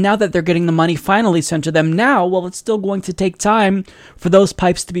long. And now that they're getting the money finally sent to them now, well, it's still going to take time for those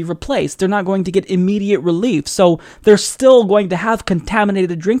pipes to be replaced. They're not going to get immediate relief. So they're still going to have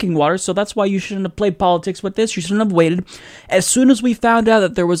contaminated drinking water. So that's why you shouldn't have played politics with this. You shouldn't have waited. As soon as we found out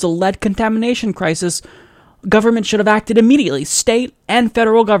that there was a lead contamination crisis, government should have acted immediately. State and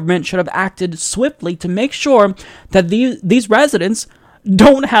federal government should have acted swiftly to make sure that these residents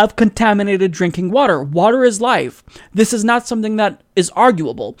don't have contaminated drinking water. Water is life. This is not something that is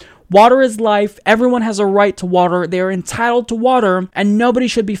arguable. Water is life. Everyone has a right to water. They are entitled to water, and nobody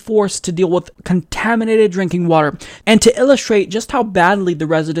should be forced to deal with contaminated drinking water. And to illustrate just how badly the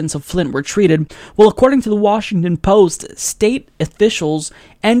residents of Flint were treated, well, according to the Washington Post, state officials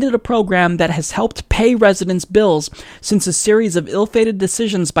ended a program that has helped pay residents' bills since a series of ill-fated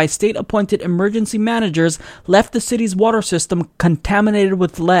decisions by state-appointed emergency managers left the city's water system contaminated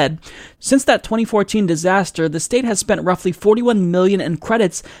with lead. Since that 2014 disaster, the state has spent roughly $41 million in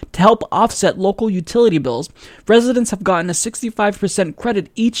credits to help offset local utility bills. Residents have gotten a 65%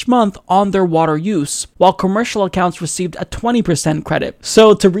 credit each month on their water use, while commercial accounts received a 20% credit.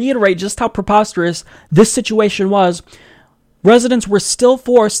 So to reiterate just how preposterous this situation was, residents were still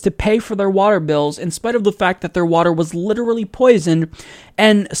forced to pay for their water bills in spite of the fact that their water was literally poisoned,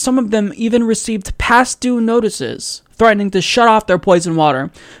 and some of them even received past due notices threatening to shut off their poisoned water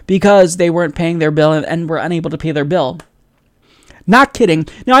because they weren't paying their bill and were unable to pay their bill. Not kidding.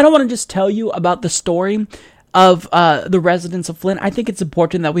 Now, I don't want to just tell you about the story of the residents of Flint. I think it's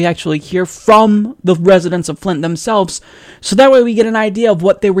important that we actually hear from the residents of Flint themselves, so that way we get an idea of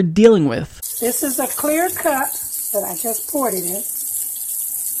what they were dealing with. This is a clear cup that I just poured it in.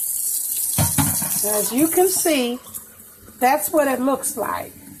 And as you can see, that's what it looks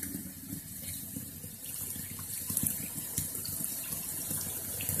like.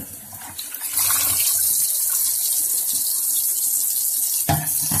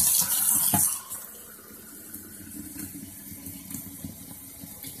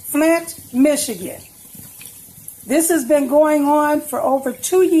 Flint, Michigan. This has been going on for over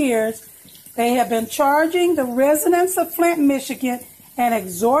 2 years. They have been charging the residents of Flint, Michigan, an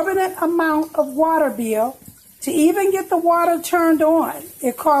exorbitant amount of water bill to even get the water turned on.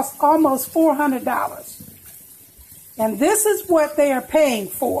 It costs almost $400. And this is what they are paying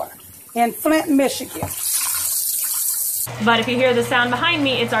for in Flint, Michigan. But if you hear the sound behind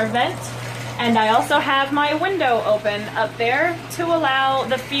me, it's our vent. And I also have my window open up there to allow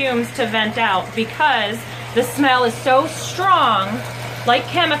the fumes to vent out because the smell is so strong, like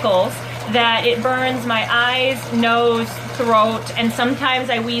chemicals, that it burns my eyes, nose, throat, and sometimes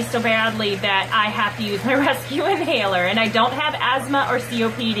I wheeze so badly that I have to use my rescue inhaler, and I don't have asthma or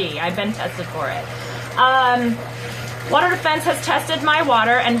COPD. I've been tested for it. Water Defense has tested my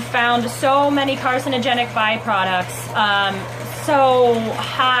water and found so many carcinogenic byproducts, so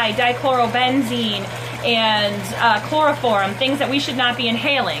high dichlorobenzene and chloroform, things that we should not be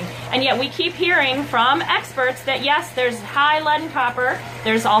inhaling. And yet we keep hearing from experts that yes, there's high lead and copper.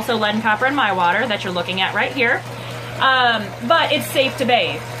 There's also lead and copper in my water that you're looking at right here. But it's safe to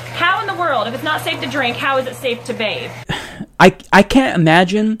bathe. How in the world, if it's not safe to drink, how is it safe to bathe? I can't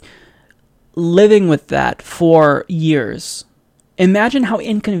imagine living with that for years. Imagine how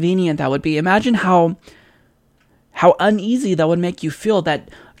inconvenient that would be. Imagine how uneasy that would make you feel, that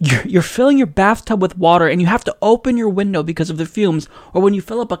you're filling your bathtub with water and you have to open your window because of the fumes, or when you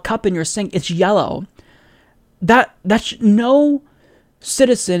fill up a cup in your sink, it's yellow. No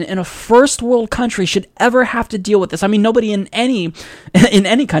citizen in a first world country should ever have to deal with this. I mean, nobody in any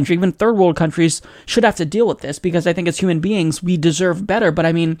country, even third world countries, should have to deal with this, because I think as human beings we deserve better. But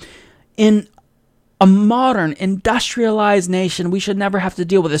I mean, in a modern, industrialized nation, we should never have to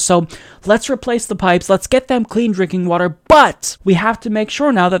deal with this. So let's replace the pipes. Let's get them clean drinking water. But we have to make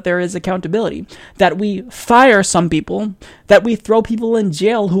sure now that there is accountability, that we fire some people, that we throw people in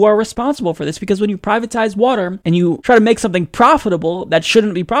jail who are responsible for this. Because when you privatize water and you try to make something profitable that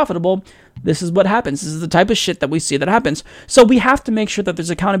shouldn't be profitable, this is what happens. This is the type of shit that we see that happens. So we have to make sure that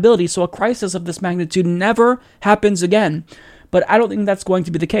there's accountability so a crisis of this magnitude never happens again. But I don't think that's going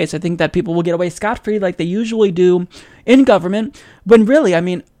to be the case. I think that people will get away scot-free like they usually do in government, when really, I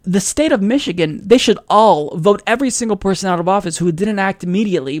mean, the state of Michigan, they should all vote every single person out of office who didn't act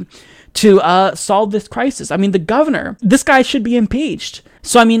immediately to solve this crisis. I mean, the governor, this guy should be impeached.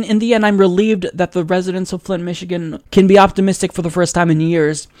 So, I mean, in the end, I'm relieved that the residents of Flint, Michigan can be optimistic for the first time in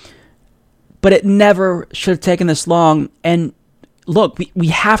years, but it never should have taken this long. And look, we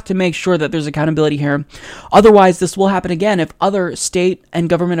have to make sure that there's accountability here. Otherwise, this will happen again if other state and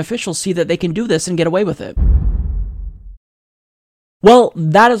government officials see that they can do this and get away with it. Well,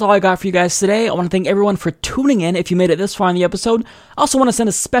 that is all I got for you guys today. I want to thank everyone for tuning in if you made it this far in the episode. I also want to send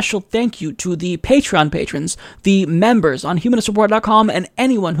a special thank you to the Patreon patrons, the members on humanistreport.com, and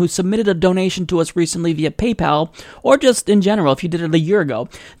anyone who submitted a donation to us recently via PayPal, or just in general if you did it a year ago.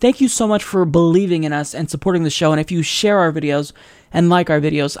 Thank you so much for believing in us and supporting the show. And if you share our videos and like our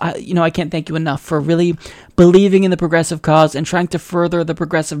videos, I can't thank you enough for really believing in the progressive cause and trying to further the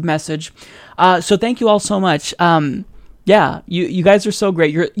progressive message. So thank you all so much. Yeah, you guys are so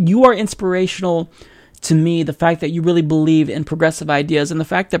great. You are inspirational to me, the fact that you really believe in progressive ideas and the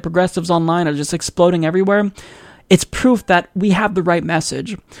fact that progressives online are just exploding everywhere, it's proof that we have the right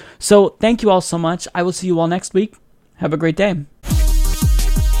message. So thank you all so much. I will see you all next week. Have a great day.